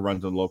gangster who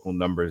runs a local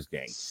numbers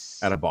gang,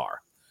 at a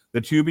bar.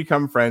 The two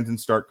become friends and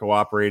start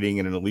cooperating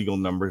in an illegal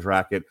numbers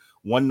racket.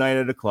 One night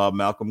at a club,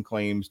 Malcolm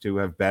claims to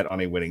have bet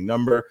on a winning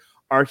number.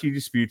 Archie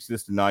disputes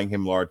this, denying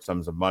him large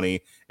sums of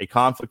money. A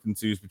conflict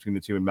ensues between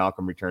the two, and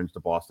Malcolm returns to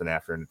Boston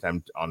after an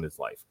attempt on his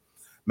life.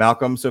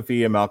 Malcolm,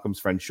 Sophia, Malcolm's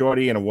friend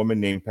Shorty, and a woman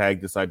named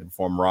Peg decide to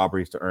perform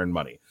robberies to earn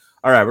money.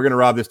 All right, we're going to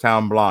rob this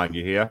town blind,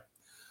 you hear?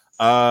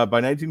 By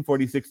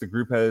 1946, the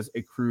group has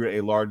accrued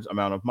a large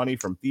amount of money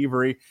from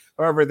thievery.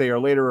 However, they are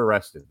later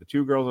arrested. The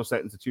two girls are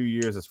sentenced to 2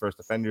 years as first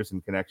offenders in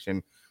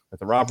connection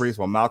with the robberies,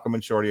 while Malcolm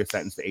and Shorty are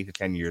sentenced to 8 to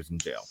 10 years in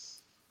jail.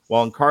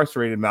 While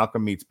incarcerated,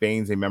 Malcolm meets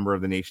Baines, a member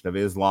of the Nation of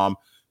Islam,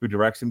 who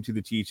directs him to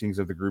the teachings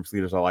of the group's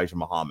leaders, Elijah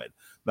Muhammad.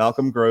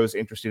 Malcolm grows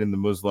interested in the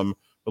Muslim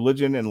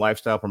religion and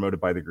lifestyle promoted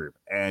by the group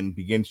and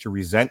begins to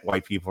resent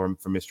white people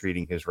for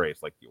mistreating his race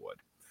like you would.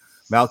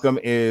 Malcolm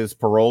is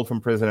paroled from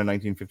prison in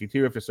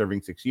 1952 after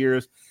serving 6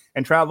 years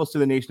and travels to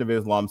the Nation of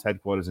Islam's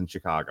headquarters in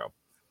Chicago.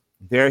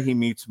 There he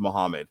meets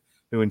Muhammad,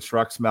 who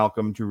instructs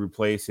Malcolm to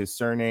replace his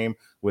surname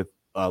with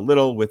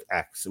Little with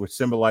X, which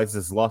symbolizes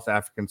his lost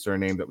African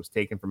surname that was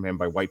taken from him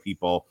by white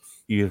people.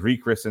 He is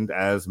rechristened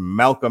as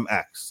Malcolm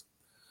X.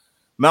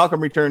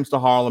 Malcolm returns to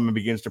Harlem and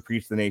begins to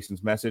preach the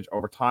nation's message.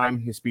 Over time,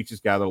 his speeches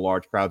gather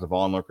large crowds of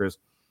onlookers.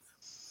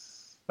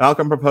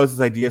 Malcolm proposes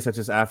ideas such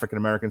as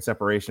African-American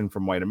separation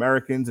from white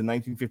Americans. In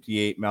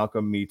 1958,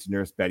 Malcolm meets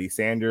Nurse Betty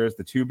Sanders.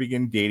 The two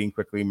begin dating,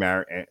 quickly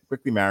marry,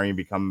 and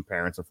become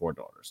parents of 4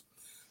 daughters.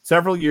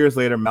 Several years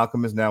later,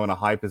 Malcolm is now in a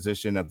high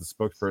position as the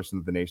spokesperson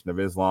of the Nation of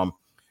Islam.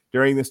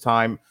 During this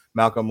time,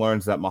 Malcolm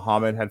learns that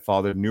Muhammad had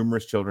fathered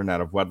numerous children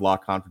out of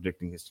wedlock,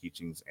 contradicting his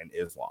teachings and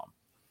Islam.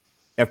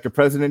 After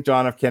President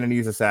John F. Kennedy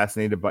is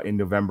assassinated in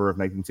November of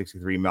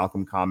 1963,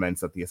 Malcolm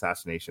comments that the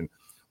assassination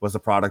was a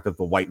product of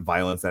the white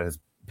violence that has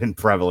been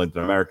prevalent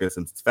in America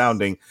since its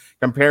founding,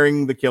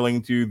 comparing the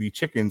killing to the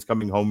chickens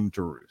coming home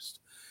to roost.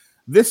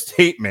 This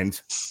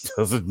statement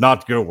does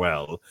not go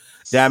well,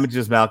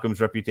 damages Malcolm's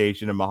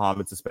reputation, and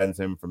Muhammad suspends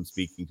him from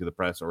speaking to the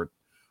press or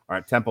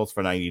at temples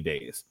for 90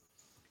 days.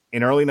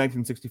 In early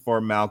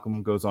 1964,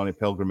 Malcolm goes on a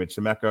pilgrimage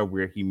to Mecca,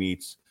 where he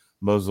meets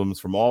Muslims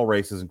from all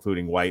races,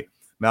 including white.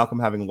 Malcolm,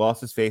 having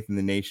lost his faith in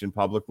the nation,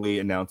 publicly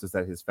announces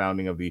that his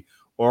founding of the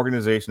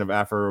Organization of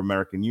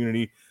Afro-American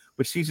Unity,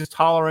 which teaches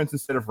tolerance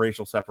instead of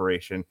racial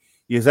separation.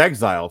 He is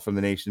exiled from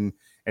the nation,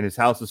 and his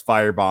house is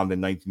firebombed in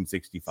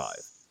 1965.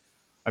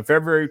 On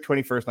February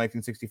 21st,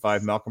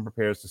 1965, Malcolm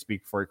prepares to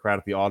speak before a crowd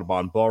at the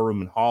Audubon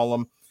Ballroom in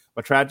Harlem,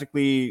 but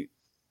tragically,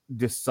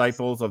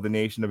 disciples of the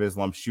Nation of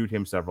Islam shoot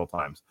him several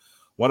times.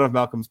 One of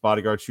Malcolm's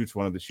bodyguards shoots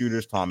one of the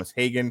shooters, Thomas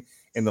Hagen,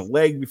 in the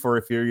leg before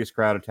a furious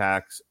crowd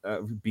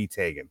beats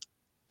Hagen.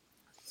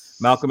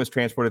 Malcolm is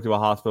transported to a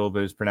hospital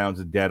but is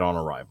pronounced dead on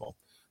arrival.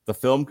 The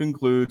film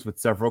concludes with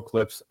several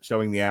clips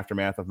showing the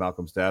aftermath of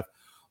Malcolm's death.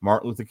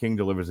 Martin Luther King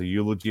delivers a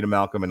eulogy to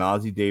Malcolm, and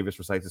Ossie Davis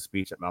recites a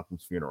speech at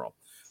Malcolm's funeral.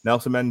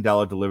 Nelson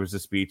Mandela delivers a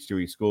speech to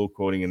a school,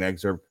 quoting an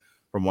excerpt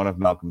from one of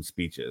Malcolm's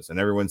speeches. And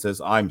everyone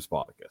says, "I'm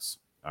Spartacus."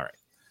 All right.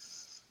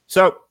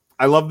 So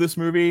I love this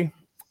movie.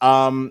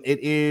 It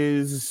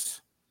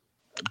is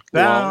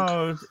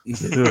about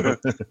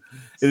it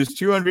is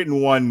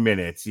 201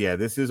 minutes. Yeah,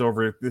 this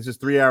is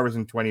 3 hours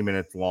and 20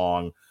 minutes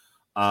long.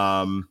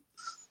 I'm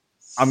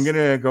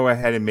gonna go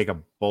ahead and make a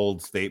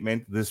bold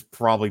statement. This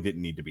probably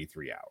didn't need to be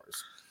 3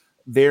 hours.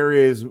 There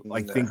is,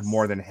 I think,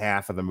 more than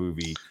half of the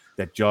movie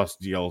that just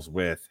deals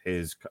with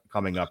his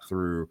coming up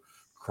through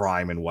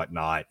crime and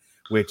whatnot,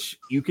 which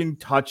you can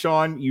touch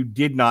on. You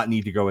did not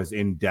need to go as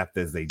in depth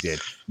as they did.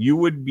 You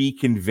would be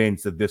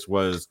convinced that this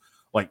was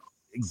like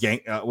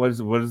what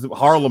is it?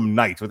 Harlem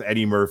Nights with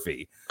Eddie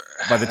Murphy.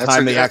 By the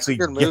time they actually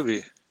get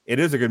movie. It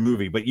is a good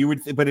movie, but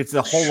but it's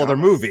a whole other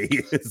movie.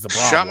 It's the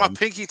problem. Shot my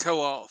pinky toe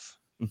off.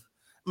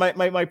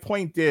 My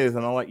point is,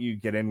 and I'll let you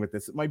get in with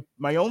this.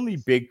 My only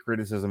big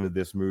criticism of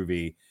this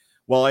movie,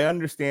 while I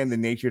understand the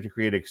nature to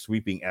create a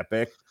sweeping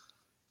epic,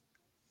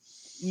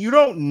 you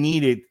don't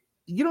need it.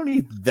 You don't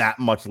need that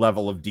much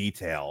level of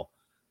detail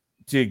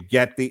to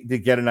get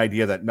an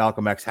idea that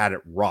Malcolm X had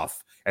it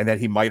rough and that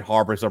he might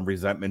harbor some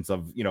resentments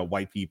of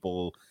white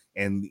people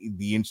and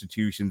the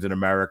institutions in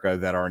America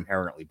that are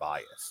inherently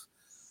biased.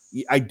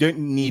 I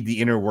didn't need the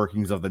inner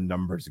workings of the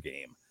numbers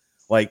game.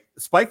 Like,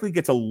 Spike Lee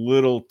gets a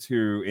little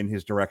too in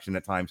his direction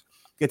at times,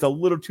 gets a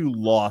little too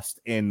lost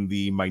in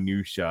the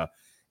minutia,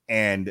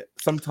 and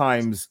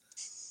sometimes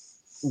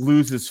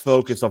loses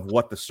focus of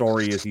what the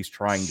story is he's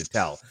trying to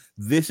tell.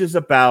 This is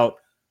about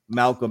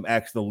Malcolm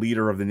X, the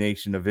leader of the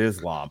Nation of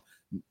Islam.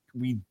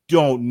 We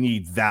don't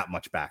need that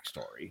much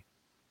backstory.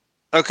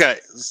 Okay,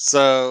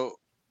 so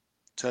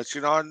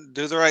touching on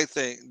Do the Right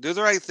Thing. Do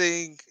the Right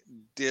Thing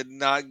did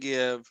not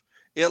give,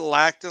 it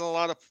lacked in a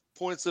lot of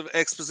points of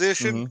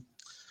exposition. Mm-hmm.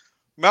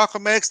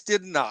 Malcolm X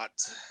did not.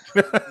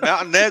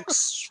 Malcolm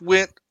X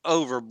went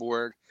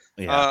overboard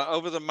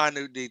over the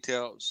minute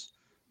details.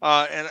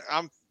 And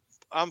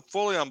I'm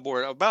fully on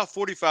board. About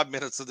 45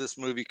 minutes of this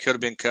movie could have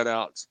been cut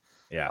out.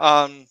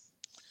 Yeah.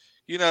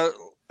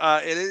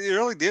 It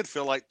really did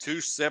feel like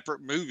two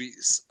separate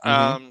movies.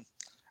 Mm-hmm.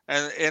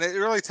 And it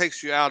really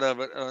takes you out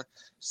of it.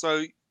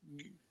 So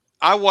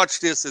I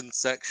watched this in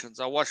sections.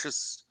 I watched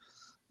this,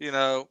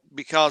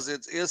 because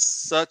it is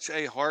such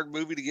a hard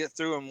movie to get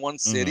through in one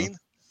sitting,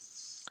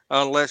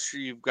 unless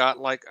you've got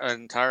like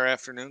an entire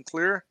afternoon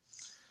clear.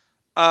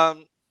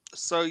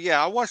 So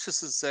yeah, I watched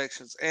this in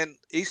sections, and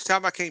each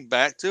time I came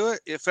back to it,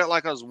 it felt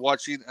like I was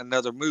watching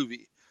another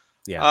movie.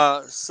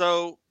 Yeah.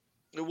 So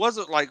it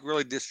wasn't like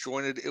really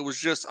disjointed. It was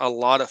just a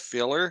lot of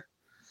filler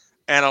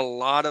and a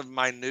lot of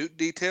minute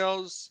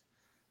details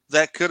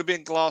that could have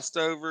been glossed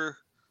over.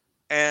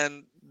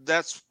 And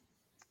that's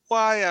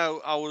why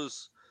I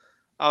was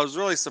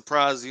really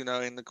surprised,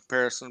 in the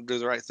comparison of Do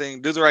the Right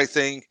Thing. Do the Right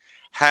Thing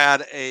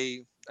had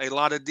a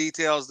lot of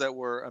details that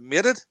were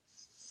omitted.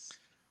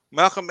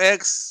 Malcolm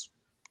X,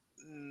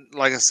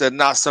 like I said,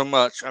 not so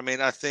much. I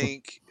mean, I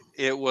think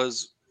it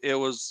was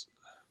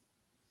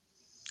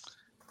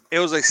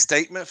a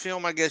statement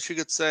film, I guess you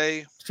could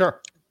say.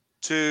 Sure.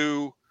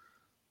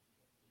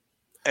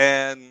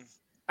 And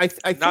I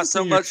think not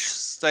so much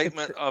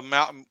statement of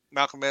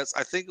Malcolm X.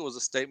 I think it was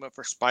a statement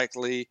for Spike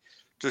Lee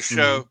to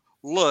show,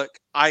 look,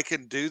 I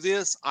can do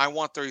this. I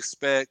want the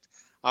respect.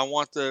 I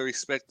want the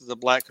respect of the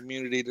black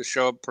community to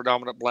show a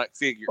predominant black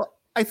figure. Well,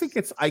 I think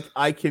it's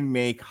I can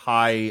make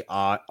high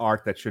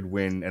art that should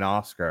win an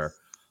Oscar,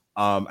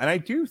 and I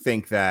do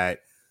think that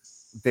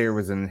there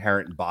was an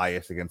inherent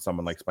bias against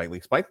someone like Spike Lee.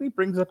 Spike Lee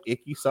brings up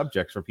icky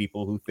subjects for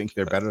people who think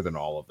they're better than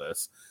all of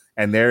this,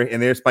 and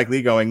there's Spike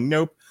Lee going,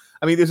 nope.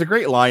 I mean, there's a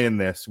great line in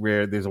this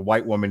where there's a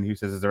white woman who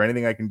says, "Is there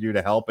anything I can do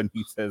to help?" And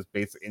he says,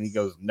 basically, and he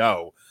goes,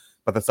 "No,"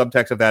 but the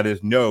subtext of that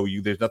is, "No,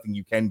 there's nothing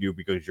you can do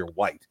because you're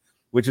white,"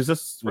 which is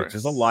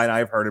a line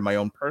I've heard in my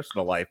own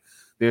personal life.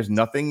 There's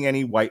nothing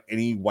any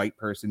white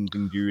person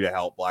can do to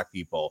help black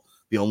people.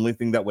 The only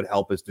thing that would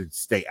help is to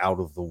stay out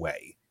of the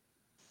way.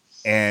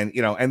 And,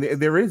 and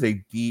there is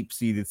a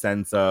deep-seated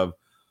sense of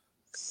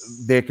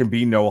there can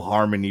be no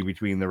harmony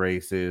between the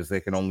races. There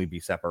can only be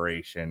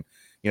separation.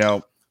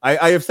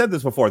 I have said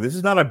this before. This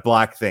is not a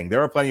black thing.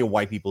 There are plenty of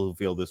white people who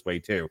feel this way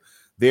too.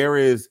 There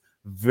is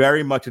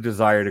very much a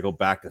desire to go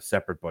back to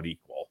separate but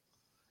equal.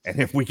 And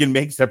if we can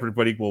make separate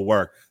but equal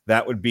work,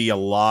 that would be a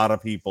lot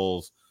of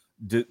people's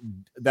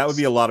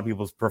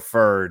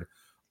preferred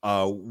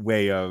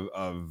way of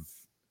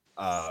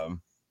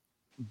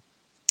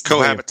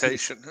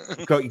cohabitation.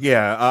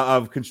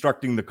 Of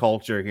constructing the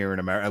culture here in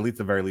America, at least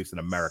the very least in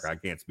America. I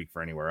can't speak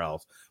for anywhere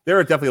else. There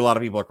are definitely a lot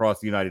of people across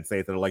the United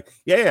States that are like,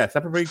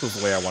 separate but equal is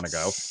the way I want to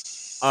go.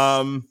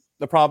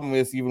 The problem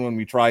is, even when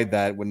we tried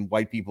that, when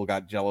white people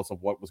got jealous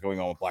of what was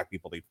going on with black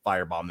people, they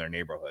firebomb their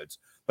neighborhoods.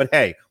 But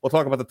hey, we'll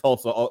talk about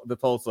the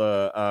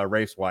Tulsa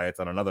race riots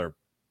on another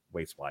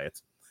race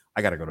riots.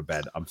 I gotta go to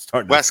bed. I'm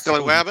starting. Wascally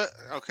Wabbit.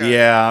 Okay.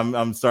 Yeah,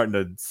 I'm starting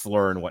to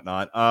slur and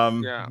whatnot.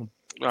 Yeah.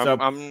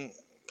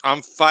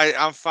 I'm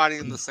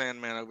fighting the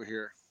Sandman over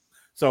here.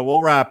 So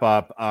we'll wrap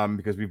up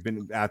because we've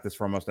been at this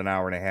for almost an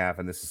hour and a half,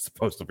 and this is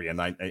supposed to be a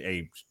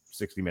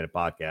 60-minute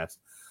podcast.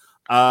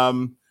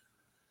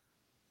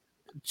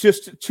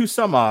 Just to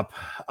sum up,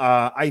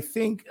 I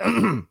think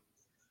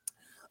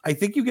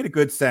you get a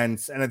good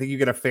sense, and I think you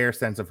get a fair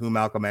sense of who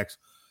Malcolm X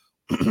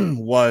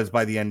was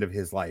by the end of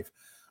his life.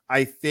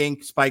 I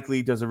think Spike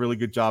Lee does a really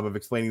good job of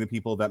explaining to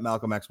people that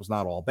Malcolm X was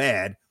not all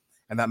bad,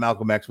 and that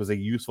Malcolm X was a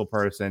useful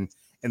person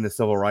in the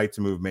civil rights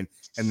movement,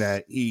 and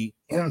that he,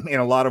 in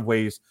a lot of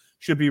ways,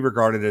 should be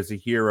regarded as a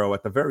hero,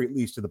 at the very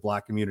least, to the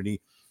black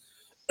community,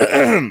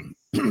 and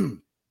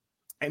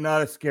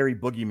not a scary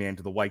boogeyman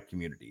to the white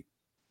community.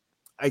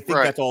 I think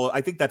that's all.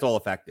 I think that's all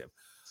effective.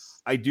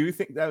 I do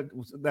think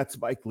that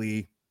Spike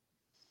Lee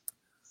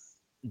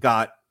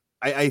got.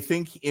 I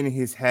think in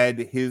his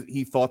head,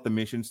 he thought the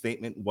mission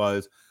statement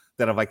was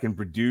that if I can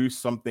produce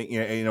something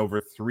in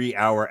over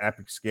 3-hour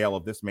epic scale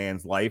of this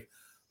man's life,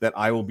 that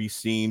I will be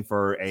seen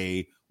for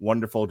a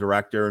wonderful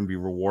director and be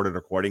rewarded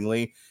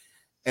accordingly.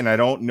 And I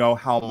don't know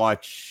how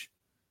much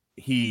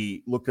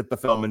he looked at the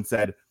film and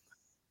said,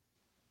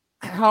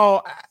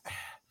 how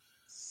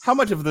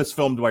much of this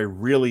film do I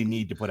really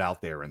need to put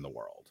out there in the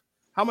world?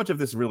 How much of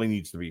this really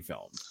needs to be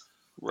filmed?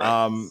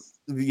 Right.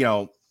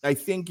 I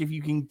think if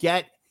you can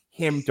get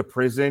him to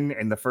prison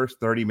in the first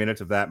 30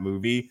 minutes of that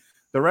movie,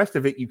 the rest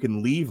of it you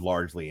can leave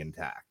largely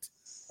intact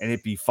and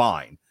it'd be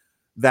fine.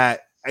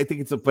 That I think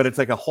it's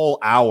like a whole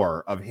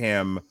hour of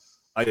him,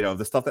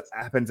 the stuff that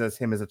happens as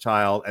him as a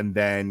child and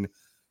then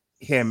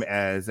him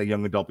as a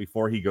young adult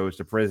before he goes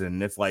to prison.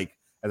 And it's like,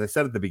 as I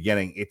said at the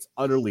beginning, it's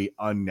utterly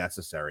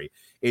unnecessary.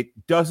 It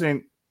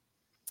doesn't,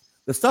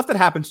 the stuff that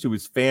happens to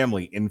his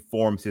family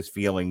informs his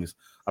feelings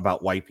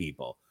about white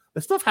people.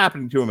 The stuff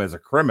happening to him as a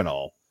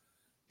criminal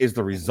is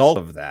the result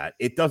of that.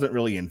 It doesn't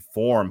really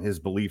inform his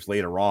beliefs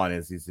later on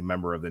as he's a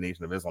member of the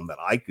Nation of Islam that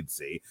I could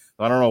see.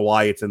 I don't know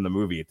why it's in the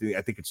movie.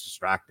 I think it's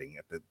distracting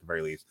at the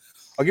very least.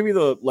 I'll give you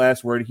the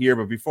last word here,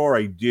 but before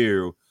I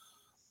do,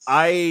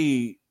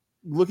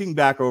 looking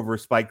back over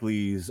Spike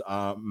Lee's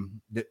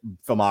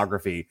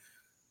filmography,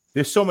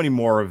 there's so many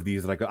more of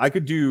these that I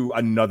could do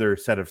another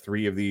set of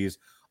 3 of these.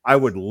 I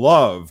would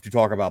love to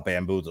talk about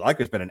Bamboozled. I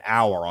could spend an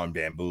hour on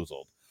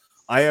Bamboozled.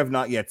 I have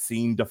not yet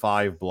seen Da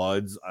 5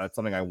 Bloods. It's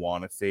something I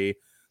want to see.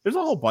 There's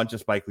a whole bunch of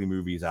Spike Lee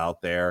movies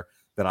out there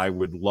that I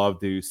would love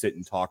to sit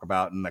and talk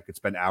about, and I could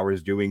spend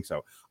hours doing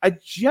so. I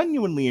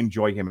genuinely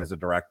enjoy him as a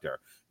director.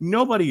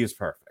 Nobody is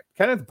perfect.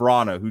 Kenneth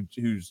Branagh,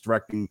 who's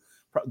directing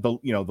the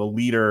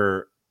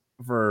leader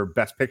for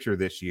Best Picture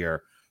this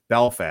year,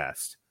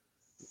 Belfast,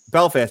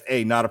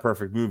 not a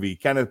perfect movie.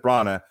 Kenneth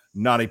Branagh,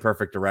 not a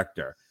perfect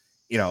director.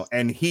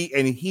 And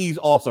he's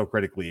also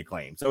critically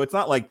acclaimed. So it's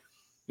not like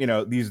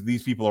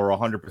these people are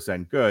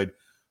 100% good,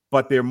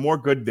 but they're more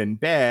good than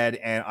bad.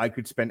 And I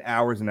could spend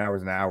hours and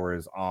hours and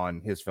hours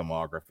on his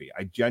filmography.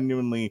 I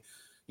genuinely,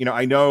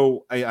 I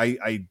know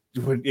I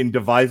in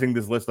devising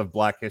this list of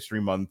Black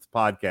History Month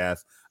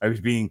podcasts, I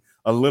was being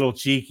a little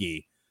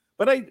cheeky,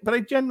 but I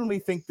genuinely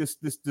think this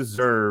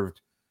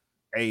deserved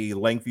a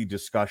lengthy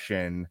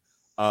discussion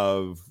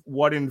of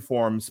what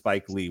informs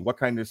Spike Lee, what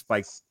kind of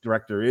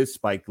director is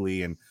Spike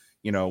Lee, and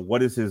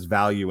what is his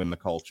value in the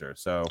culture.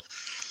 So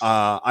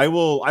I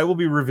will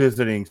be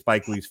revisiting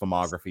Spike Lee's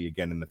filmography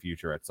again in the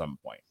future at some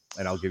point,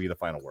 and I'll give you the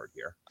final word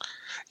here.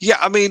 Yeah,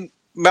 I mean,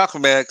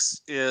 Malcolm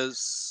X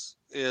is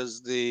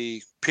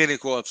the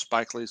pinnacle of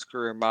Spike Lee's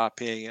career, in my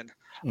opinion.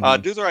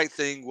 Do the Right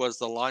Thing was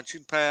the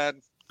launching pad.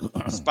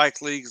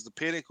 Spike Lee's the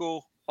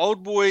pinnacle.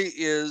 Oldboy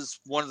is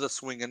one of the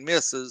swing and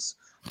misses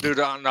due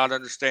to not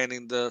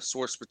understanding the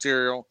source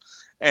material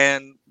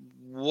and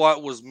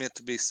what was meant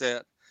to be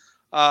said.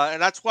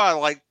 And that's why I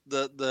like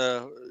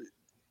the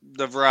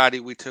variety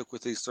we took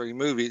with these three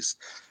movies.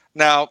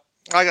 Now,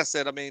 like I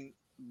said, I mean,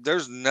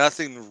 there's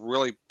nothing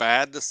really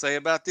bad to say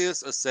about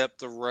this except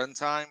the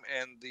runtime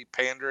and the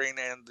pandering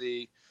and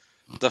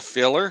the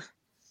filler.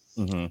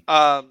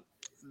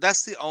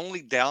 That's the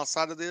only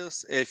downside of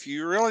this. If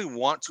you really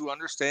want to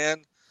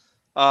understand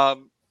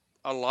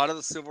a lot of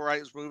the civil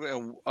rights movement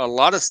and a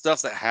lot of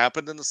stuff that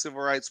happened in the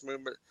civil rights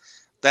movement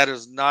that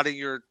is not in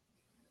your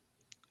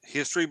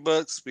history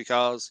books,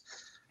 because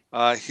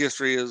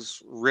history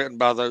is written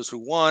by those who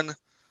won,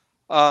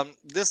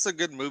 this is a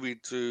good movie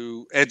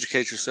to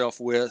educate yourself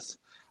with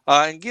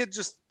and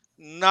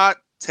not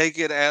take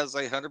it as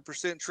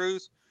 100%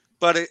 truth,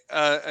 but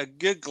a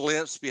good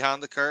glimpse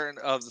behind the curtain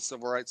of the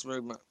civil rights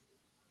movement.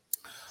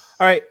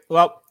 All right.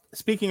 Well,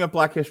 speaking of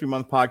Black History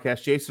Month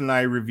podcast, Jason and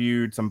I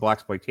reviewed some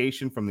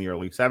blaxploitation from the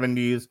early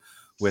 70s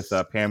with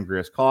Pam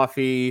Grier's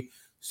Coffee,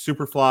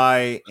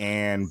 Superfly,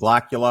 and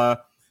Blackula.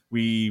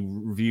 We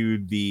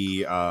reviewed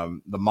the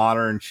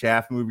modern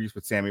Shaft movies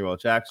with Samuel L.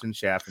 Jackson,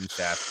 Shaft and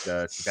Shaft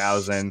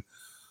 2000.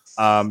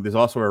 There's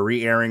also a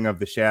re-airing of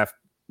the Shaft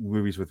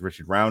movies with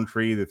Richard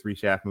Roundtree, the 3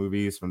 Shaft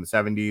movies from the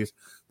 70s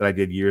that I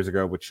did years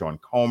ago with Sean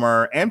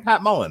Comer and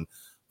Pat Mullen,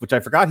 which I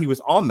forgot he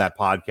was on that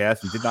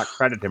podcast and did not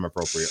credit him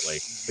appropriately.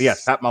 But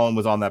yes, Pat Mullen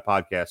was on that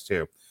podcast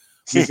too.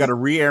 We've got a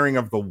re-airing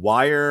of The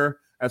Wire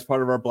as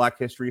part of our Black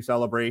History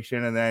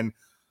celebration. And then,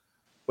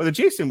 whether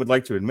Jason would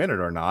like to admit it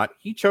or not,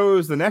 he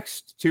chose the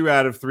next 2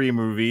 out of 3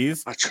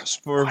 movies. I chose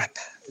one.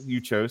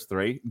 You chose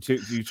 3.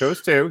 You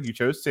chose 2. You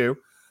chose 2.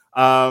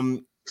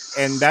 And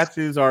that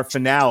is our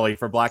finale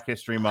for Black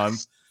History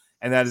Month.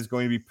 And that is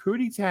going to be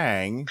Pootie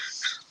Tang,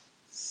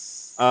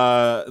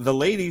 The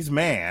Ladies'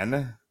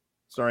 Man,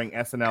 starring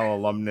SNL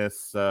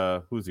alumnus,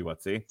 who's he?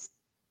 What's he?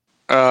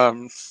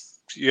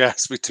 You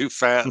asked me too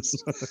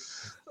fast.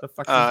 The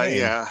fuck is his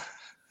name?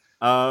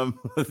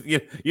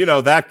 Yeah. You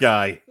know that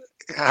guy.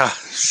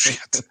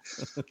 Shit.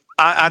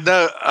 I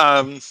know.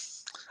 I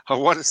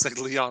want to say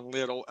Leon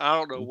Little. I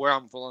don't know where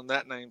I'm pulling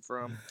that name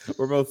from.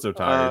 We're both so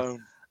tired.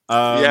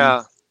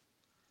 Yeah.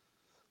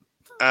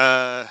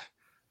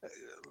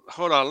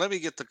 Hold on. Let me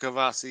get the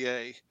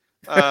Cavassier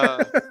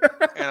and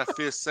a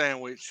fish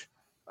sandwich.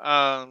 Do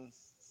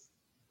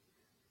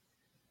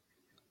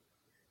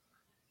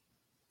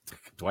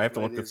I have to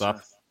look this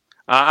up?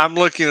 I'm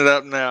looking it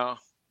up now.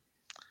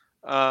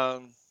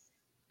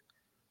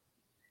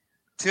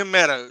 Tim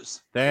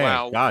Meadows. Dang,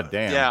 wow. God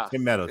damn. Yeah.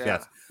 Tim Meadows,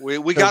 yeah. yes.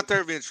 We got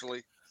there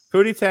eventually.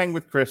 Pootie Tang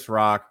with Chris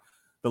Rock,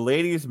 The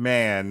Ladies'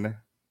 Man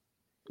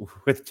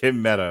with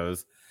Tim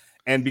Meadows.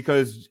 And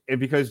because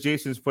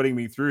Jason's putting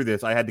me through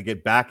this, I had to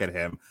get back at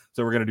him.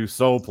 So we're going to do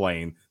Soul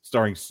Plane,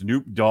 starring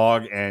Snoop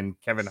Dogg and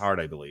Kevin Hart,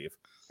 I believe.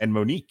 And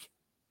Monique.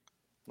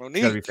 It's going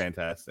to be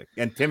fantastic.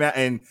 And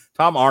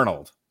Tom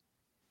Arnold.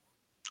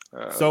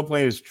 Soul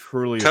Plane is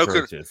truly a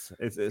purchase.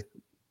 It's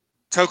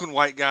token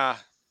white guy.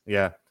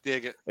 Yeah.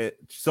 Dig it.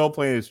 Soul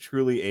Plane is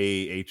truly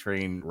a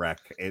train wreck.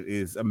 It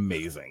is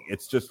amazing.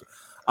 It's just,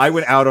 I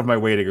went out of my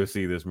way to go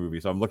see this movie,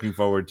 so I'm looking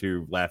forward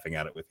to laughing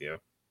at it with you.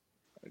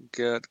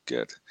 Good.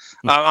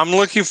 I'm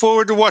looking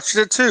forward to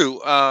watching it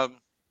too.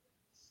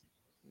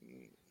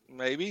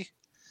 Maybe.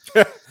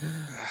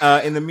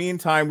 In the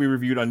meantime, we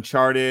reviewed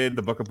Uncharted,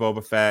 The Book of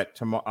Boba Fett.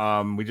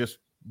 We just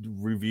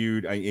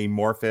reviewed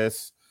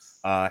Amorphous,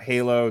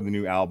 Halo, the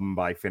new album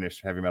by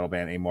Finnish heavy metal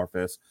band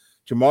Amorphous.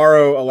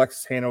 Tomorrow,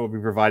 Alexis Hannah will be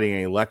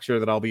providing a lecture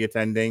that I'll be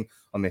attending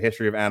on the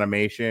history of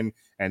animation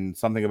and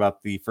something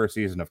about the first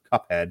season of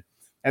Cuphead.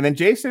 And then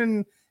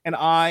Jason and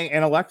I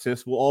and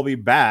Alexis will all be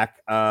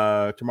back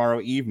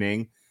tomorrow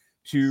evening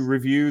to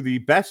review the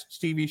best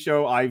TV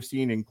show I've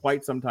seen in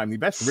quite some time, the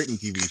best written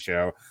TV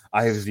show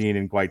I have seen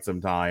in quite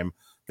some time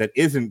that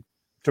isn't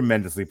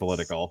tremendously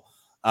political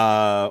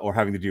or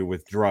having to do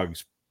with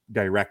drugs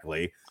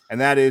directly. And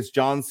that is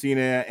John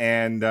Cena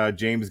and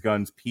James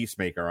Gunn's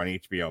Peacemaker on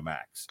HBO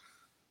Max.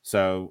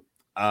 So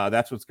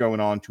that's what's going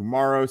on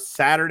tomorrow.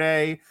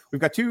 Saturday,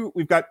 we've got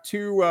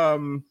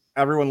two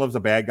Everyone Loves a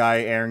Bad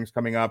Guy airings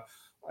coming up.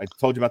 I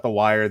told you about The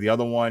Wire. The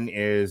other one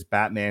is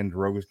Batman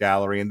Rogues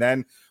Gallery. And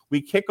then we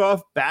kick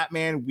off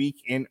Batman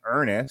week in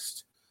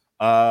earnest.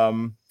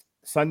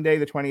 Sunday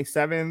the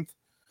 27th,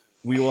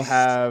 we will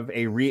have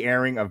a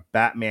re-airing of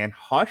Batman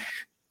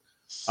Hush.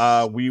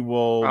 I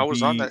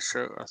was on that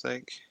show, I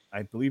think.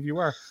 I believe you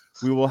were.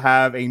 We will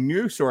have a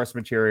new source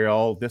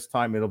material. This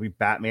time it'll be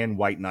Batman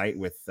White Knight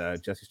with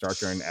Jesse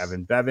Starcher and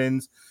Evan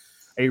Bevins.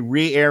 A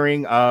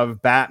re-airing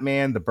of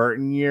Batman The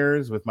Burton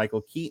Years with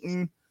Michael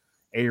Keaton.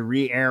 A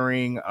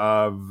re-airing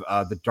of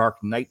the Dark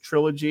Knight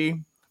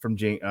trilogy from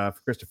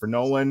Christopher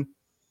Nolan.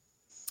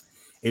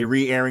 A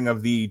re-airing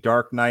of the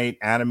Dark Knight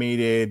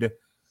animated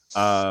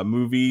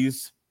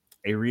movies.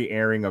 A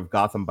re-airing of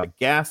Gotham by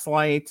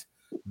Gaslight,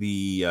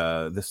 the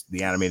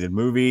animated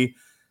movie.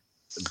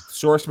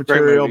 Source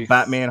material,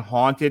 Batman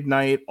Haunted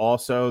Night,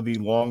 also the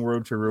Long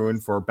Road to Ruin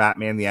for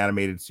Batman the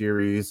Animated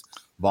Series,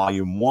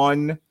 Volume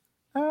 1.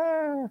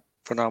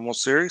 Phenomenal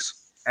series.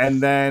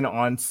 And then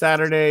on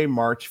Saturday,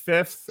 March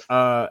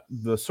 5th,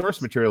 the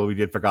source material we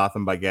did for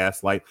Gotham by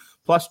Gaslight,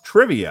 plus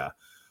trivia.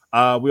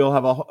 We'll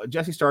have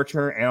Jesse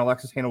Starcher and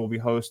Alexis Hannah will be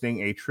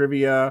hosting a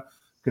trivia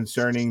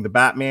concerning the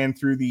Batman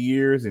through the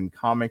years in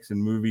comics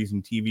and movies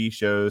and TV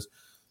shows.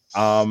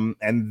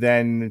 And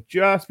then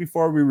just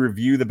before we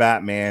review the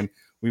Batman,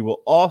 we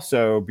will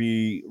also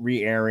be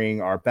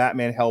re-airing our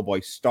Batman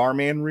Hellboy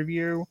Starman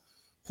review,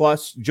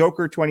 plus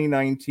Joker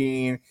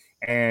 2019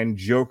 and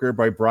Joker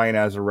by Brian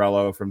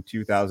Azzarello from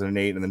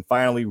 2008. And then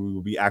finally, we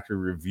will be actually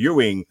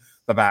reviewing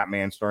the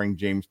Batman starring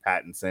James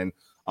Pattinson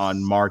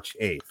on March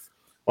 8th.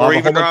 Or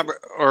even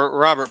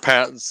Robert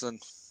Pattinson.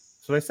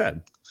 That's what I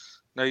said.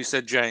 No, you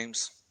said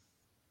James.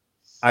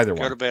 Either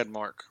one. Go to bed,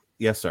 Mark.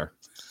 Yes, sir.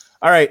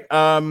 All right.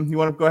 You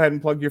want to go ahead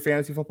and plug your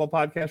fantasy football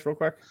podcast real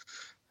quick?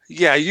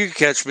 Yeah, you can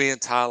catch me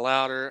and Ty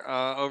Louder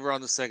over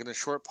on the Second and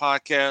Short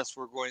podcast.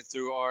 We're going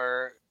through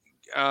our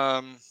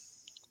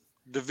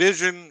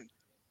division,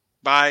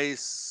 buy,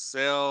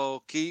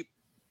 sell, keep,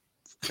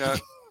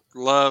 cut,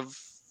 love,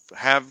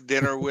 have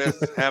dinner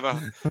with, have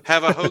a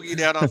hoagie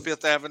down on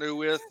Fifth Avenue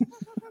with.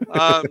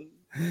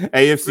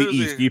 AFC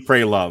East, you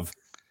pray love.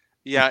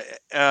 Yeah,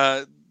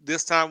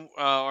 this time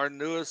our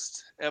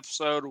newest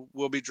episode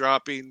will be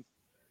dropping.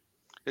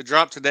 It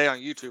dropped today on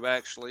YouTube,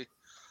 actually.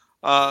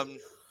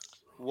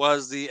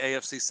 Was the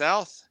AFC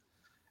South.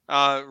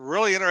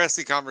 Really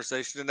interesting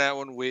conversation in that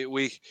one.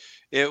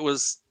 It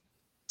was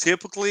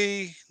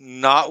typically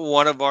not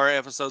one of our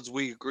episodes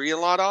we agree a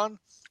lot on.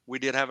 We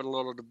did have a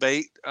little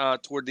debate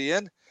toward the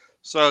end.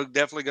 So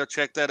definitely go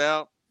check that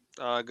out.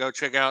 Go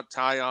check out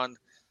Ty on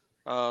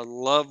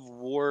Love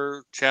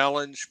War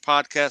Challenge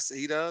podcast that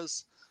he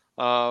does.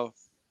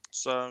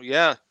 So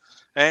yeah,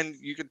 and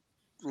you could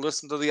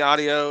listen to the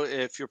audio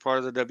if you're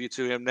part of the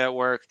W2M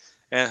network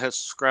and have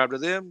subscribed to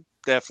them.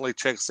 Definitely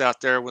check us out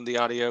there when the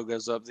audio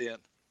goes up then.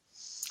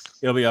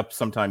 It'll be up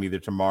sometime either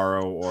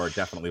tomorrow or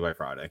definitely by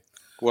Friday.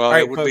 Well,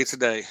 it would be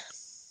today.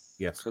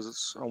 Yes. Because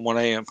it's on 1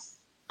 a.m.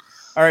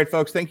 All right,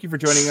 folks. Thank you for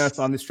joining us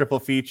on this triple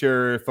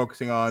feature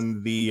focusing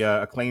on the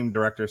acclaimed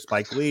director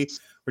Spike Lee.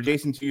 For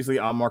Jason Teasley,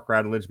 I'm Mark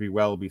Radledge. Be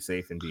well, be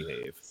safe, and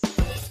behave.